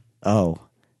like, "Oh,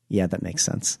 yeah, that makes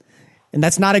sense." And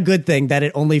that's not a good thing that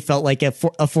it only felt like a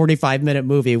 45-minute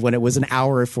movie when it was an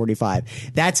hour or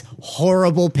 45. That's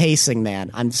horrible pacing,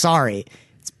 man. I'm sorry.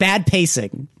 It's bad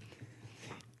pacing.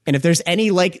 And if there's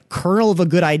any like kernel of a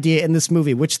good idea in this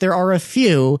movie, which there are a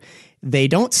few, they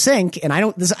don't sink. And I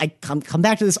come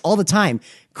back to this all the time.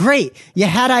 Great. You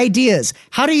had ideas.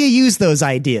 How do you use those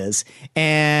ideas?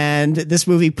 And this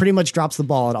movie pretty much drops the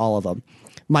ball on all of them.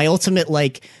 My ultimate,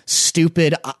 like,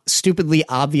 stupidly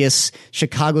obvious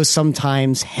Chicago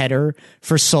Sometimes header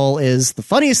for Soul is the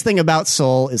funniest thing about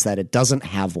Soul is that it doesn't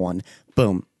have one.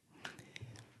 Boom.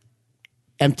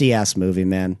 Empty ass movie,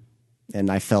 man. And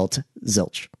I felt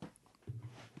zilch.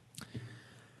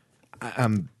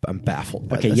 I'm baffled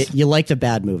by Okay, this. you liked a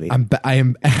bad movie. I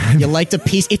am. You liked a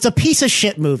piece. It's a piece of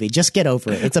shit movie. Just get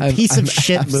over it. It's a piece of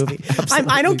shit movie.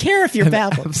 I don't care if you're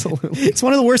baffled. Absolutely. It's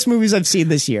one of the worst movies I've seen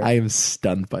this year. I am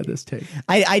stunned by this take.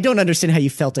 I don't understand how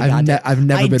you felt about it. I've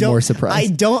never been more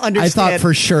surprised. I don't understand. I thought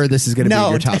for sure this is going to be No.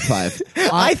 in your top five.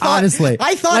 I thought- honestly,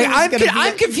 I thought like, it was gonna be-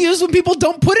 I'm confused when people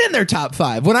don't put it in their top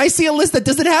five. When I see a list that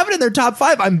doesn't have it in their top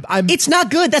five, I'm. It's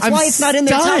not good. That's I'm why it's not in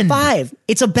their top stunned. 5.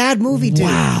 It's a bad movie, dude.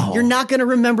 Wow. You're not going to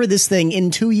remember this thing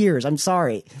in 2 years. I'm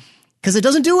sorry. Because it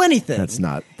doesn't do anything. That's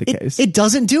not the case. It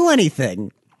doesn't do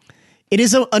anything. It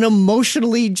is an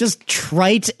emotionally just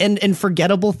trite and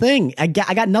forgettable thing. I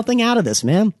got nothing out of this,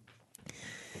 man.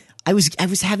 I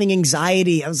was having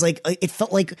anxiety. I was like, it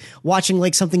felt like watching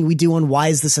like something we do on Why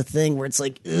Is This a Thing, where it's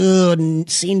like, ugh,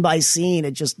 scene by scene.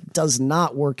 It just does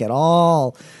not work at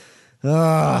all.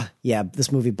 Yeah,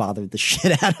 this movie bothered the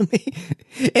shit out of me.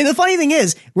 And the funny thing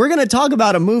is, we're going to talk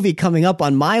about a movie coming up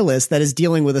on my list that is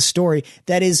dealing with a story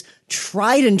that is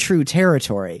tried and true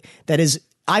territory. That is,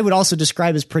 I would also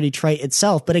describe as pretty trite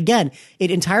itself. But again,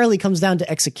 it entirely comes down to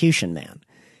execution, man.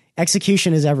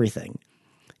 Execution is everything.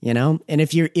 You know, and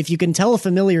if you can tell a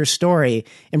familiar story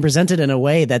and present it in a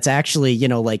way that's actually, you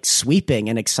know, like sweeping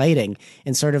and exciting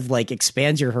and sort of like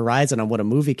expands your horizon on what a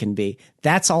movie can be,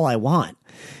 that's all I want.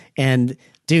 And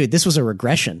dude, this was a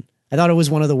regression. I thought it was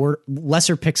one of the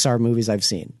lesser Pixar movies I've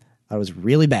seen. I thought it was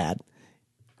really bad.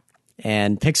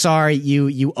 And Pixar,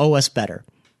 you owe us better.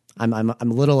 I'm a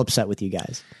little upset with you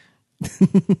guys.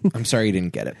 I'm sorry you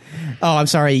didn't get it. Oh, I'm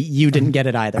sorry you didn't get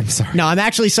it either. I'm sorry. No, I'm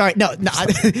actually sorry. No,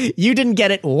 you didn't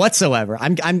get it whatsoever.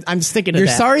 I'm sticking to You're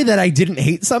that. sorry that I didn't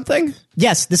hate something?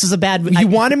 Yes, this is a bad. You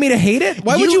wanted me to hate it?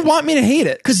 Why would You- you want me to hate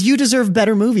it? Because you deserve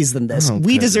better movies than this. Oh,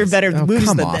 We deserve goodness. better Oh, movies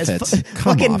come than off this. it.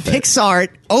 Come Fucking off it. Pixar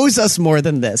owes us more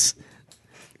than this.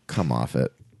 Come off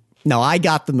it. No, I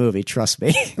got the movie. Trust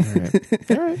me.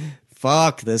 All right.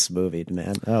 Fuck this movie,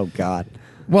 man. Oh God.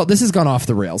 Well, this has gone off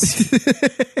the rails.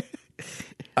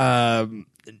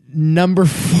 Number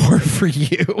 4 for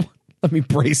you. Let me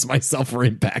brace myself for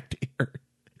impact here.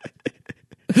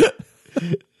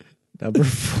 Number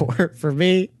 4 for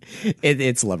me.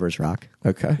 It's Lovers Rock.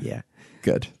 Okay. Yeah.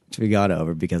 Good. Which we got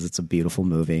over because it's a beautiful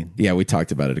movie. Yeah, we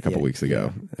talked about it a couple weeks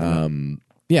ago.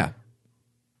 Yeah.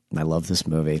 I love this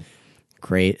movie.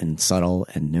 Great and subtle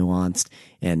and nuanced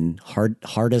and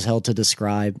hard as hell to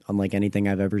describe, unlike anything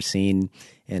I've ever seen,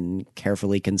 and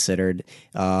carefully considered.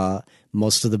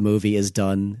 Most of the movie is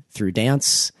done through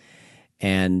dance,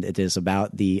 and it is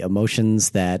about the emotions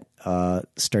that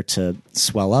start to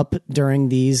swell up during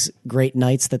these great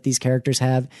nights that these characters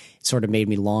have. It sort of made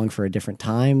me long for a different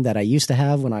time that I used to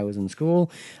have when I was in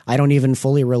school. I don't even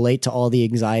fully relate to all the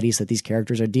anxieties that these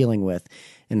characters are dealing with,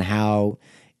 and how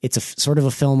it's sort of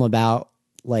a film about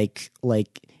like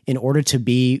in order to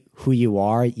be who you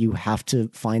are, you have to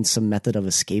find some method of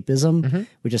escapism,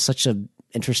 which is such a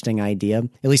interesting idea,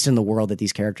 at least in the world that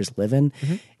these characters live in.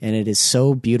 And it is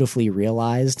so beautifully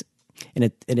realized,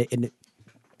 and it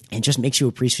just makes you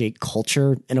appreciate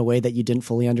culture in a way that you didn't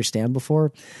fully understand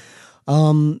before.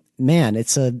 Man,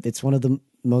 it's one of the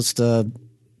most,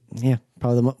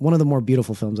 probably one of the more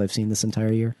beautiful films I've seen this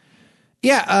entire year.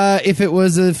 Yeah, if it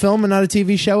was a film and not a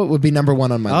TV show, it would be number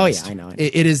one on my list. Oh, yeah, I know.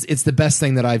 It is. It's the best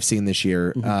thing that I've seen this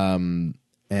year. Mm-hmm.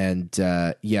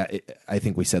 I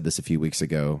think we said this a few weeks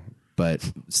ago,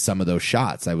 but some of those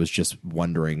shots, I was just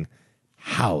wondering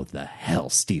how the hell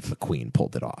Steve McQueen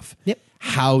pulled it off. Yep.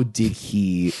 How did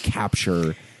he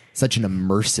capture such an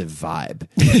immersive vibe?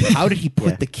 How did he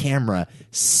put the camera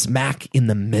smack in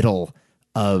the middle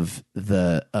of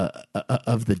the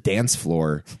dance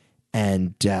floor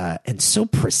and so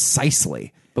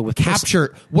precisely, but with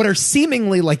capture what are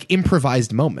seemingly like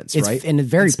improvised moments, right? And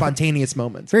very spontaneous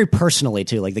moments. Very personally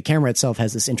too. Like the camera itself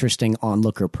has this interesting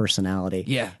onlooker personality.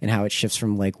 Yeah. And how it shifts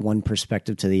from like one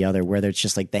perspective to the other, whether it's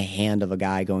just like the hand of a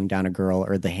guy going down a girl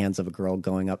or the hands of a girl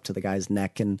going up to the guy's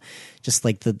neck, and just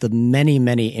like the many,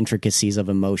 many intricacies of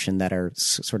emotion that are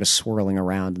sort of swirling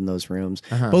around in those rooms,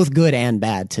 both good and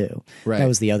bad too. Right. That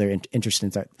was the other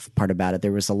interesting part about it.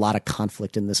 There was a lot of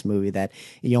conflict in this movie that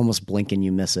you almost blink and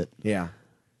you miss it. Yeah.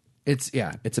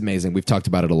 It's amazing. We've talked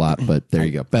about it a lot, but there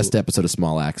you go. Best episode of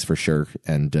Small Axe for sure.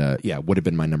 And would have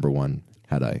been my number one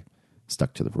had I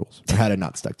stuck to the rules. Or had I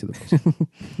not stuck to the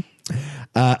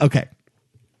rules. Okay.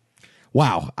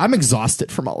 Wow. I'm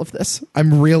exhausted from all of this.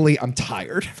 I'm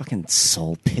tired. Fucking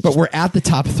soul pitch. But we're at the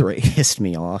top three. Pissed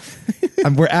me off.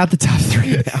 We're at the top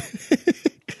three now.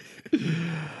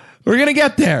 We're going to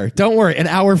get there. Don't worry. An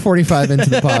hour 45 into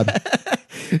the pod.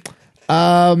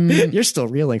 You're still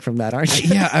reeling from that, aren't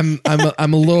you? Yeah, I'm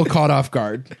a little caught off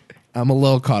guard.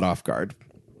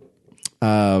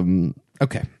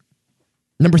 Okay.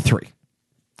 Number 3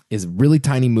 is a really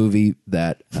tiny movie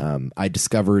that I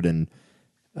discovered, and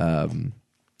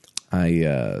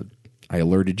I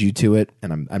alerted you to it,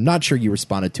 and I'm not sure you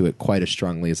responded to it quite as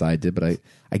strongly as I did, but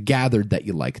I gathered that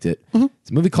you liked it. Mm-hmm.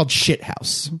 It's a movie called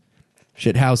Shithouse.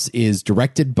 Shithouse is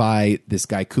directed by this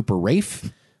guy Cooper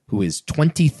Raiff, who is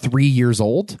 23 years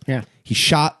old. Yeah. He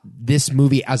shot this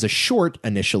movie as a short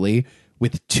initially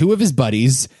with 2 of his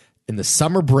buddies in the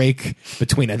summer break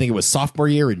between, I think it was sophomore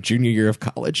year and junior year of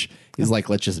college. He's like,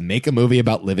 let's just make a movie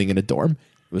about living in a dorm.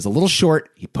 It was a little short.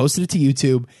 He posted it to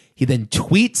YouTube. He then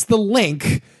tweets the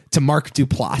link to Mark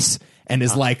Duplass and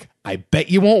is like, I bet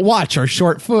you won't watch our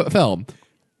short film.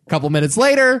 A couple minutes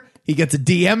later, he gets a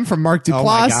DM from Mark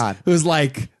Duplass, who's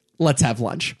like, let's have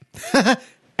lunch.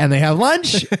 And they have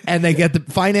lunch, and they get the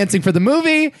financing for the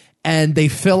movie, and they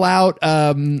fill out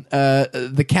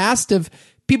the cast of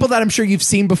people that I'm sure you've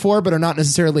seen before, but are not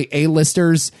necessarily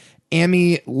A-listers.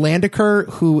 Amy Landaker,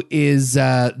 who is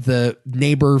the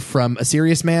neighbor from A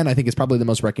Serious Man, I think is probably the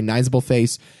most recognizable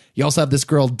face. You also have this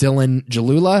girl, Dylan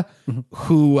Jalula,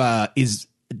 who is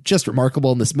just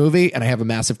remarkable in this movie, and I have a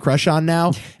massive crush on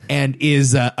now, and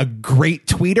is a great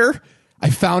tweeter.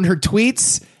 I found her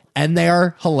tweets, and they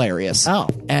are hilarious. Oh.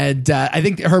 And I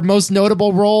think her most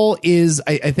notable role is,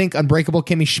 I think, Unbreakable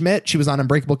Kimmy Schmidt. She was on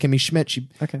Unbreakable Kimmy Schmidt. She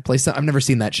plays some, I've never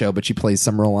seen that show, but she plays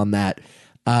some role on that.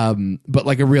 But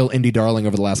like a real indie darling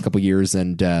over the last couple years,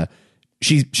 and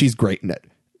she's great in it.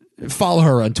 Follow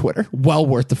her on Twitter. Well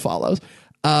worth the follows.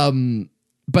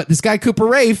 But this guy, Cooper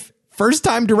Raiff,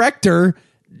 first-time director,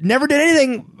 never did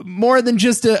anything more than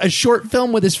just a short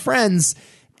film with his friends.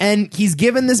 And he's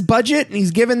given this budget, and he's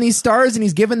given these stars, and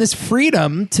he's given this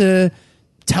freedom to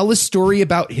tell a story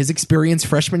about his experience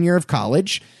freshman year of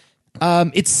college.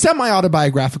 It's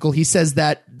semi-autobiographical. He says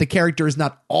that the character is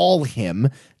not all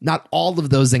him. Not all of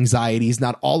those anxieties,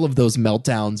 not all of those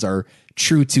meltdowns are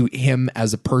true to him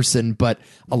as a person, but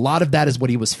a lot of that is what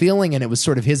he was feeling, and it was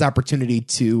sort of his opportunity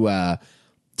to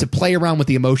play around with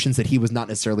the emotions that he was not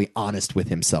necessarily honest with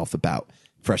himself about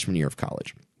freshman year of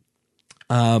college.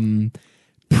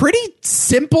 Pretty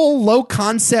simple, low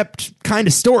concept kind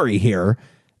of story here.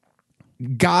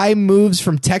 Guy moves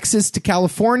from Texas to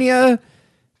California,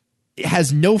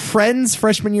 has no friends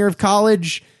freshman year of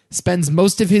college, spends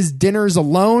most of his dinners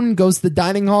alone, goes to the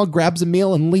dining hall, grabs a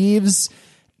meal and leaves,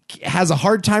 has a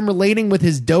hard time relating with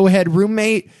his doughhead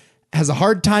roommate, has a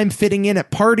hard time fitting in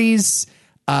at parties,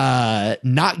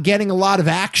 not getting a lot of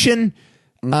action,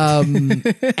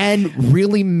 and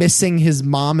really missing his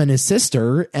mom and his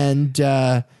sister. And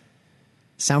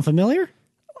sound familiar?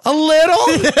 A little.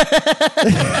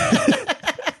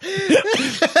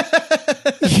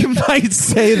 You might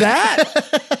say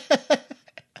that.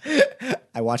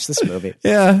 I watched this movie.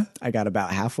 Yeah. I got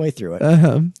about halfway through it.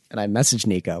 And I messaged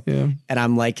Nico. Yeah. And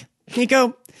I'm like,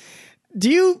 Nico, do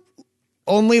you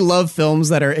only love films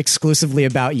that are exclusively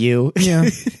about you? Yeah.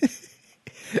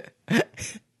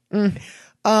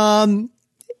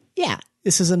 Yeah,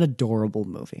 this is an adorable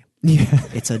movie. Yeah.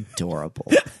 It's adorable.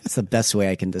 It's the best way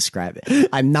I can describe it.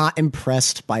 I'm not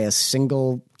impressed by a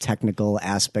single technical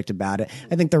aspect about it.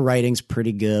 I think the writing's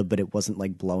pretty good, but it wasn't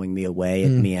like blowing me away. It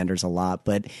meanders a lot,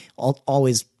 but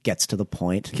always gets to the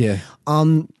point. Yeah.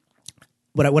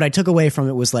 What I took away from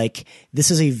it was like,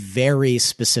 this is a very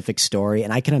specific story,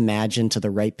 and I can imagine to the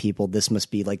right people, this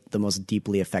must be like the most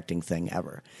deeply affecting thing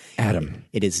ever. Adam.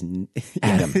 It is.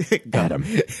 Adam. Adam.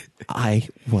 I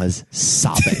was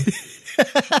sobbing.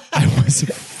 I was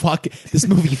this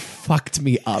movie fucked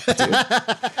me up, dude.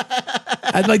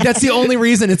 And like, that's the only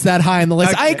reason it's that high on the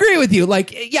list. Okay. I agree with you.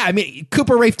 Like, yeah, I mean,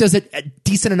 Cooper Raiff does a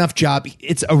decent enough job.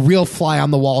 It's a real fly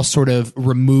on the wall sort of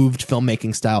removed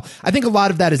filmmaking style. I think a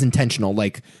lot of that is intentional.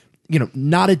 Like, you know,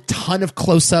 not a ton of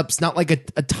close-ups, not like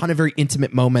a ton of very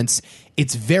intimate moments.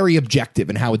 It's very objective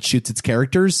in how it shoots its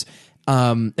characters.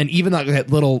 And even that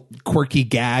little quirky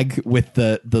gag with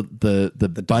the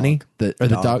bunny, the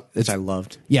dog, which I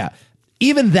loved. Yeah.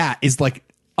 Even that is like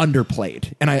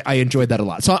underplayed, and I enjoyed that a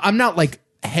lot. So I'm not like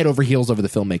head over heels over the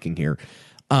filmmaking here.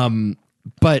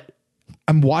 But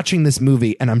I'm watching this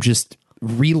movie and I'm just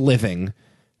reliving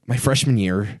my freshman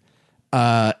year.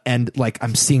 And like,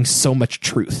 I'm seeing so much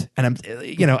truth, and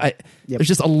there's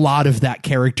just a lot of that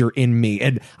character in me.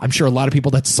 And I'm sure a lot of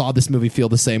people that saw this movie feel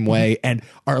the same way and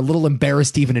are a little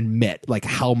embarrassed to even admit like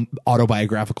how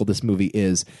autobiographical this movie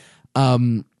is.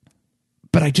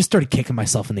 But I just started kicking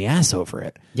myself in the ass over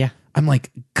it. Yeah. I'm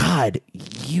like, God,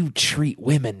 you treat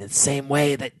women the same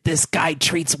way that this guy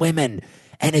treats women,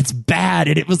 and it's bad.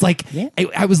 And it was like,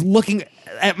 I was looking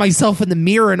at myself in the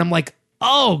mirror and I'm like,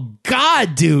 oh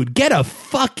God, dude, get a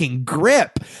fucking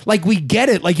grip. Like, we get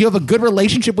it. Like, you have a good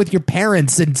relationship with your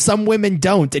parents and some women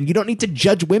don't, and you don't need to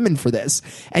judge women for this.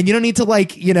 And you don't need to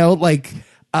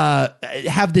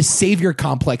have this savior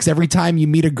complex every time you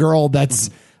meet a girl that's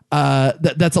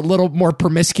that's a little more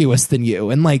promiscuous than you.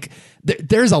 And like,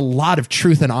 there's a lot of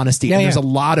truth and honesty, and there's a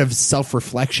lot of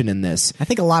self-reflection in this. I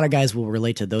think a lot of guys will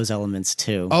relate to those elements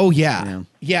too. Oh yeah.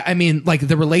 Yeah. I mean, like,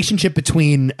 the relationship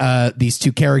between these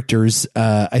two characters,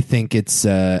 I think it's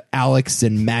Alex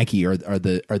and Maggie are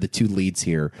the two leads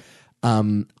here.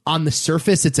 On the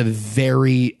surface, it's a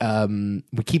very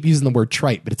we keep using the word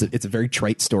trite, but it's a very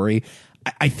trite story.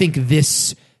 I think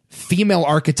this female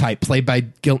archetype played by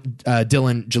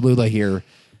Dylan Jalula here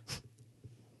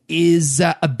is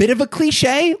a bit of a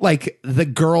cliche, like the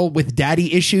girl with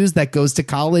daddy issues that goes to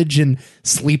college and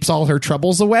sleeps all her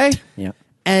troubles away. Yeah.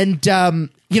 And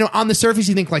on the surface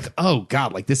you think like, oh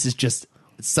God, like, this is just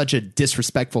such a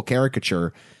disrespectful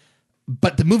caricature.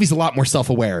 But the movie's a lot more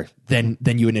self-aware than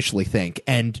you initially think.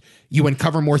 And you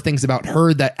uncover more things about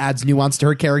her that adds nuance to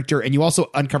her character. And you also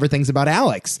uncover things about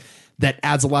Alex that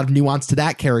adds a lot of nuance to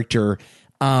that character.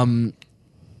 And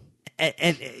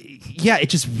it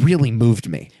just really moved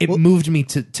me. It moved me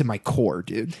to my core,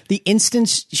 dude. The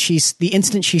instant she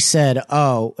said,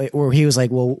 or he was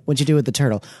like, well, what'd you do with the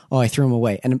turtle? Oh, I threw him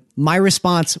away. And my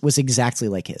response was exactly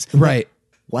like his. Right.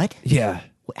 What? Yeah.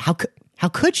 How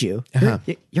could you?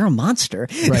 You're a monster.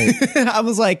 Right. I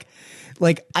was like,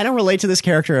 I don't relate to this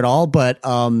character at all, but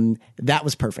that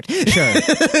was perfect. Sure.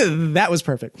 That was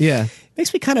perfect. Yeah.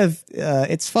 Makes me kind of,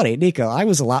 it's funny, Nico, I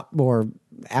was a lot more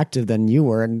active than you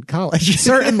were in college.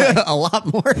 Certainly. A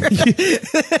lot more.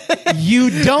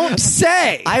 You don't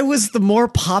say. I was the more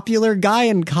popular guy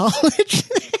in college.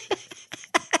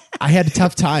 I had a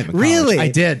tough time. Really? I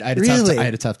did. I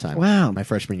had a tough time. Wow. My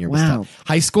freshman year was tough.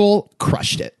 High school,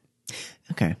 crushed it.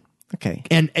 Okay.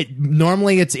 And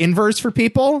normally it's inverse for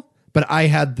people, but I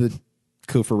had the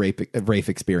Cooper Raiff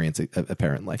experience,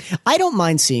 apparently. I don't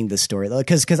mind seeing this story though,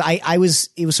 because it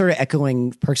was sort of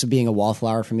echoing Perks of Being a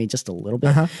Wallflower for me just a little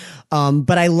bit.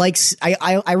 But I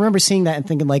remember seeing that and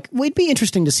thinking like, well, it'd be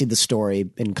interesting to see the story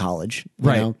in college,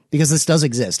 you know? Because this does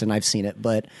exist and I've seen it,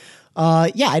 but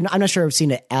I'm not sure I've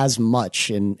seen it as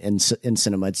much in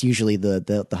cinema. It's usually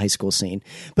the high school scene,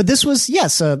 but this was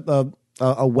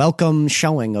a welcome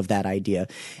showing of that idea,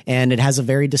 and it has a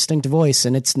very distinct voice,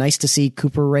 and it's nice to see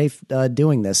Cooper Raiff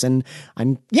doing this. And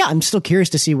I'm still curious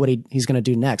to see what he's going to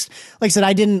do next. Like I said,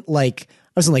 I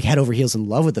wasn't like head over heels in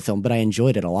love with the film, but I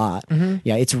enjoyed it a lot. Mm-hmm.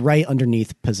 Yeah, it's right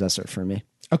underneath Possessor for me.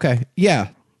 Okay, yeah.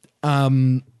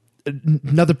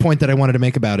 Another point that I wanted to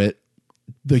make about it: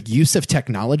 the use of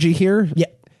technology here,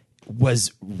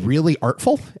 was really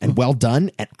artful and well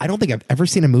done. And I don't think I've ever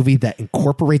seen a movie that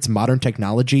incorporates modern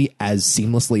technology as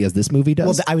seamlessly as this movie does.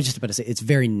 Well, I was just about to say, it's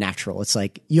very natural. It's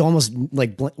like you almost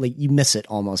like you miss it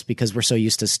almost because we're so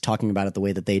used to talking about it the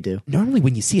way that they do. Normally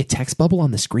when you see a text bubble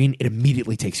on the screen, it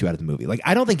immediately takes you out of the movie. Like,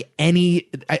 I don't think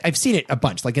I've seen it a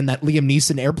bunch, like in that Liam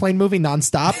Neeson airplane movie,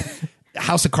 Nonstop.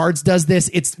 House of Cards does this.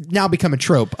 It's now become a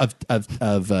trope of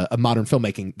modern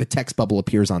filmmaking. The text bubble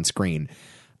appears on screen.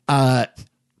 I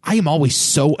am always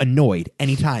so annoyed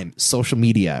anytime social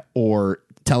media or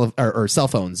cell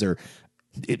phones or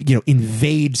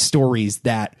invade stories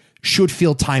that should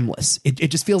feel timeless. It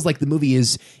just feels like the movie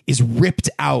is ripped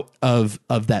out of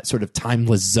that sort of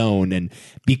timeless zone and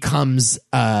becomes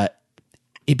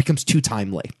too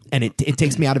timely, and it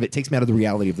takes me out of it. Takes me out of the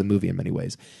reality of the movie in many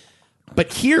ways.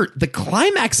 But here, the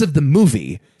climax of the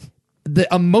movie, the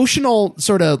emotional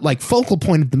sort of like focal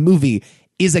point of the movie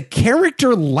is a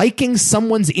character liking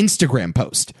someone's Instagram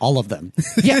post. All of them.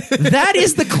 Yeah, that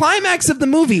is the climax of the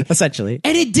movie. Essentially.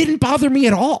 And it didn't bother me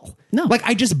at all. No. Like,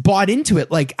 I just bought into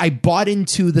it. Like, I bought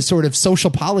into the sort of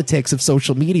social politics of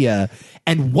social media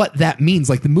and what that means.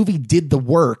 Like, the movie did the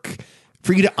work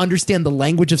for you to understand the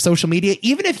language of social media,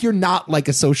 even if you're not like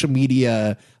a social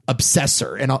media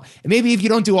obsessor. And maybe if you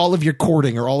don't do all of your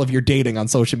courting or all of your dating on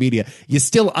social media, you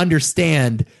still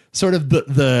understand sort of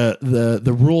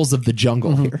the rules of the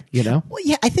jungle here, you know? Well,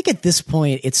 yeah, I think at this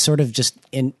point it's sort of just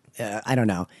I don't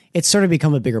know. It's sort of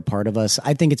become a bigger part of us.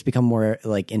 I think it's become more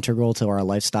like integral to our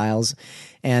lifestyles.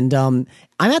 And I'm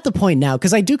at the point now,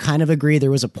 because I do kind of agree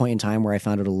there was a point in time where I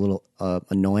found it a little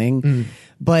annoying,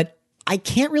 but I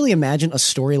can't really imagine a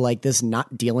story like this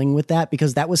not dealing with that,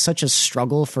 because that was such a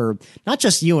struggle for not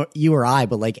just you or I,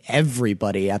 but like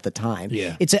everybody at the time.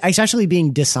 Yeah. It's actually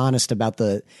being dishonest about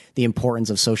the importance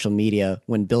of social media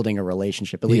when building a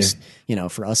relationship, at least,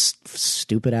 for us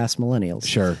stupid ass millennials.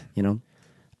 Sure.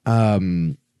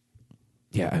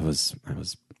 Yeah, I was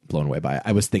blown away by it.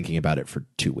 I was thinking about it for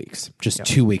 2 weeks, just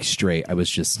 2 weeks straight. I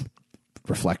was just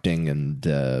reflecting and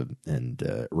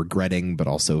regretting, but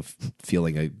also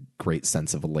feeling a great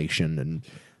sense of elation. And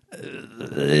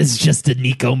it's just a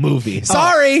Nico movie.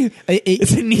 Sorry,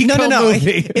 it's a Nico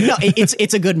movie.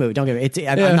 It's a good movie. Don't get me.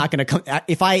 I'm not going to come.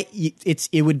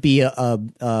 It would be a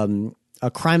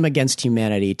crime against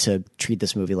humanity to treat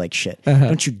this movie like shit.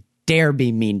 Don't you dare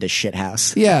be mean to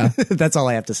Shithouse. Yeah. That's all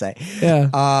I have to say. Yeah.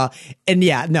 I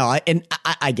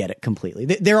get it completely.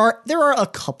 There are a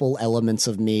couple elements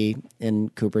of me in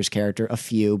Cooper's character, a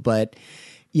few, but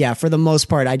yeah, for the most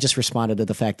part, I just responded to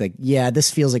the fact that,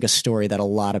 this feels like a story that a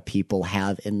lot of people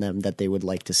have in them that they would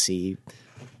like to see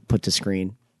put to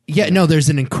screen. Yeah, no, there's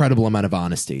an incredible amount of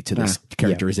honesty to this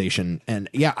characterization. And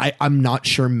I'm not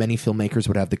sure many filmmakers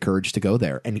would have the courage to go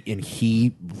there. And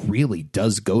he really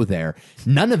does go there.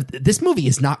 This movie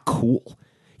is not cool.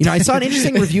 I saw an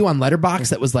interesting review on Letterboxd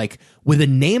that was like, with a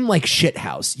name like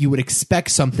Shithouse, you would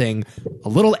expect something a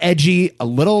little edgy, a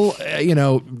little,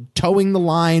 towing the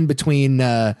line between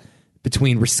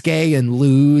risque and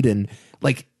lewd. And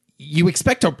like, you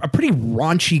expect a pretty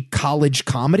raunchy college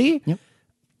comedy. Yep.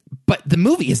 But the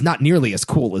movie is not nearly as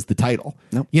cool as the title.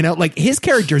 Nope. Like his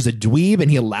character is a dweeb and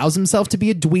he allows himself to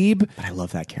be a dweeb. But I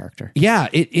love that character. Yeah,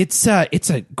 it's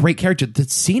a great character. The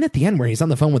scene at the end where he's on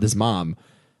the phone with his mom,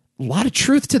 a lot of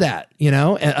truth to that, and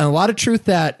a lot of truth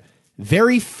that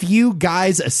very few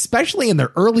guys, especially in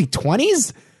their early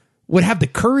 20s, would have the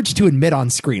courage to admit on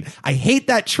screen. I hate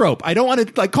that trope. I don't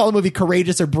want to call a movie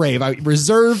courageous or brave. I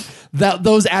reserve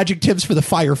those adjectives for the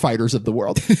firefighters of the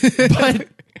world. But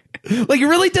it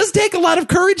really does take a lot of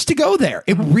courage to go there.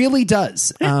 It really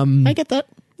does. I get that.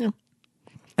 Yeah.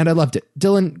 And I loved it.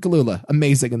 Dylan Galula,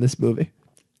 amazing in this movie.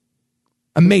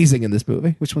 Amazing in this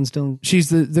movie. Which one's Dylan? She's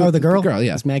the girl? The girl,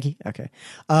 yeah. It's Maggie? Okay.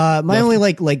 My only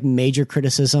like major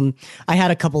criticism, I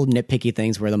had a couple nitpicky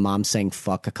things where the mom's saying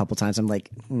fuck a couple times. I'm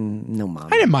like, no mom.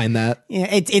 I didn't mind that. Yeah,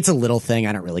 it's a little thing.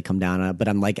 I don't really come down on it, but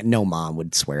I'm like, no mom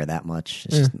would swear that much.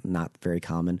 It's just not very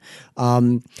common.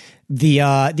 The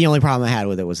only problem I had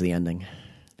with it was the ending.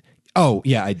 Oh,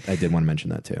 yeah, I did want to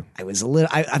mention that too. I was a little,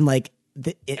 I'm like...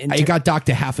 I got docked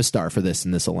a half a star for this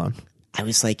and this alone. I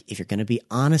was like, if you're going to be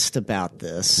honest about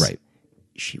this, right,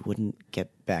 she wouldn't get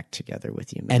back together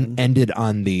with you, man. And ended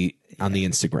on the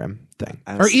Instagram thing.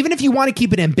 Or even if you want to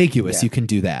keep it ambiguous, you can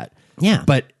do that. Yeah.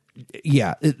 But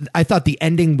yeah, I thought the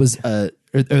ending was or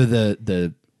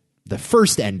the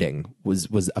first ending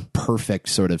was a perfect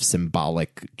sort of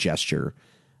symbolic gesture.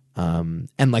 And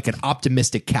like an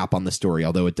optimistic cap on the story,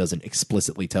 although it doesn't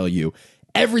explicitly tell you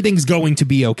everything's going to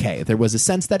be okay. There was a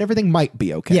sense that everything might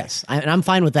be okay. Yes, and I'm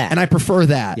fine with that. And I prefer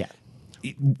that. Yeah.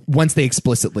 Once they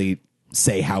explicitly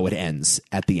say how it ends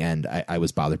at the end, I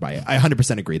was bothered by it. I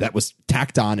 100% agree. That was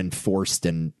tacked on and forced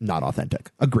and not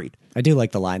authentic. Agreed. I do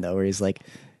like the line, though, where he's like,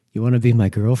 you want to be my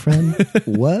girlfriend?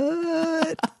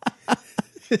 What?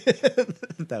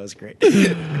 That was great.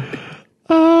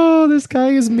 Oh, this guy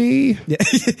is me.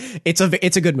 It's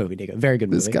a good movie, Nico. Very good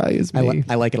movie. This guy is me.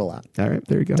 I like it a lot. All right,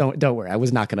 there you go. Don't worry. I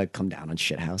was not going to come down on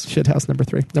Shithouse. Shithouse number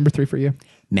 3. Number 3 for you.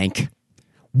 Mank.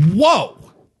 Whoa.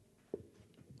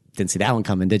 Didn't see that one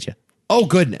coming, did you? Oh,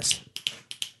 goodness.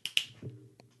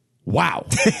 Wow.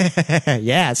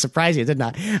 Yeah, surprised you, didn't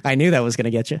I? I knew that was going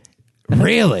to get you.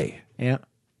 Really? Yeah.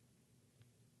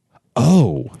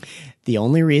 Oh. The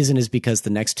only reason is because the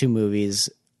next two movies,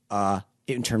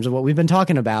 in terms of what we've been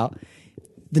talking about,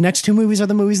 the next two movies are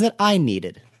the movies that I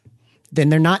needed. Then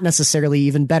they're not necessarily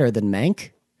even better than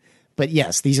Mank, but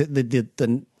yes, these are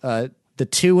the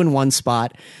 2 and 1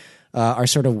 spot are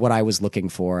sort of what I was looking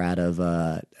for out of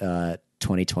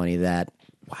 2020. That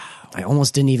I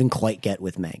almost didn't even quite get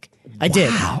with Mank. I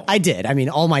did. I mean,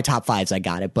 all my top 5s I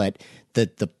got it, but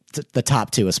the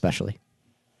top 2 especially.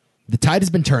 The tide has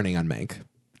been turning on Mank,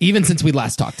 even since we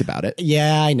last talked about it.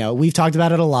 Yeah, I know. We've talked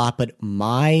about it a lot, but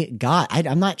my God,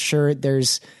 I'm not sure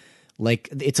there's like,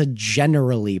 it's a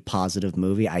generally positive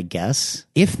movie, I guess.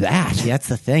 If that. Yeah, that's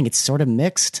the thing. It's sort of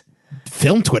mixed.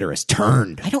 Film Twitter has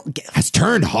turned. Has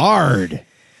turned hard.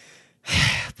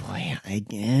 Boy,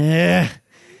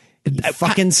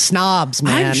 fucking snobs,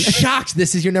 man. I'm shocked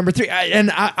this is your number 3.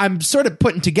 I'm sort of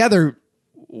putting together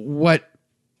what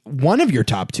one of your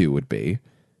top 2 would be.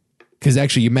 Because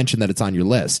actually, you mentioned that it's on your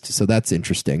list, so that's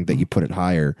interesting that you put it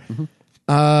higher. Mm-hmm.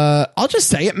 I'll just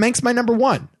say it. Mank's my number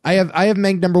 1. I have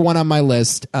Mank number 1 on my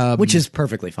list, which is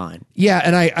perfectly fine. Yeah,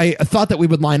 and I thought that we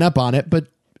would line up on it, but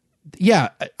yeah,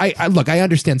 I look. I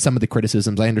understand some of the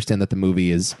criticisms. I understand that the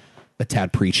movie is a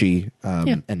tad preachy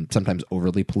and sometimes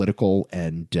overly political,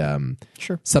 and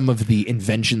sure, some of the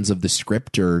inventions of the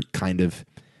script are kind of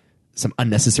some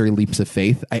unnecessary leaps of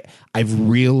faith. I've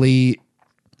really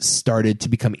started to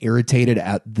become irritated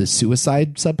at the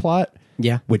suicide subplot,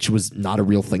 which was not a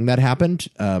real thing that happened,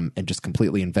 and just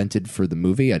completely invented for the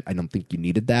movie. I don't think you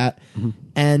needed that. Mm-hmm.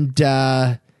 And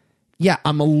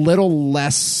I'm a little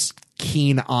less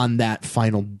keen on that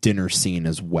final dinner scene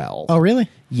as well. Oh, really?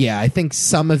 Yeah, I think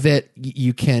some of it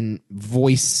you can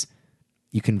voice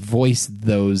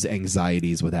those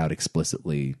anxieties without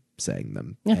explicitly saying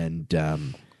them. Yeah. And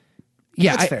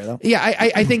that's fair though. Yeah,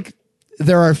 I think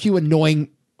there are a few annoying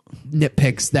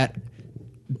nitpicks that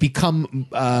become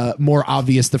more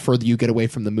obvious the further you get away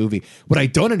from the movie. What I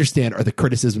don't understand are the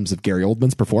criticisms of Gary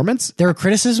Oldman's performance. There are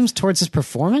criticisms towards his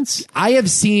performance? I have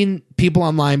seen people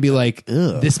online be like,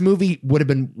 ugh, this movie would have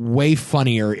been way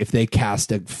funnier if they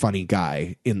cast a funny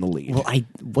guy in the lead. Well,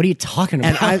 what are you talking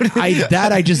about? And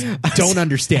I just don't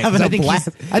understand. I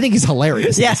think he's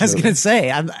hilarious. Yeah, I was going to say,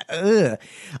 I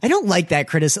don't like that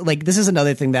criticism. Like, this is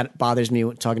another thing that bothers me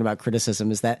when talking about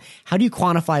criticism, is that how do you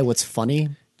quantify what's funny?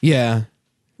 Yeah.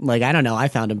 Like, I don't know. I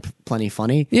found him plenty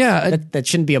funny. Yeah. That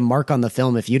shouldn't be a mark on the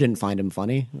film if you didn't find him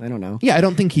funny. I don't know. Yeah, I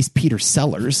don't think he's Peter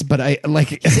Sellers, but I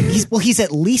like... he's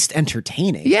at least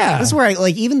entertaining. Yeah. This is where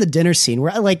even the dinner scene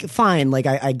where fine,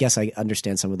 I guess I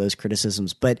understand some of those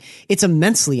criticisms, but it's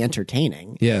immensely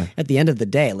entertaining. Yeah. At the end of the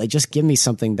day, just give me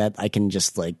something that I can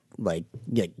just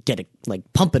get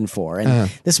it pumping for.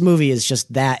 And this movie is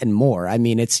just that and more. I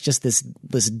mean, it's just this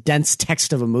dense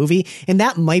text of a movie, and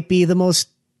that might be the most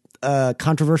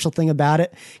controversial thing about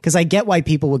it, because I get why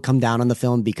people would come down on the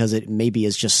film because it maybe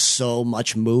is just so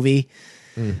much movie,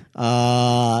 and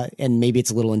maybe it's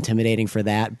a little intimidating for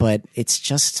that, but it's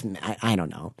just I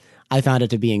don't know. I found it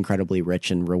to be incredibly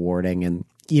rich and rewarding, and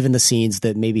even the scenes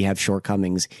that maybe have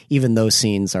shortcomings, even those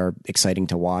scenes are exciting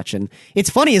to watch, and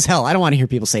it's funny as hell. I don't want to hear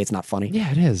people say it's not funny.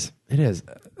 Yeah, it is. It is.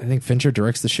 I think Fincher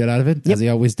directs the shit out of it, as he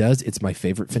always does. It's my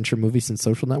favorite Fincher movie since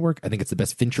Social Network. I think it's the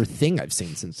best Fincher thing I've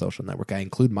seen since Social Network. I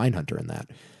include Mindhunter in that.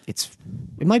 It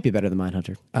might be better than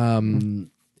Mindhunter.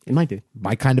 It might be.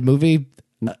 My kind of movie,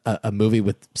 a movie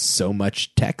with so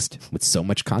much text, with so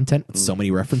much content, with so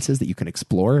many references that you can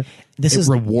explore. It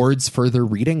rewards further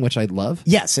reading, which I love.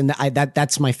 Yes, and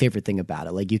that's my favorite thing about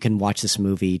it. Like, you can watch this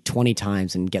movie 20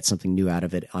 times and get something new out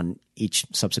of it on each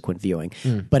subsequent viewing.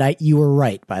 But you were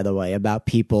right, by the way, about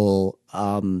people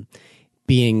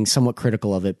being somewhat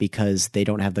critical of it because they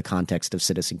don't have the context of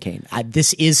Citizen Kane.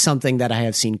 This is something that I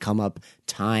have seen come up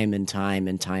time and time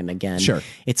and time again. Sure.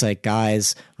 It's like,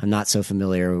 guys, I'm not so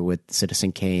familiar with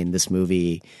Citizen Kane. This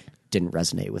movie didn't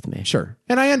resonate with me. Sure.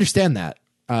 And I understand that.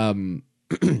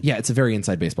 Yeah, it's a very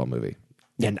inside baseball movie.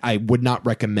 And I would not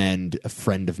recommend a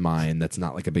friend of mine that's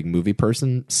not like a big movie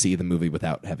person see the movie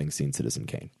without having seen Citizen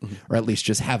Kane, or at least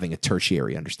just having a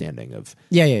tertiary understanding of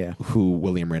who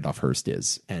William Randolph Hearst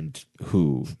is and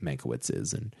who Mankiewicz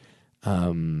is. And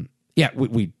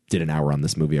we did an hour on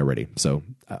this movie already, so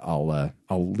I'll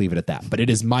leave it at that. But it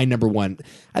is my number 1.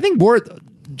 I think more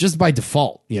just by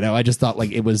default. I just thought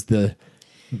it was the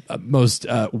most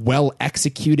well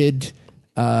executed,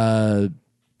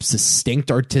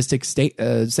 succinct artistic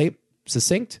succinct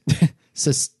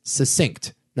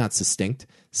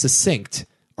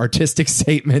artistic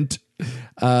statement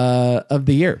of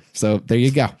the year. So there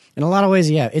you go. In a lot of ways,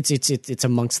 yeah, it's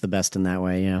amongst the best in that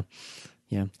way. Yeah,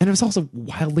 yeah. And it was also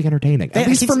wildly entertaining, at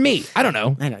least for me. I don't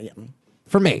know. I know. Yeah.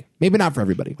 For me, maybe not for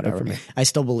everybody. Whatever. But for me. I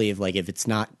still believe, like, if it's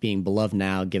not being beloved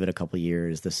now, give it a couple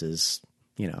years. This is,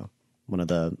 one of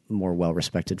the more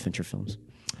well-respected Fincher films.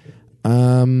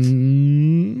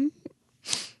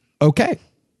 Okay.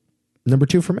 Number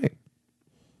 2 for me.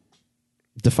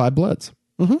 Da 5 Bloods.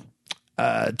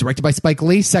 Directed by Spike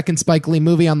Lee. Second Spike Lee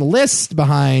movie on the list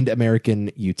behind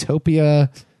American Utopia.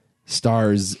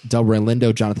 Stars Delroy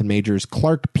Lindo, Jonathan Majors,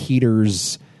 Clark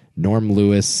Peters, Norm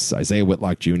Lewis, Isaiah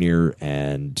Whitlock Jr.,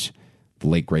 and the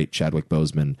late, great Chadwick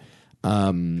Boseman.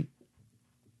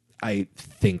 I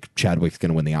think Chadwick's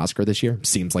going to win the Oscar this year.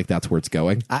 Seems like that's where it's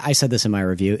going. I said this in my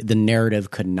review. The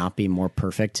narrative could not be more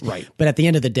perfect. Right. But at the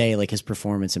end of the day, like, his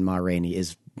performance in Ma Rainey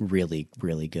is really,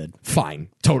 really good. Fine.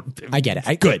 I get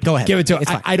it. Good. Go ahead. Give it to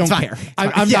him. I don't care.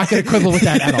 I'm not going to quibble with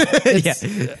that at all. It's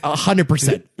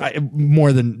 100%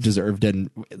 more than deserved.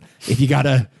 And if you got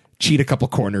to cheat a couple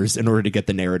corners in order to get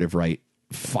the narrative right,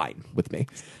 fine with me.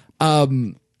 But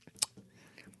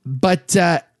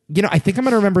I think I'm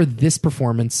going to remember this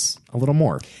performance a little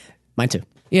more. Mine too.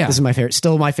 Yeah. This is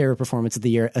still my favorite performance of the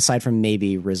year, aside from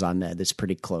maybe Riz Ahmed. It's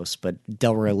pretty close, but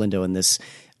Delroy Lindo in this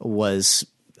was,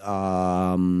 it's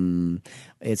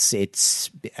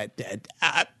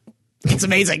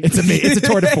amazing. It's amazing. It's a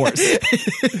tour de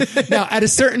force. Now, at a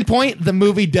certain point, the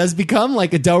movie does become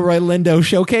like a Delroy Lindo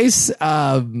showcase.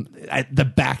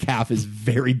 The back half is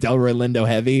very Delroy Lindo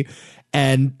heavy.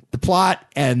 And the plot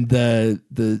and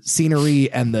the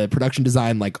scenery and the production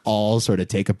design, like, all sort of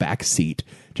take a back seat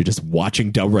to just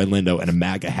watching Delroy Lindo in a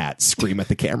MAGA hat scream at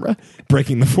the camera,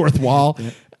 breaking the fourth wall.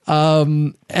 It's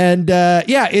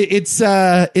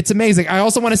amazing. I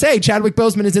also want to say Chadwick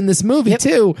Boseman is in this movie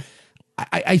too.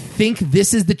 I think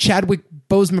this is the Chadwick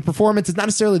Boseman performance. It's not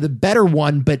necessarily the better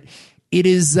one, but it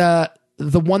is the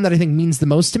one that I think means the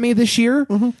most to me this year.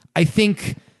 I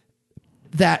think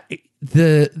that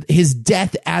his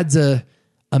death adds a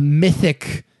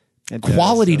mythic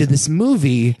quality to this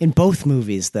movie. In both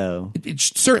movies, though.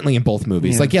 It's certainly in both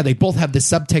movies. They both have the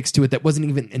subtext to it that wasn't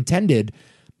even intended,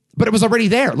 but it was already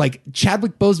there. Like,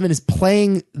 Chadwick Boseman is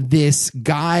playing this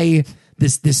guy,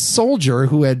 this soldier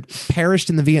who had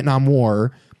perished in the Vietnam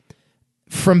War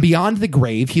from beyond the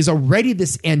grave. He's already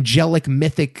this angelic,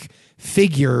 mythic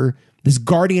figure, this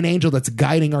guardian angel that's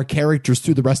guiding our characters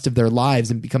through the rest of their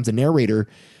lives and becomes a narrator.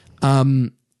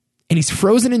 And he's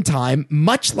frozen in time,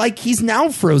 much like he's now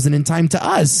frozen in time to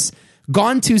us,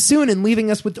 gone too soon and leaving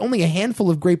us with only a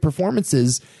handful of great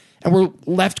performances. And we're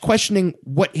left questioning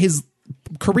what his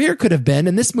career could have been.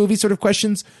 And this movie sort of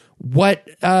questions what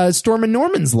Stormin'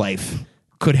 Norman's life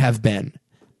could have been.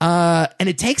 And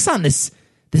it takes on this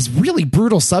really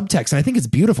brutal subtext. And I think it's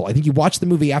beautiful. I think you watch the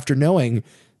movie after knowing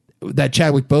that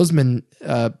Chadwick Boseman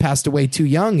passed away too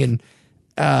young. And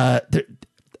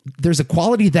there's a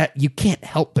quality that you can't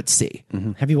help but see.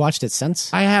 Have you watched it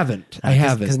since? I haven't.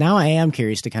 Because now I am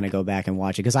curious to kind of go back and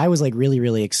watch it, because I was like really,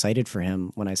 really excited for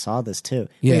him when I saw this too.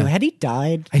 Yeah. Wait, had he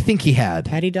died? I think he had.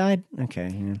 Had he died? Okay.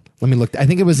 Yeah. Let me look. I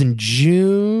think it was in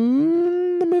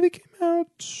June the movie came out.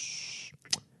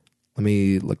 Let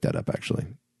me look that up, actually.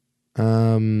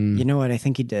 You know what? I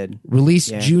think he did.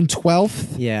 Released June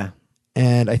 12th. Yeah.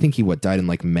 And I think he died in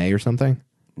like May or something.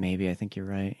 Maybe. I think you're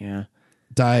right. Yeah.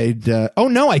 Died.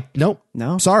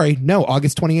 No. Sorry. No,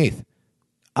 August 28th.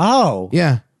 Oh.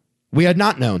 Yeah. We had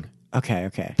not known. Okay.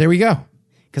 There we go.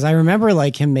 Because I remember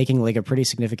like him making like a pretty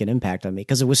significant impact on me,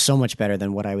 because it was so much better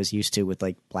than what I was used to with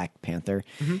like Black Panther.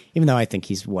 Even though I think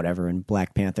he's whatever in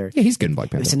Black Panther. Yeah, he's good in Black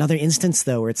Panther. It's another instance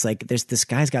though where it's like this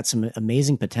guy's got some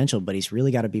amazing potential, but he's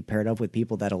really got to be paired up with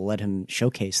people that'll let him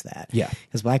showcase that. Yeah.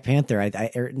 Because Black Panther,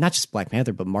 or not just Black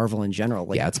Panther, but Marvel in general.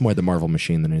 Like, yeah, it's more the Marvel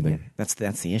machine than anything. That's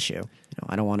the issue.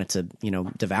 I don't want it to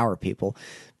devour people.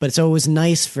 But so it was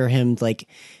nice for him. Like,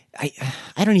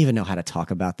 I don't even know how to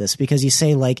talk about this, because you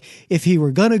say like, if he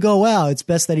were gonna go out, it's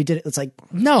best that he did it. It's like,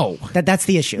 no, that's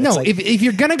the issue. No, like, if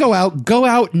you're gonna go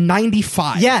out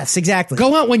 95. Yes, exactly.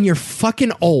 Go out when you're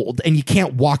fucking old and you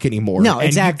can't walk anymore. No,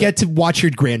 exactly. And you get to watch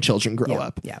your grandchildren grow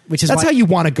up. Yeah, that's how you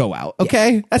want to go out.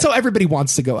 Okay, that's how everybody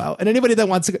wants to go out. And anybody that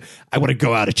wants to go, I want to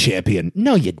go out a champion.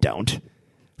 No, you don't.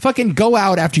 Fucking go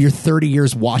out after you're 30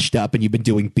 years washed up and you've been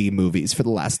doing B movies for the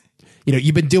last.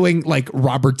 You've been doing like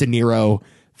Robert De Niro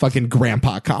fucking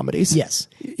grandpa comedies. Yes.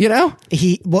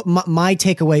 My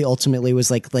takeaway ultimately was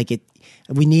like it,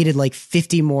 We needed like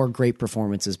 50 more great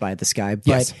performances by this guy. But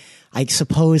Yes. I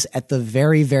suppose at the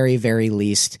very, very, very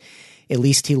least, at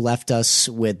least he left us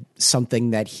with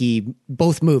something that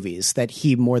both movies that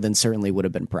he more than certainly would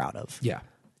have been proud of. Yeah.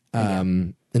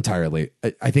 Entirely.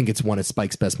 I think it's one of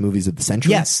Spike's best movies of the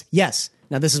century. Yes.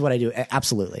 Now this is what I do.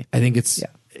 Absolutely. I think it's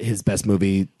his best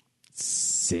movie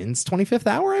since 25th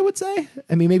Hour, I would say.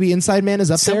 I mean, maybe Inside Man is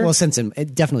up there. Well,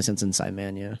 definitely since Inside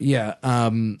Man, yeah. Yeah.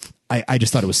 I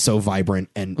just thought it was so vibrant,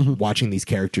 and watching these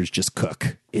characters just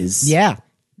cook is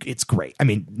it's great. I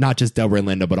mean, not just Delroy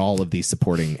Lindo, but all of these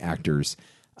supporting actors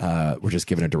were just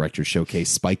given a director's showcase.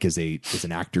 Spike is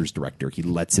an actor's director. He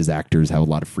lets his actors have a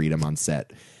lot of freedom on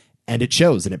set, and it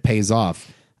shows and it pays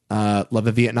off. Love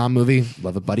a Vietnam movie,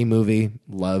 love a buddy movie,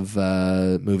 love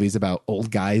movies about old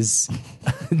guys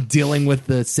dealing with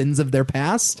the sins of their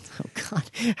past. Oh God,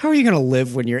 how are you going to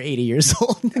live when you're 80 years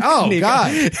old? Oh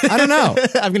God, I don't know.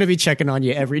 I'm going to be checking on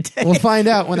you every day. We'll find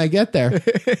out when I get there.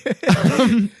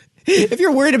 If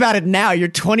you're worried about it now, you're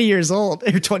 20 years old.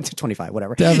 You're 20, 25,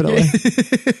 whatever. Definitely.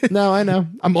 No, I know.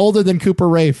 I'm older than Cooper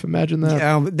Raiff. Imagine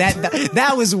that.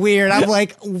 That was weird. I'm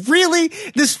like, really?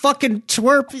 This fucking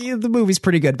twerp? The movie's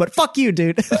pretty good, but fuck you,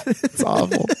 dude. It's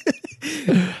awful.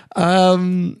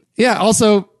 Yeah.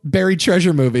 Also, buried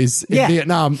treasure movies in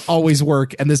Vietnam always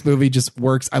work, and this movie just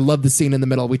works. I love the scene in the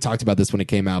middle. We talked about this when it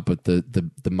came out, but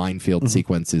the minefield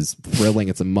sequence is thrilling.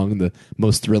 It's among the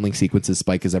most thrilling sequences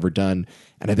Spike has ever done,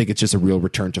 and I think it's just a real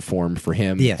return to form for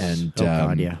him. Yes. And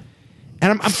God. And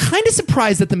I'm kind of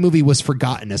surprised that the movie was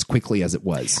forgotten as quickly as it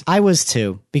was. I was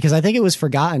too, because I think it was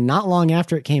forgotten not long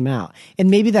after it came out,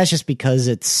 and maybe that's just because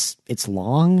it's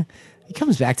long. It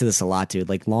comes back to this a lot, dude.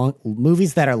 Like long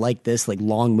movies that are like this, like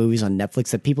long movies on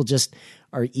Netflix that people just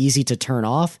are easy to turn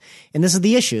off. And this is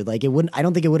the issue. Like I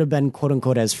don't think it would have been quote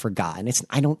unquote as forgotten. It's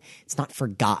not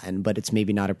forgotten, but it's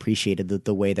maybe not appreciated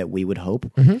the way that we would hope.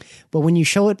 But when you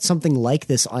show it something like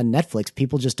this on Netflix,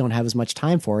 people just don't have as much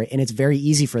time for it. And it's very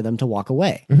easy for them to walk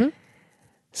away.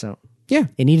 So Yeah.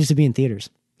 it needed to be in theaters.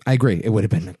 I agree. It would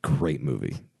have been a great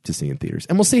movie to see in theaters.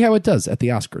 And we'll see how it does at the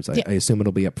Oscars. I assume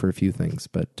it'll be up for a few things,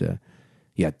 but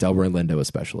yeah, Delroy Lindo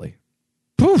especially.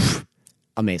 Poof.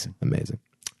 Amazing. All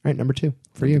right, number 2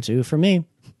 for you. 2 for me.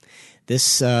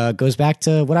 This goes back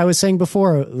to what I was saying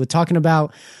before. We're talking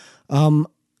about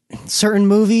certain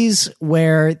movies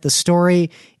where the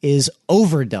story is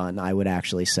overdone, I would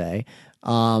actually say.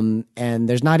 And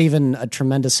there's not even a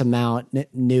tremendous amount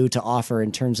new to offer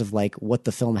in terms of like what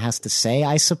the film has to say,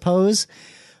 I suppose.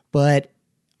 But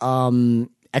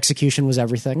execution was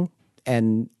everything,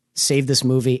 and saved this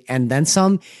movie and then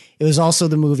some. It was also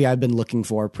the movie I've been looking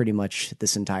for pretty much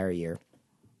this entire year.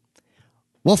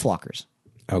 Wolfwalkers.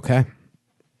 Okay.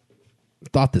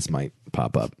 Thought this might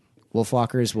pop up.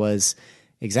 Wolfwalkers was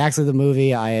exactly the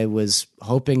movie I was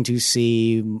hoping to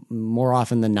see more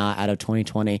often than not out of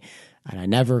 2020, and I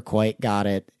never quite got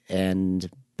it. And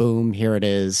boom, here it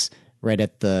is, right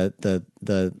at the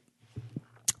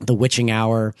witching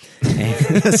hour,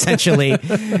 essentially.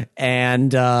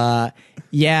 And I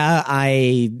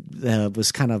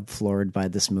was kind of floored by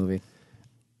this movie.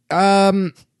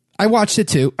 I watched it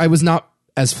too. I was not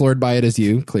as floored by it as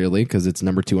you, clearly, because it's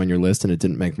number 2 on your list and it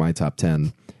didn't make my top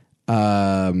 10.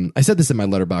 I said this in my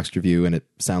Letterboxd review, and it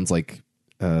sounds like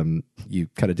you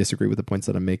kind of disagree with the points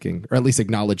that I'm making, or at least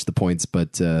acknowledge the points,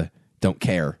 but don't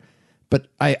care. But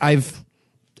I've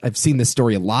seen this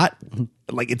story a lot.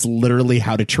 Like, it's literally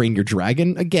How to Train Your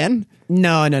Dragon again.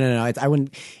 No. I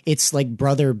wouldn't. It's like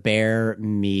Brother Bear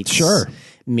meets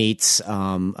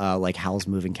like Howl's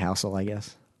Moving Castle, I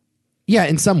guess. Yeah,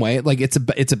 in some way, like it's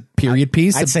a period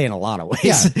piece. I'd say in a lot of ways.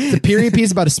 Yeah, it's a period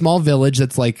piece about a small village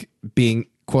that's like being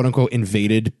quote unquote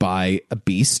invaded by a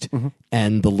beast,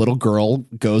 and the little girl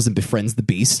goes and befriends the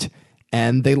beast,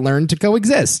 and they learn to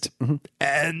coexist.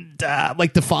 And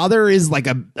like the father is like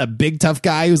a big tough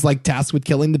guy who's like tasked with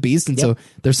killing the beast, and so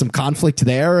there's some conflict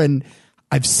there. And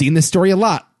I've seen this story a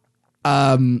lot.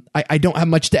 I don't have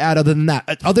much to add other than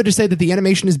that, other to say that the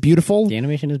animation is beautiful. The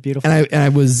animation is beautiful, and I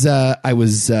was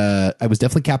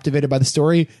definitely captivated by the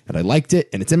story, and I liked it,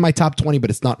 and it's in my top 20,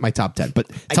 but it's not my top 10. But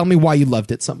tell me why you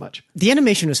loved it so much. The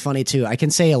animation was funny too. I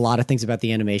can say a lot of things about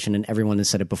the animation, and everyone has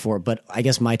said it before, but I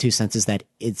guess my 2 cents is that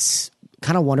it's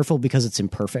kind of wonderful because it's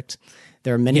imperfect.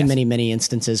 There are many, Yes. many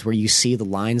instances where you see the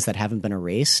lines that haven't been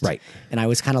erased. Right. And I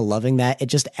was kind of loving that. It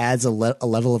just adds a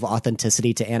level of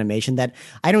authenticity to animation that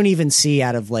I don't even see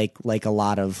out of like a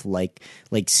lot of like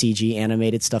CG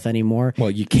animated stuff anymore.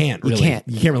 Well, you can't really. can't.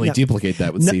 You can't really No. duplicate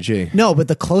that with CG. No, but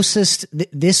the closest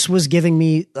this was giving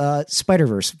me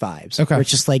Spider-Verse vibes. Okay. Where it's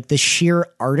just like the sheer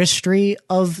artistry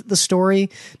of the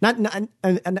story. Not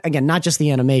and again, not just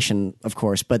the animation, of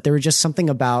course, but there was just something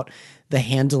about the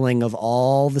handling of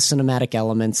all the cinematic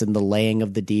elements and the laying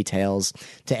of the details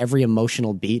to every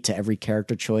emotional beat, to every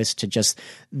character choice, to just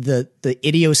the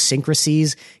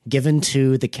idiosyncrasies given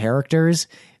to the characters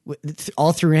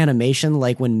all through animation.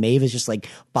 Like when Maeve is just like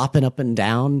bopping up and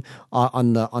down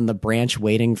on the branch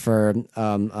waiting for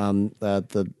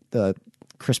the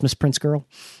Christmas Prince girl.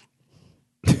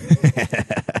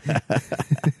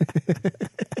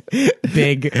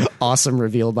 Big awesome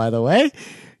reveal, by the way.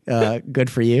 Good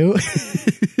for you.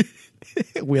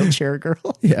 Wheelchair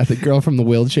girl. Yeah, the girl from the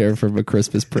wheelchair from A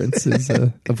Christmas Prince is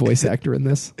a voice actor in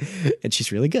this. And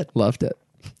she's really good. Loved it.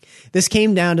 This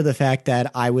came down to the fact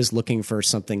that I was looking for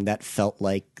something that felt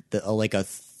like a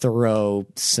thorough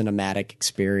cinematic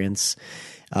experience.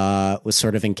 Was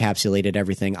sort of encapsulated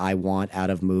everything I want out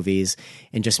of movies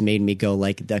and just made me go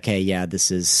like, okay, yeah,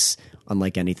 this is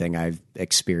unlike anything I've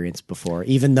experienced before.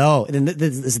 Even though, and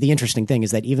this is the interesting thing,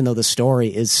 is that even though the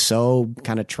story is so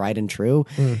kind of tried and true,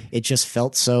 it just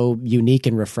felt so unique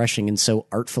and refreshing and so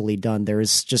artfully done. There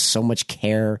is just so much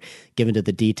care given to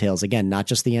the details. Again, not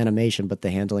just the animation, but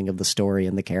the handling of the story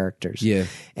and the characters. Yeah.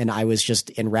 And I was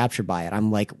just enraptured by it.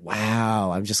 I'm like,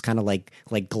 wow. I'm just kind of like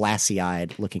glassy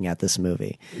eyed looking at this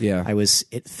movie. Yeah. I was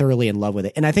thoroughly in love with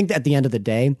it. And I think that at the end of the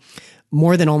day,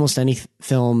 more than almost any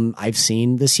film I've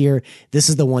seen this year, this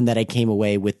is the one that I came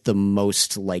away with the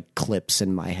most like clips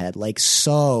in my head. Like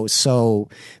so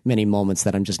many moments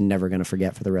that I'm just never going to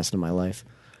forget for the rest of my life.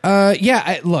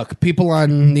 Look, people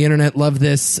on the internet love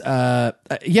this. I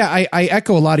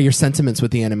echo a lot of your sentiments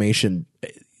with the animation.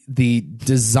 The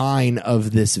design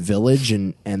of this village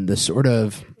and the sort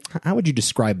of, how would you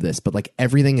describe this? But like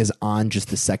everything is on just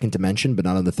the second dimension, but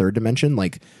not on the third dimension.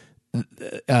 Like,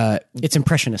 it's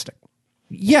impressionistic.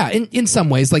 yeah, in some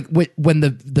ways, like when the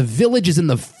village is in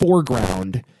the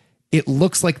foreground, it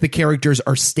looks like the characters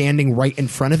are standing right in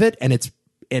front of it, and it's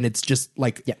just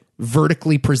like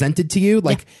vertically presented to you.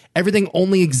 Like everything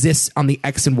only exists on the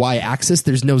X and Y axis.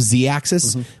 There's no Z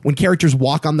axis. When characters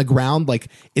walk on the ground, like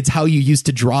it's how you used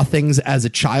to draw things as a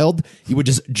child. You would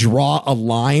just draw a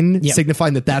line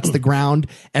signifying that that's the ground,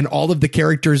 and all of the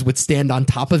characters would stand on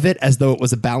top of it as though it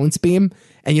was a balance beam.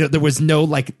 And, you know, there was no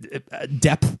like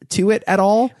depth to it at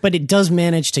all. But it does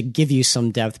manage to give you some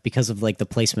depth because of like the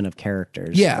placement of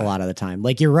characters. Yeah. A lot of the time.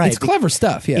 Like you're right. It's clever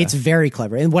stuff. Yeah. It's very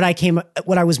clever. And what I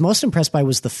was most impressed by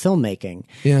was the filmmaking.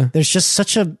 Yeah. There's just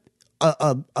such a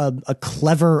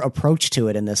clever approach to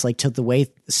it in this, like to the way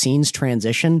scenes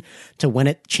transition to when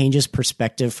it changes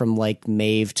perspective from like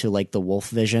Maeve to like the wolf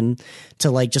vision to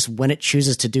like just when it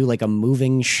chooses to do like a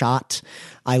moving shot.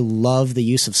 I love the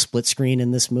use of split screen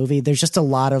in this movie. There's just a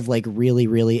lot of like really,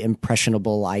 really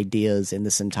impressionable ideas in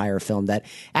this entire film that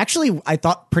actually I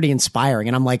thought pretty inspiring.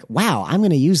 And I'm like, wow, I'm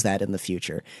going to use that in the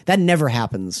future. That never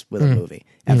happens with a movie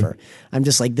ever. I'm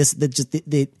just like this,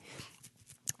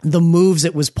 the moves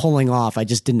it was pulling off, I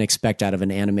just didn't expect out of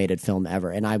an animated film ever.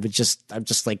 And I'm just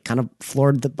like kind of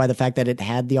floored by the fact that it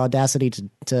had the audacity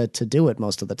to do it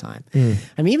most of the time. I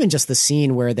mean, even just the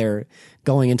scene where they're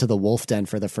going into the wolf den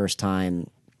for the first time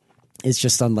is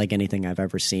just unlike anything I've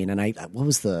ever seen. And I'm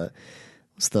trying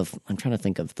to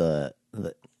think of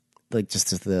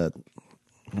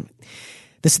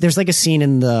there's like a scene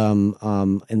in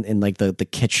the in like the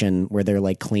kitchen where they're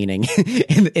like cleaning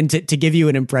and to give you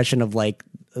an impression of like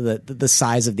the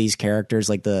size of these characters,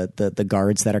 like the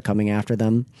guards that are coming after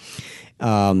them.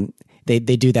 They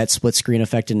do that split screen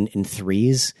effect in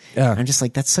threes. Yeah. I'm just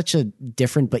like, that's such a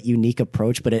different but unique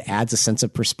approach, but it adds a sense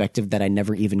of perspective that I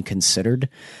never even considered.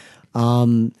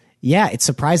 It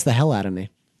surprised the hell out of me.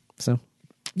 So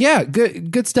yeah,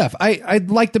 good stuff. I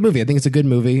like the movie. I think it's a good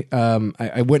movie.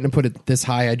 I wouldn't have put it this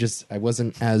high. I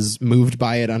wasn't as moved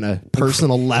by it on a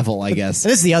personal level, I guess.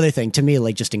 And this is the other thing to me,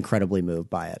 like just incredibly moved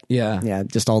by it. Yeah.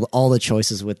 Just all the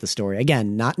choices with the story.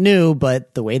 Again, not new,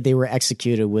 but the way they were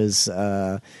executed was,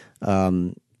 I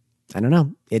don't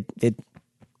know.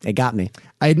 It got me.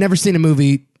 I had never seen a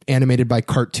movie animated by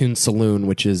Cartoon Saloon,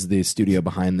 which is the studio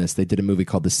behind this. They did a movie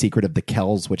called The Secret of the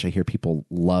Kells, which I hear people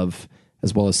love,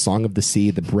 as well as Song of the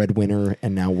Sea, The Breadwinner,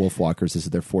 and now Wolfwalkers. This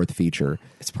is their fourth feature.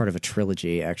 It's part of a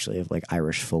trilogy, actually, of like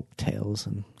Irish folk tales.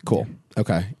 And cool.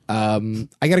 Okay. I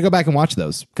got to go back and watch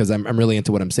those because I'm really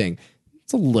into what I'm seeing.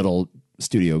 It's a little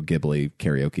Studio Ghibli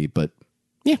karaoke, but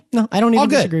Yeah, no, I don't All even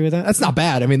good. disagree with that. That's not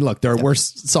bad. I mean, look, there are worse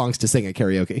songs to sing at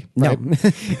karaoke. Right?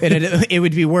 No, it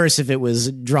would be worse if it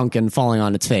was drunk and falling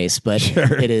on its face, but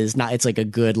it is not. It's like a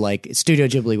good, like, Studio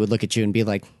Ghibli would look at you and be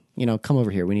like, come over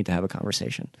here. We need to have a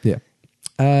conversation. Yeah.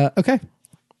 Okay.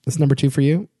 That's number 2 for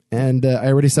you. And I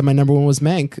already said my number 1 was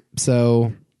Mank.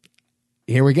 So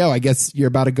here we go. I guess you're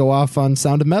about to go off on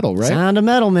Sound of Metal, right? Sound of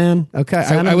Metal, man. Okay.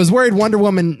 I was worried Wonder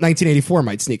Woman 1984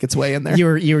 might sneak its way in there.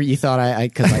 You thought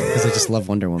because I just love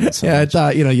Wonder Woman so yeah, much.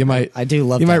 I thought, you might. I do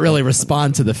love You that might really Wonder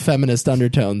respond to the feminist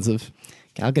undertones of.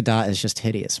 Gal Gadot is just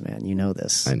hideous, man. You know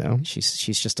this. I know. She's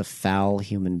just a foul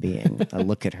human being. I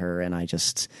look at her and I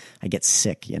get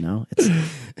sick. It's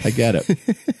I get it.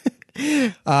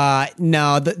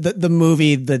 no, the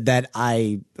movie that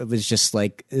I was just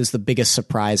like, it was the biggest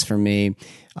surprise for me.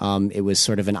 It was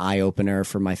sort of an eye opener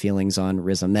for my feelings on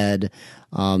Riz Ahmed.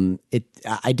 It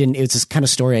was this kind of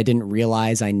story I didn't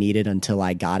realize I needed until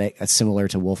I got it. Similar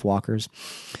to Wolfwalkers.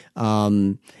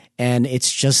 And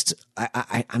it's just,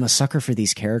 I'm a sucker for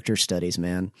these character studies,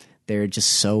 man. They're just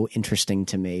so interesting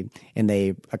to me, and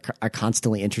they are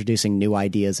constantly introducing new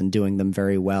ideas and doing them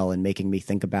very well and making me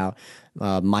think about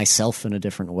myself in a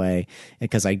different way.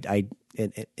 Because I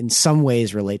in some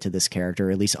ways relate to this character,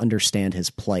 or at least understand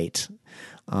his plight.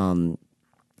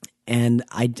 And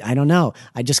I don't know.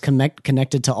 I just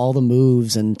connected to all the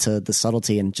moves and to the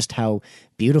subtlety and just how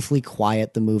beautifully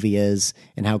quiet the movie is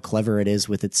and how clever it is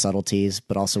with its subtleties,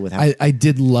 but also with how I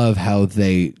did love how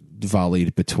they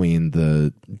volleyed between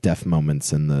the deaf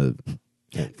moments and the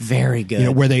very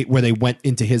good. where they went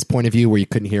into his point of view where you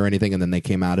couldn't hear anything and then they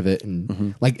came out of it.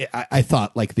 And like, I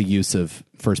thought like the use of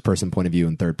first person point of view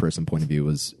and third person point of view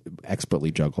was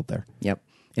expertly juggled there. Yep.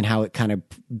 And how it kind of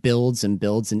builds in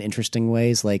interesting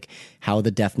ways, like how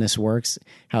the deafness works,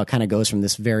 how it kind of goes from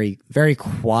this very, very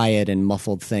quiet and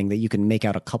muffled thing that you can make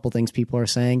out a couple things people are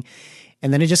saying.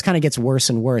 And then it just kind of gets worse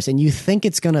and worse. And you think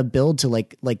it's going to build to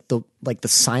like the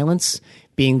silence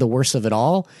being the worst of it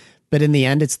all. But in the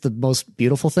end, it's the most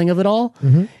beautiful thing of it all.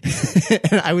 And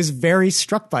I was very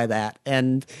struck by that.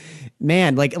 And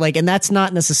man, and that's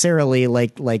not necessarily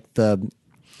like the,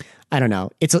 I don't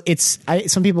know.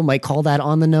 Some people might call that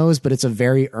on the nose, but it's a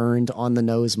very earned on the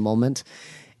nose moment.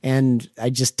 And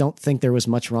I just don't think there was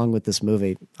much wrong with this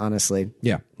movie, honestly.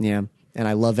 Yeah. Yeah. And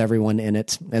I love everyone in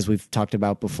it, as we've talked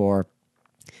about before.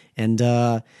 And,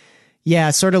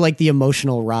 sort of like the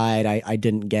emotional ride I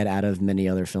didn't get out of many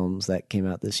other films that came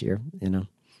out this year,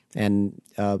 And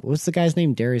what's the guy's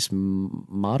name? Darius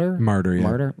Martyr? Martyr,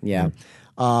 yeah.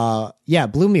 Martyr? Yeah.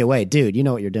 Blew me away. Dude, you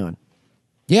know what you're doing.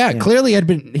 Yeah, clearly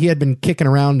he had been kicking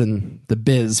around in the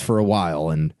biz for a while,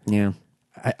 and yeah,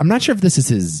 I'm not sure if this is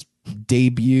his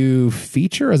debut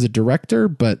feature as a director,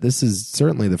 but this is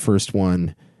certainly the first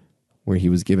one where he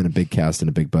was given a big cast and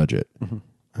a big budget.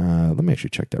 Let me actually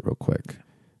check that real quick.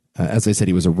 As I said,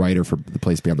 he was a writer for The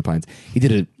Place Beyond the Pines. He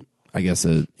did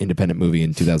a independent movie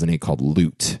in 2008 called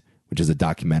Loot, which is a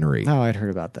documentary. Oh, I'd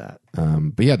heard about that.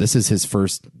 But yeah, this is his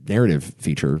first narrative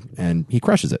feature, and he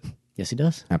crushes it. Yes, he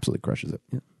does. Absolutely crushes it.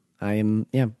 Yeah. I am.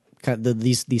 Yeah,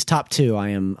 these top two, I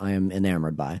am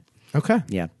enamored by. Okay.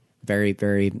 Yeah, very,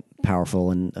 very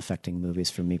powerful and affecting movies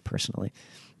for me personally.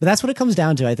 But that's what it comes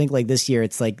down to. I think like this year,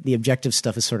 it's like the objective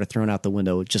stuff is sort of thrown out the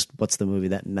window. Just what's the movie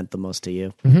that meant the most to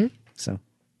you? So.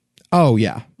 Oh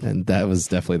yeah, and that was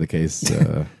definitely the case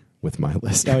with my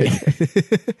list. Oh, yeah.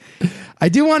 I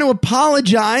do want to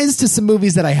apologize to some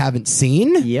movies that I haven't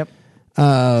seen. Yep.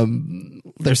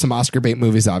 There's some Oscar bait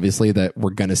movies, obviously, that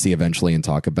we're going to see eventually and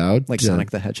talk about. Like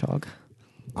Sonic the Hedgehog.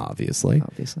 Obviously.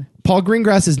 Paul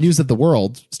Greengrass's News of the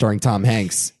World, starring Tom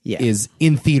Hanks, is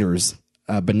in theaters,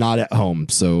 but not at home.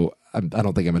 So I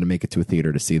don't think I'm going to make it to a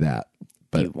theater to see that.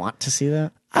 But do you want to see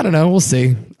that? I don't know. We'll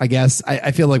see. I guess.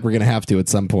 I feel like we're going to have to at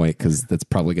some point because that's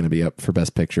probably going to be up for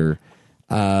Best Picture.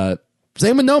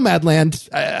 Same with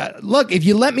Nomadland. Look, if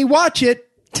you let me watch it,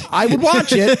 I would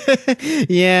watch it.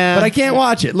 Yeah. But I can't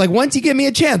watch it. Like, once you give me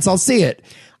a chance, I'll see it.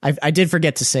 I did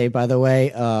forget to say, by the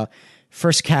way,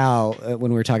 First Cow,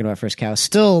 when we were talking about First Cow,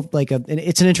 still like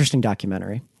it's an interesting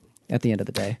documentary at the end of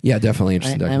the day. Yeah, definitely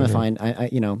interesting documentary. I'm a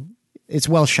fine, it's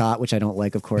well shot, which I don't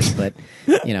like, of course, but,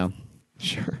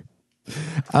 Sure.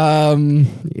 You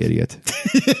idiot.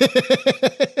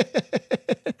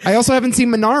 I also haven't seen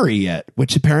Minari yet,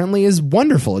 which apparently is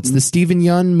wonderful. It's the Stephen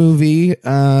Yun movie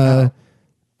about,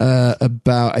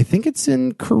 I think it's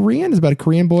in Korean. It's about a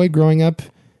Korean boy growing up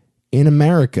in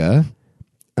America.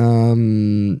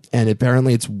 And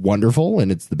apparently it's wonderful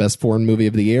and it's the best foreign movie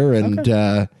of the year.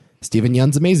 And Stephen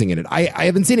Yun's amazing in it. I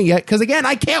haven't seen it yet because, again,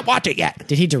 I can't watch it yet.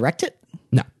 Did he direct it?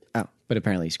 No. Oh, But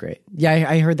apparently he's great. Yeah,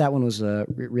 I heard that one was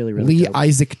really, really Lee dope.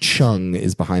 Isaac Chung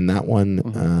is behind that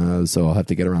one, so I'll have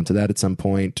to get around to that at some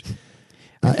point.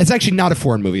 It's actually not a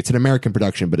foreign movie. It's an American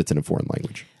production, but it's in a foreign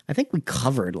language. I think we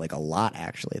covered like a lot,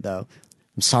 actually, though.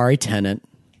 I'm sorry, Tenet.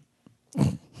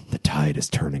 The tide is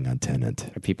turning on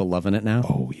Tenet. Are people loving it now?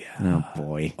 Oh, yeah. Oh,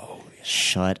 boy. Oh, yeah.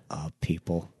 Shut up,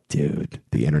 people. Dude,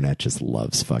 the internet just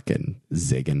loves fucking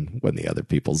zigging when the other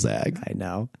people zag. I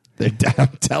know.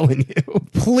 I'm telling you.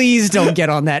 Please don't get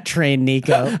on that train,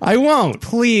 Nico. I won't.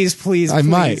 Please. I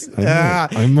might.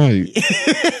 I might.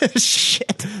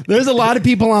 Shit. There's a lot of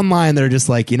people online that are just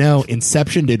like,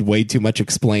 Inception did way too much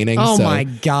explaining. Oh, my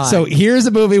God. So here's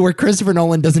a movie where Christopher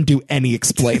Nolan doesn't do any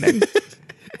explaining.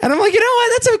 And I'm like, you know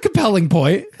what? That's a compelling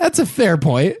point. That's a fair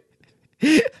point.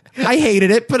 I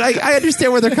hated it, but I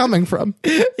understand where they're coming from.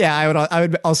 Yeah, I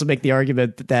would also make the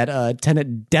argument that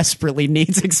Tenet desperately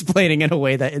needs explaining in a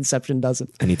way that Inception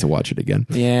doesn't. I need to watch it again.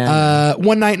 Yeah.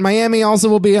 One Night in Miami also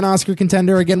will be an Oscar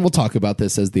contender. Again, we'll talk about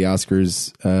this as the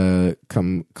Oscars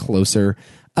come closer.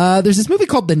 There's this movie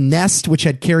called The Nest, which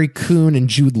had Carrie Coon and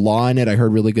Jude Law in it. I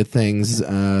heard really good things.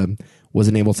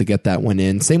 Wasn't able to get that one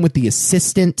in. Same with The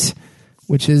Assistant,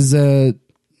 which is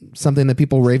something that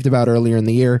people raved about earlier in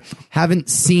the year. Haven't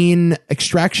seen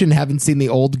Extraction, haven't seen The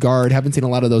Old Guard, haven't seen a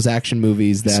lot of those action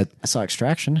movies that... I saw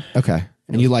Extraction. Okay.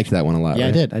 And you liked that one a lot, Yeah,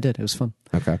 right? I did. It was fun.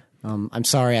 Okay. I'm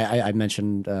sorry, I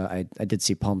mentioned I did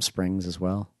see Palm Springs as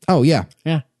well. Oh, yeah.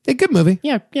 Yeah. A good movie.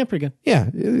 Yeah, pretty good. Yeah,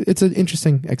 it's an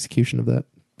interesting execution of that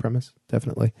premise,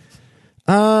 definitely.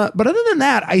 But other than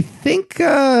that, I think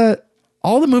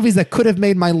all the movies that could have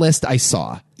made my list, I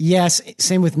saw. Yes,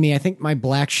 same with me. I think my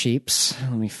Black Sheeps,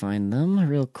 let me find them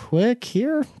real quick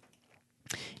here.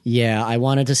 Yeah, I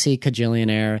wanted to see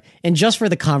Kajillionaire. And just for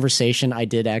the conversation, I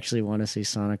did actually want to see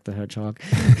Sonic the Hedgehog.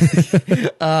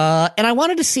 And I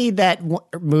wanted to see that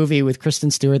movie with Kristen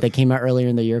Stewart that came out earlier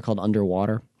in the year called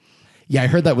Underwater. Yeah, I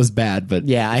heard that was bad, but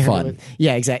yeah, I fun. heard.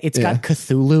 Yeah, exactly. It's got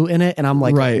Cthulhu in it, and I'm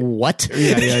like, Right. what?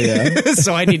 Yeah.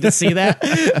 So I need to see that.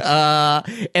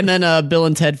 And then Bill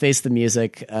and Ted Face the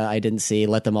Music. I didn't see.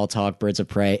 Let Them All Talk, Birds of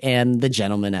Prey, and The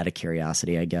Gentleman out of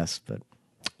curiosity, I guess.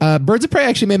 But Birds of Prey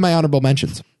actually made my honorable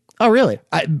mentions. oh, really?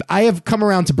 I have come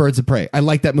around to Birds of Prey. I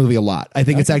like that movie a lot. I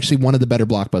think it's actually one of the better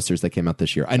blockbusters that came out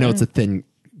this year. I know it's a thin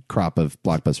crop of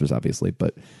blockbusters, obviously,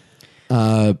 but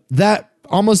that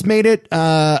almost made it.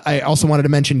 I also wanted to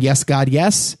mention Yes, God,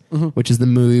 Yes, which is the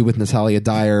movie with Natalia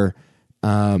Dyer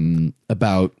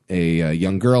about a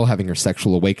young girl having her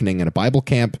sexual awakening at a Bible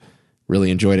camp.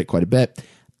 Really enjoyed it quite a bit.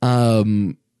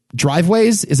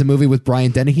 Driveways is a movie with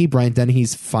Brian Dennehy. Brian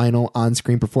Dennehy's final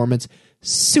on-screen performance.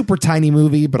 Super tiny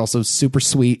movie, but also super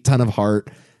sweet, ton of heart.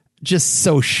 Just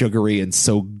so sugary and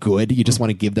so good. You just want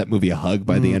to give that movie a hug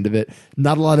by the end of it.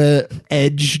 Not a lot of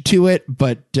edge to it,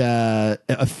 but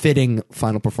a fitting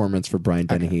final performance for Brian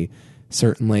Dennehy,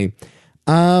 certainly.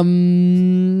 We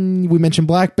mentioned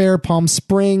Black Bear, Palm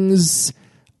Springs.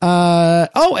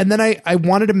 And then I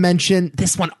wanted to mention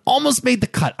this one almost made the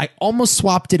cut. I almost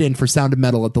swapped it in for Sound of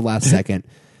Metal at the last second.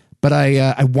 But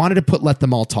I wanted to put Let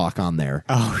Them All Talk on there,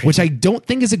 which I don't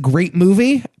think is a great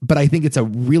movie, but I think it's a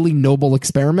really noble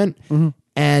experiment.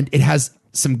 And it has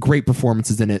some great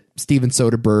performances in it. Steven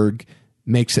Soderbergh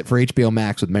makes it for HBO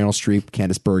Max with Meryl Streep,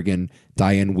 Candice Bergen,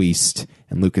 Diane Wiest,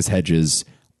 and Lucas Hedges.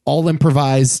 All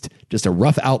improvised, just a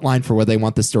rough outline for where they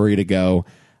want the story to go.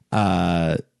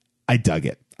 I dug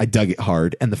it. I dug it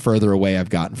hard. And the further away I've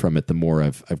gotten from it, the more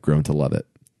I've grown to love it.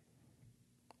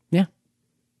 Yeah.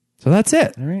 So that's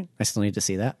it. All right. I still need to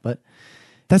see that, but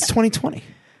That's 2020.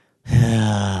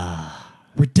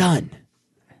 We're done.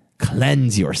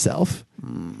 Cleanse yourself.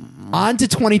 On to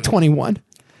 2021.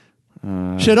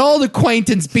 Should old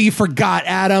acquaintance be forgot,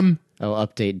 Adam? oh,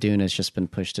 update Dune has just been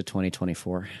pushed to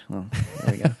 2024. Oh,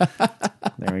 there we go.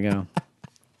 There we go.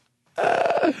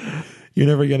 You're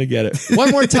never going to get it.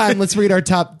 One more time, let's read our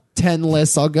top 10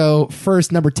 lists. I'll go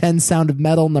first. Number 10, Sound of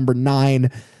Metal. Number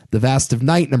 9, The Vast of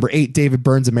Night. Number 8, David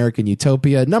Byrne's American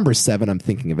Utopia. Number 7, I'm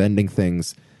Thinking of Ending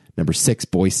Things. Number 6,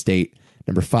 Boy State.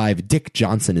 Number 5, Dick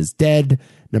Johnson is Dead.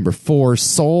 Number 4,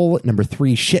 Soul. Number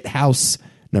 3, Shithouse.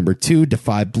 Number 2,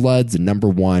 Defy Bloods. And number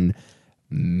 1,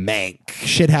 Mank.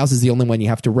 Shithouse is the only one you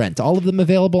have to rent. All of them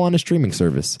available on a streaming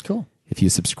service. Cool. If you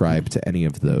subscribe to any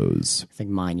of those. I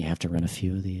think mine, you have to run a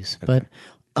few of these. Okay.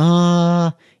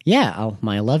 But, yeah,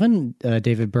 my 11,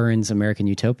 David Byrne's American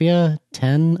Utopia.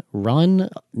 10, Run.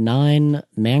 9,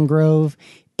 Mangrove.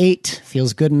 8,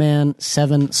 Feels Good Man.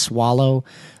 7, Swallow.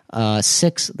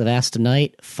 6, The Vast of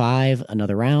Night. 5,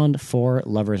 Another Round. 4,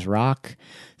 Lovers Rock.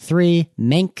 3,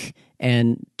 Mank.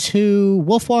 And 2,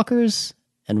 Wolfwalkers.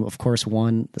 And, of course,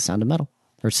 1, The Sound of Metal.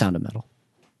 Or Sound of Metal.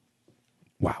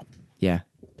 Wow. Yeah.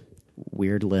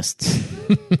 Weird lists.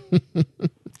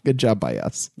 Good job by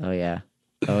us. Oh, yeah.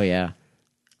 Oh, yeah.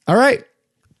 All right.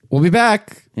 We'll be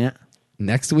back Yeah.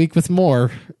 next week with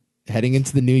more, heading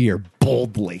into the new year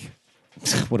boldly,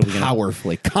 What are we gonna?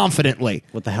 powerfully, confidently.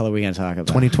 What the hell are we gonna talk about?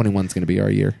 2021 is going to be our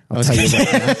year. I'll tell you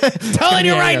right now. Telling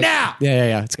you right now.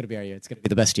 Yeah. It's gonna be our year. It's gonna be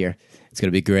the best year. It's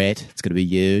gonna be great. It's gonna be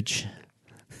huge.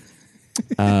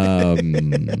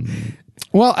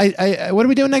 Well, I what are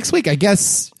we doing next week? I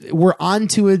guess we're on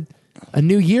to a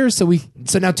new year, so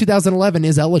now 2011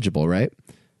 is eligible, right?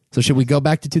 So should we go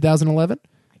back to 2011?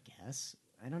 I guess.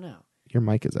 I don't know. Your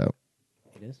mic is out.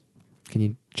 It is. Can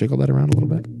you jiggle that around a little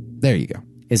bit? There you go.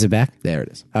 Is it back? There it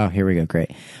is. Oh, here we go.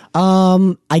 Great.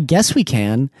 I guess we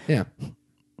can. Yeah.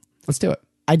 Let's do it.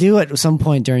 I do at some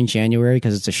point during January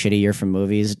because it's a shitty year for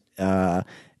movies.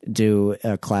 Do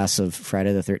a class of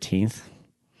Friday the 13th.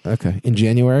 Okay. In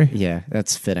January? Yeah,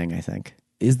 that's fitting. I think.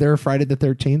 Is there a Friday the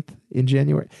 13th in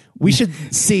January? We should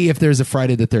see if there's a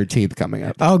Friday the 13th coming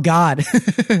up Oh God.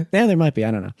 Yeah, there might be. I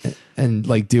don't know. and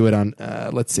like do it on,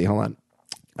 let's see. Hold on.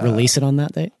 Release it on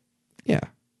that date Yeah.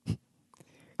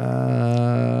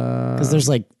 because there's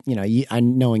like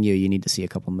knowing you need to see a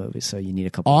couple movies, so you need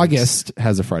a couple. August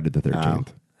has a Friday the 13th.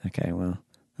 Weeks. Okay, well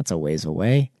that's a ways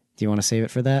away. Do you want to save it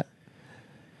for that?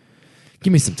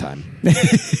 Give me some time.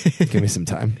 Give me some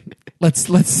time. Let's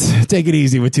take it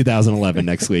easy with 2011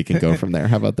 next week and go from there.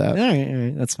 How about that? All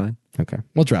right, that's fine. Okay.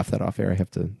 We'll draft that off air. I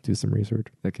have to do some research.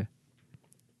 Okay,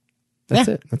 That's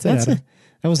it. That's it, Adam.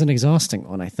 That was an exhausting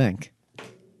one, I think.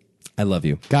 I love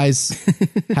you. Guys,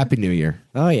 Happy New Year.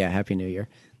 Oh yeah, Happy New Year.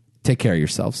 Take care of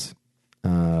yourselves.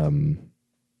 And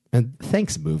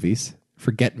thanks, movies,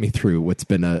 for getting me through what's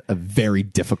been a very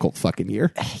difficult fucking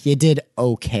year. You did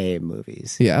okay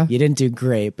movies. Yeah? You didn't do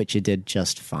great, but you did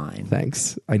just fine.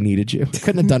 Thanks. I needed you.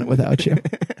 Couldn't have done it without you.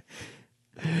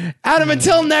 Adam,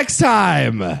 until next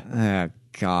time. Oh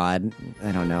God,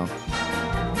 I don't know.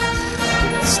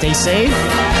 Stay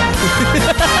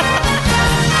safe.